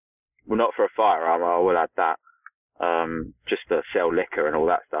 well, not for a firearm, I will add that, just to sell liquor and all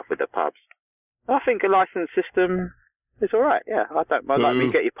that stuff with the pubs. I think a license system is all right. Yeah, I don't mind. Like,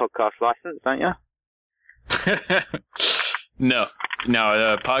 you get your podcast license, don't you? No,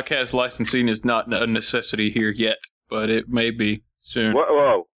 podcast licensing is not a necessity here yet, but it may be soon.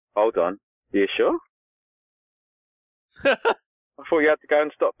 Whoa, hold on. Are you sure? I thought you had to go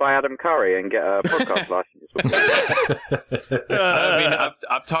and stop by Adam Curry and get a podcast license. I mean,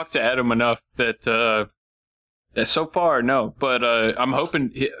 I've talked to Adam enough that so far, no. But I'm hoping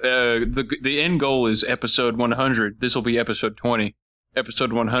the end goal is episode 100. This will be episode 20.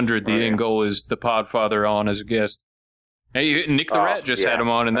 Episode 100, the end goal is the Podfather on as a guest. Hey, Nick the Rat just had him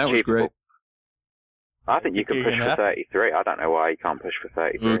on, and that was great. I think you can push for 33. I don't know why you can't push for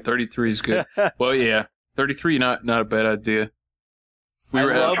 33. 33 is good. Well, yeah. 33, not a bad idea.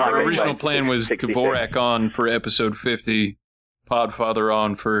 Our original plan was Dvorak on for episode 50, Podfather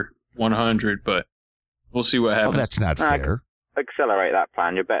on for 100, but we'll see what happens. Oh, that's not fair. Accelerate that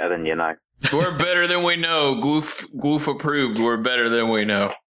plan. You're better than you know. We're better than we know. Goof approved. We're better than we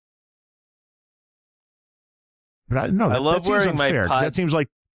know. But I love that seems unfair, because it seems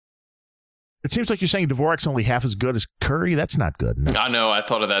like you're saying Dvorak's only half as good as Curry. That's not good. No. I know. I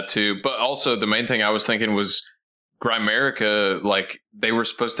thought of that too. But also the main thing I was thinking was Grimerica, like they were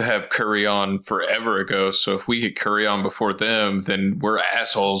supposed to have Curry on forever ago. So if we get Curry on before them, then we're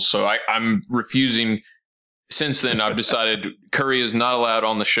assholes. So I'm refusing. Since then, I've decided Curry is not allowed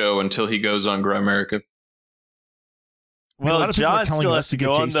on the show until he goes on Grimerica. Well, John still has to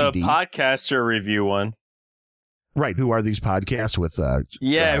go on the podcaster review one. Right. Who are these podcasts with who are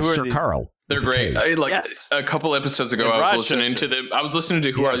Sir these? Carl? They're with a great. K. A couple episodes ago, I was listening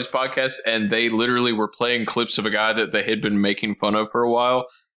to Who Are These Podcasts, and they literally were playing clips of a guy that they had been making fun of for a while,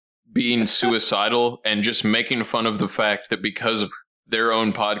 being suicidal, and just making fun of the fact that because of their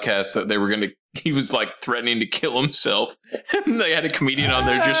own podcast that they were going to, he was like threatening to kill himself. And they had a comedian on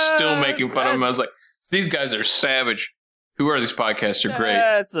there just still making fun of him. I was like, these guys are savage. Who Are These Podcasts are great.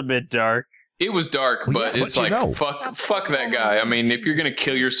 That's a bit dark. It was dark, but it's like, fuck that guy. I mean, if you're going to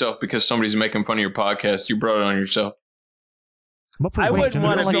kill yourself because somebody's making fun of your podcast, you brought it on yourself. I wouldn't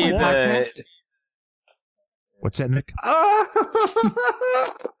want to be the... What's that, Nick?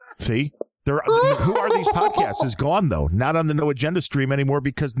 See? Who Are These Podcasts is gone, though. Not on the No Agenda stream anymore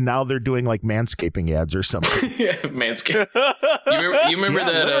because now they're doing like manscaping ads or something. Yeah, manscaping. You remember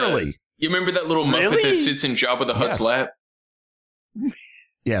that? Literally. You remember that little Muppet that sits in Jabba the Hutt's lap?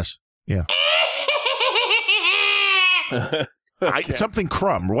 Yes. Yeah. Something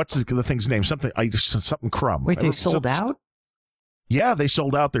Crumb. What's the thing's name? Something Crumb. Wait, they sold out? Yeah, they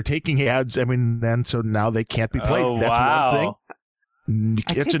sold out. They're taking ads. I mean, then so now they can't be played. Oh, That's wow. one thing.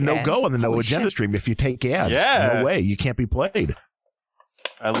 It's a no-go on the No Agenda stream if you take ads. Yeah. No way. You can't be played.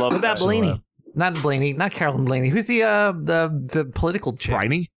 I love What about that. Blaney? Not Blaney. Not Carolyn Blaney. Who's the political chick?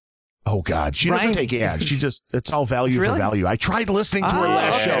 Briney? Oh, God. She doesn't take ads. It's all value for value. I tried listening to her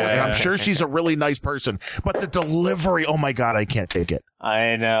last show, and I'm sure she's a really nice person. But the delivery, oh, my God, I can't take it.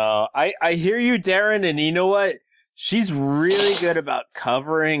 I know. I hear you, Darren, and you know what? She's really good about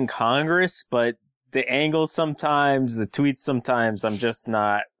covering Congress, but the angles sometimes, the tweets sometimes, I'm just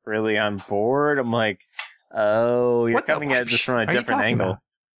not really on board. I'm like, oh, you're coming at this from a different angle.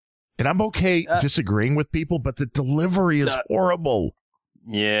 And I'm okay disagreeing with people, but the delivery is horrible.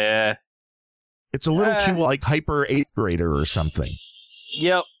 Yeah. It's a little too like hyper 8th grader or something.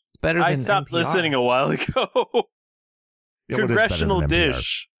 Yep. Better I than stopped NPR. listening a while ago. Yeah, well, it is better Congressional than NPR.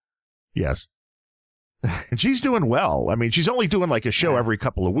 Dish. Yes. And she's doing well. I mean, she's only doing like a show every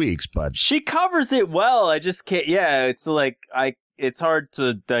couple of weeks, but She covers it well. I just can't. Yeah, it's like it's hard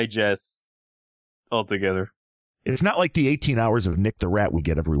to digest altogether. it's not like the 18 hours of Nick the Rat we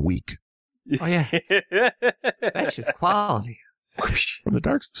get every week. Oh, yeah. That's just quality. From the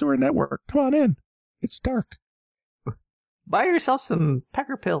Dark Sewer Network. Come on in. It's dark. Buy yourself some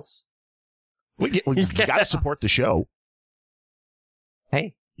pecker pills. You got to support the show.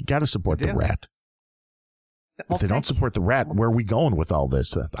 Hey. You got to support the Rat. If they don't support the Rat, where are we going with all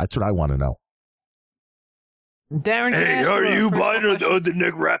this? That's what I want to know. Darren, hey, are you buying the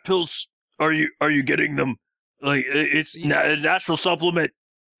Nick Rat pills? Are you getting them? Like it's a natural supplement.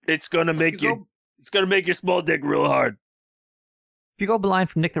 It's gonna make it's gonna make your small dick real hard. If you go blind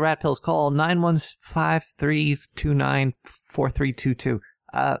from Nick the Rat Pills, call 915-329-4322.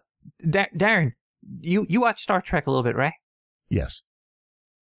 Darren, you watch Star Trek a little bit, right? Yes.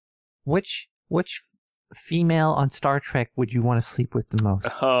 Which female on Star Trek would you want to sleep with the most?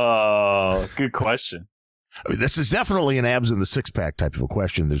 Oh, good question. I mean, this is definitely an abs in the six-pack type of a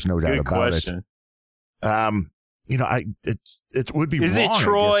question. There's no doubt about it. It would be Is wrong, it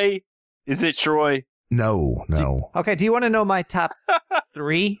Troy? Is it Troy? No. Okay, do you want to know my top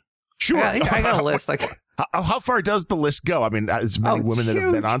 3? Sure. I got a list. Like, how far does the list go? I mean, as many women that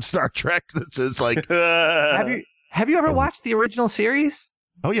have been on Star Trek, this is like... Have you ever watched the original series?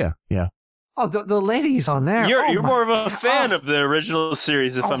 Oh, yeah. Oh, the ladies on there. You're more of a fan of the original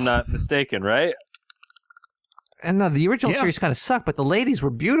series, if I'm not mistaken, right? And no, the original series kind of sucked, but the ladies were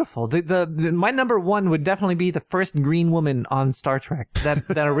beautiful. My number 1 would definitely be the first green woman on Star Trek.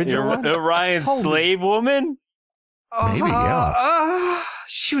 That original one. Orion slave woman? Maybe, yeah.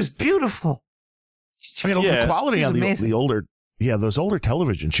 She was beautiful. I mean, the quality on the older... Yeah, those older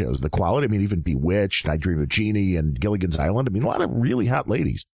television shows, the quality, I mean, even Bewitched, I Dream of Jeannie, and Gilligan's Island, I mean, a lot of really hot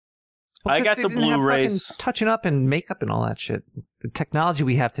ladies. Well, I got the Blu-rays. Touching up and makeup and all that shit. The technology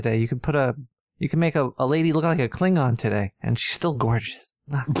we have today, you can make a lady look like a Klingon today, and she's still gorgeous.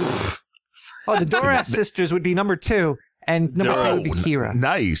 The Doras sisters would be number 2, and number 3 would be Kira.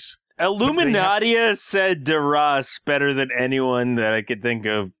 Nice. Illuminatia said Duras better than anyone that I could think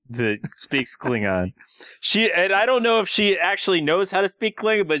of that speaks Klingon. And I don't know if she actually knows how to speak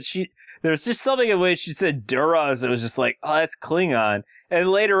Klingon, but there's just something in the way she said Duras that was just like, oh, that's Klingon. And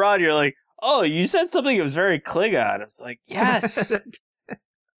later on, you're like, oh, you said something that was very Klingon. I was like, yes. I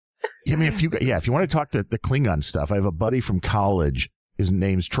mean, if you want to talk the Klingon stuff, I have a buddy from college. His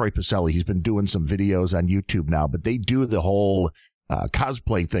name's Troy Pacelli. He's been doing some videos on YouTube now, but they do the whole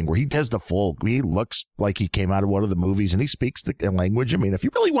cosplay thing where he does he looks like he came out of one of the movies and he speaks the language. I mean, if you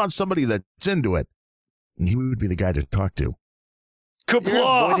really want somebody that's into it, he would be the guy to talk to. You're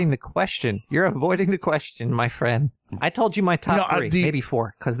avoiding the question. You're avoiding the question, my friend. I told you my top three, maybe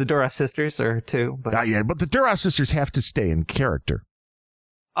four, because the Duras sisters are two. But but the Duras sisters have to stay in character.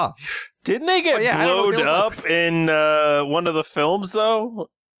 Oh, didn't they get blowed up in one of the films though?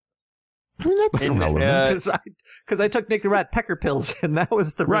 I mean, that's irrelevant. Because I took Nick the Rat Pecker pills, and that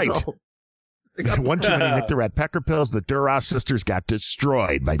was the result. One too many Nick the Rat Pecker pills. The Duras sisters got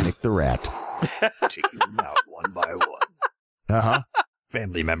destroyed by Nick the Rat. Taking them out one by one.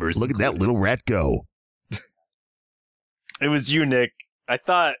 Family members. Look at that little rat go. It was you, Nick. I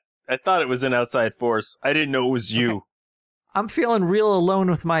thought it was an outside force. I didn't know it was you. I'm feeling real alone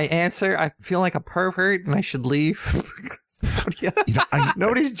with my answer. I feel like a pervert, and I should leave.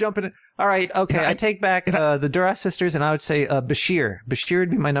 Nobody's jumping in. All right, okay. I take back the Duras sisters, and I would say Bashir. Bashir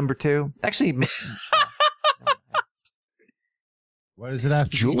would be my number two. Actually, what does it have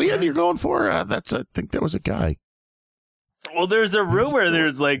to Julian, be? you're going for? I think that was a guy. Well, there's a rumor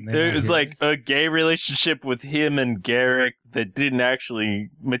there's like a gay relationship with him and Garrick that didn't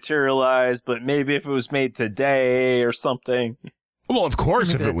actually materialize, but maybe if it was made today or something. Well, of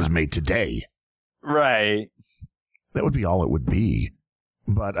course, if it was made today. Right. That would be all it would be.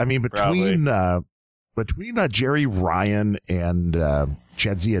 But, I mean, between Jerry Ryan and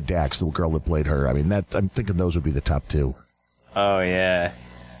Jadzia Dax, the girl that played her, I mean, I'm thinking those would be the top two. Oh, yeah.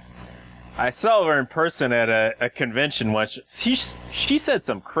 I saw her in person at a convention once. She said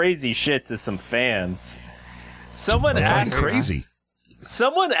some crazy shit to some fans. Someone asked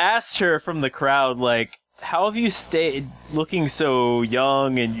her from the crowd, like, how have you stayed looking so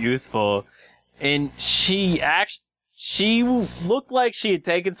young and youthful? And she looked like she had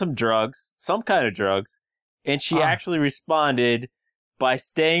taken some drugs, some kind of drugs, and she actually responded by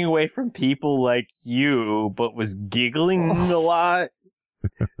staying away from people like you, but was giggling a lot.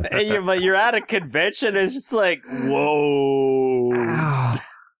 And but you're at a convention, it's just like, whoa.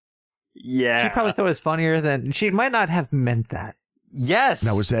 Yeah. She probably thought it was funnier than... She might not have meant that. Yes.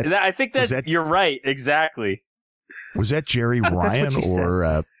 Now, was that... I think you're right, exactly. Was that Jerry Ryan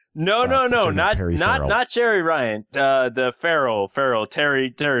or... No, not Jerry Ryan. The Farrell,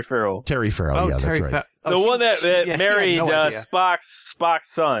 Terry Farrell. Terry Farrell, that's right. The one that married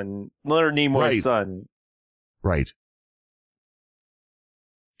Spock's son, Leonard Nimoy's son. Right.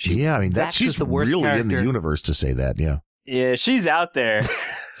 Yeah, I mean, she's really character in the universe to say that, yeah. Yeah, she's out there.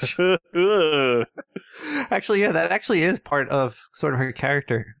 Actually, yeah, that actually is part of sort of her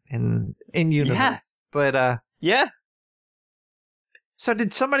character in universe. Yeah. But, yeah. So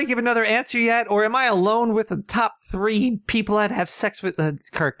did somebody give another answer yet? Or am I alone with the top three people I'd have sex with?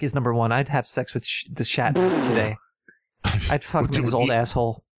 Kirk is number one. I'd have sex with the Shatner today. I'd fuck him, his old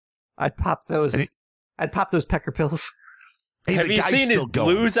asshole. I'd pop those Pecker pills. Hey, have you seen his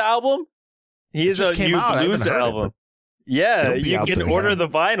blues album? He has a new blues album. Yeah, you can order the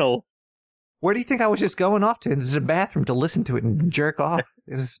vinyl. Where do you think I was just going off to? There's a bathroom to listen to it and jerk off.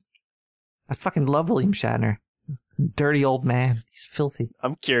 I fucking love William Shatner. Dirty old man. He's filthy.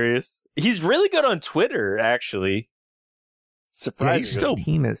 I'm curious. He's really good on Twitter, actually. Surprisingly. Yeah, he's still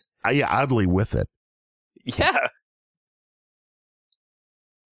team is. Oddly with it. Yeah.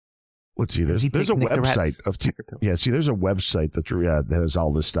 Let's see. There's a website of there's a website that has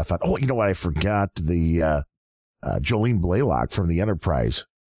all this stuff on. Oh, you know what? I forgot the Jolene Blaylock from the Enterprise.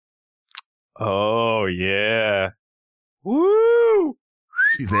 Oh yeah. Woo!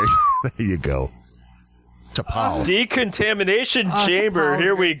 See there you go. T'Pol. Decontamination chamber.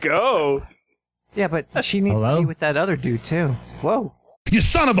 Here we go. Yeah, but she needs to be with that other dude too. Whoa. You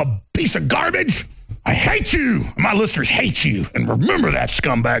son of a piece of garbage! I hate you! My listeners hate you, and remember that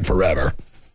scumbag forever.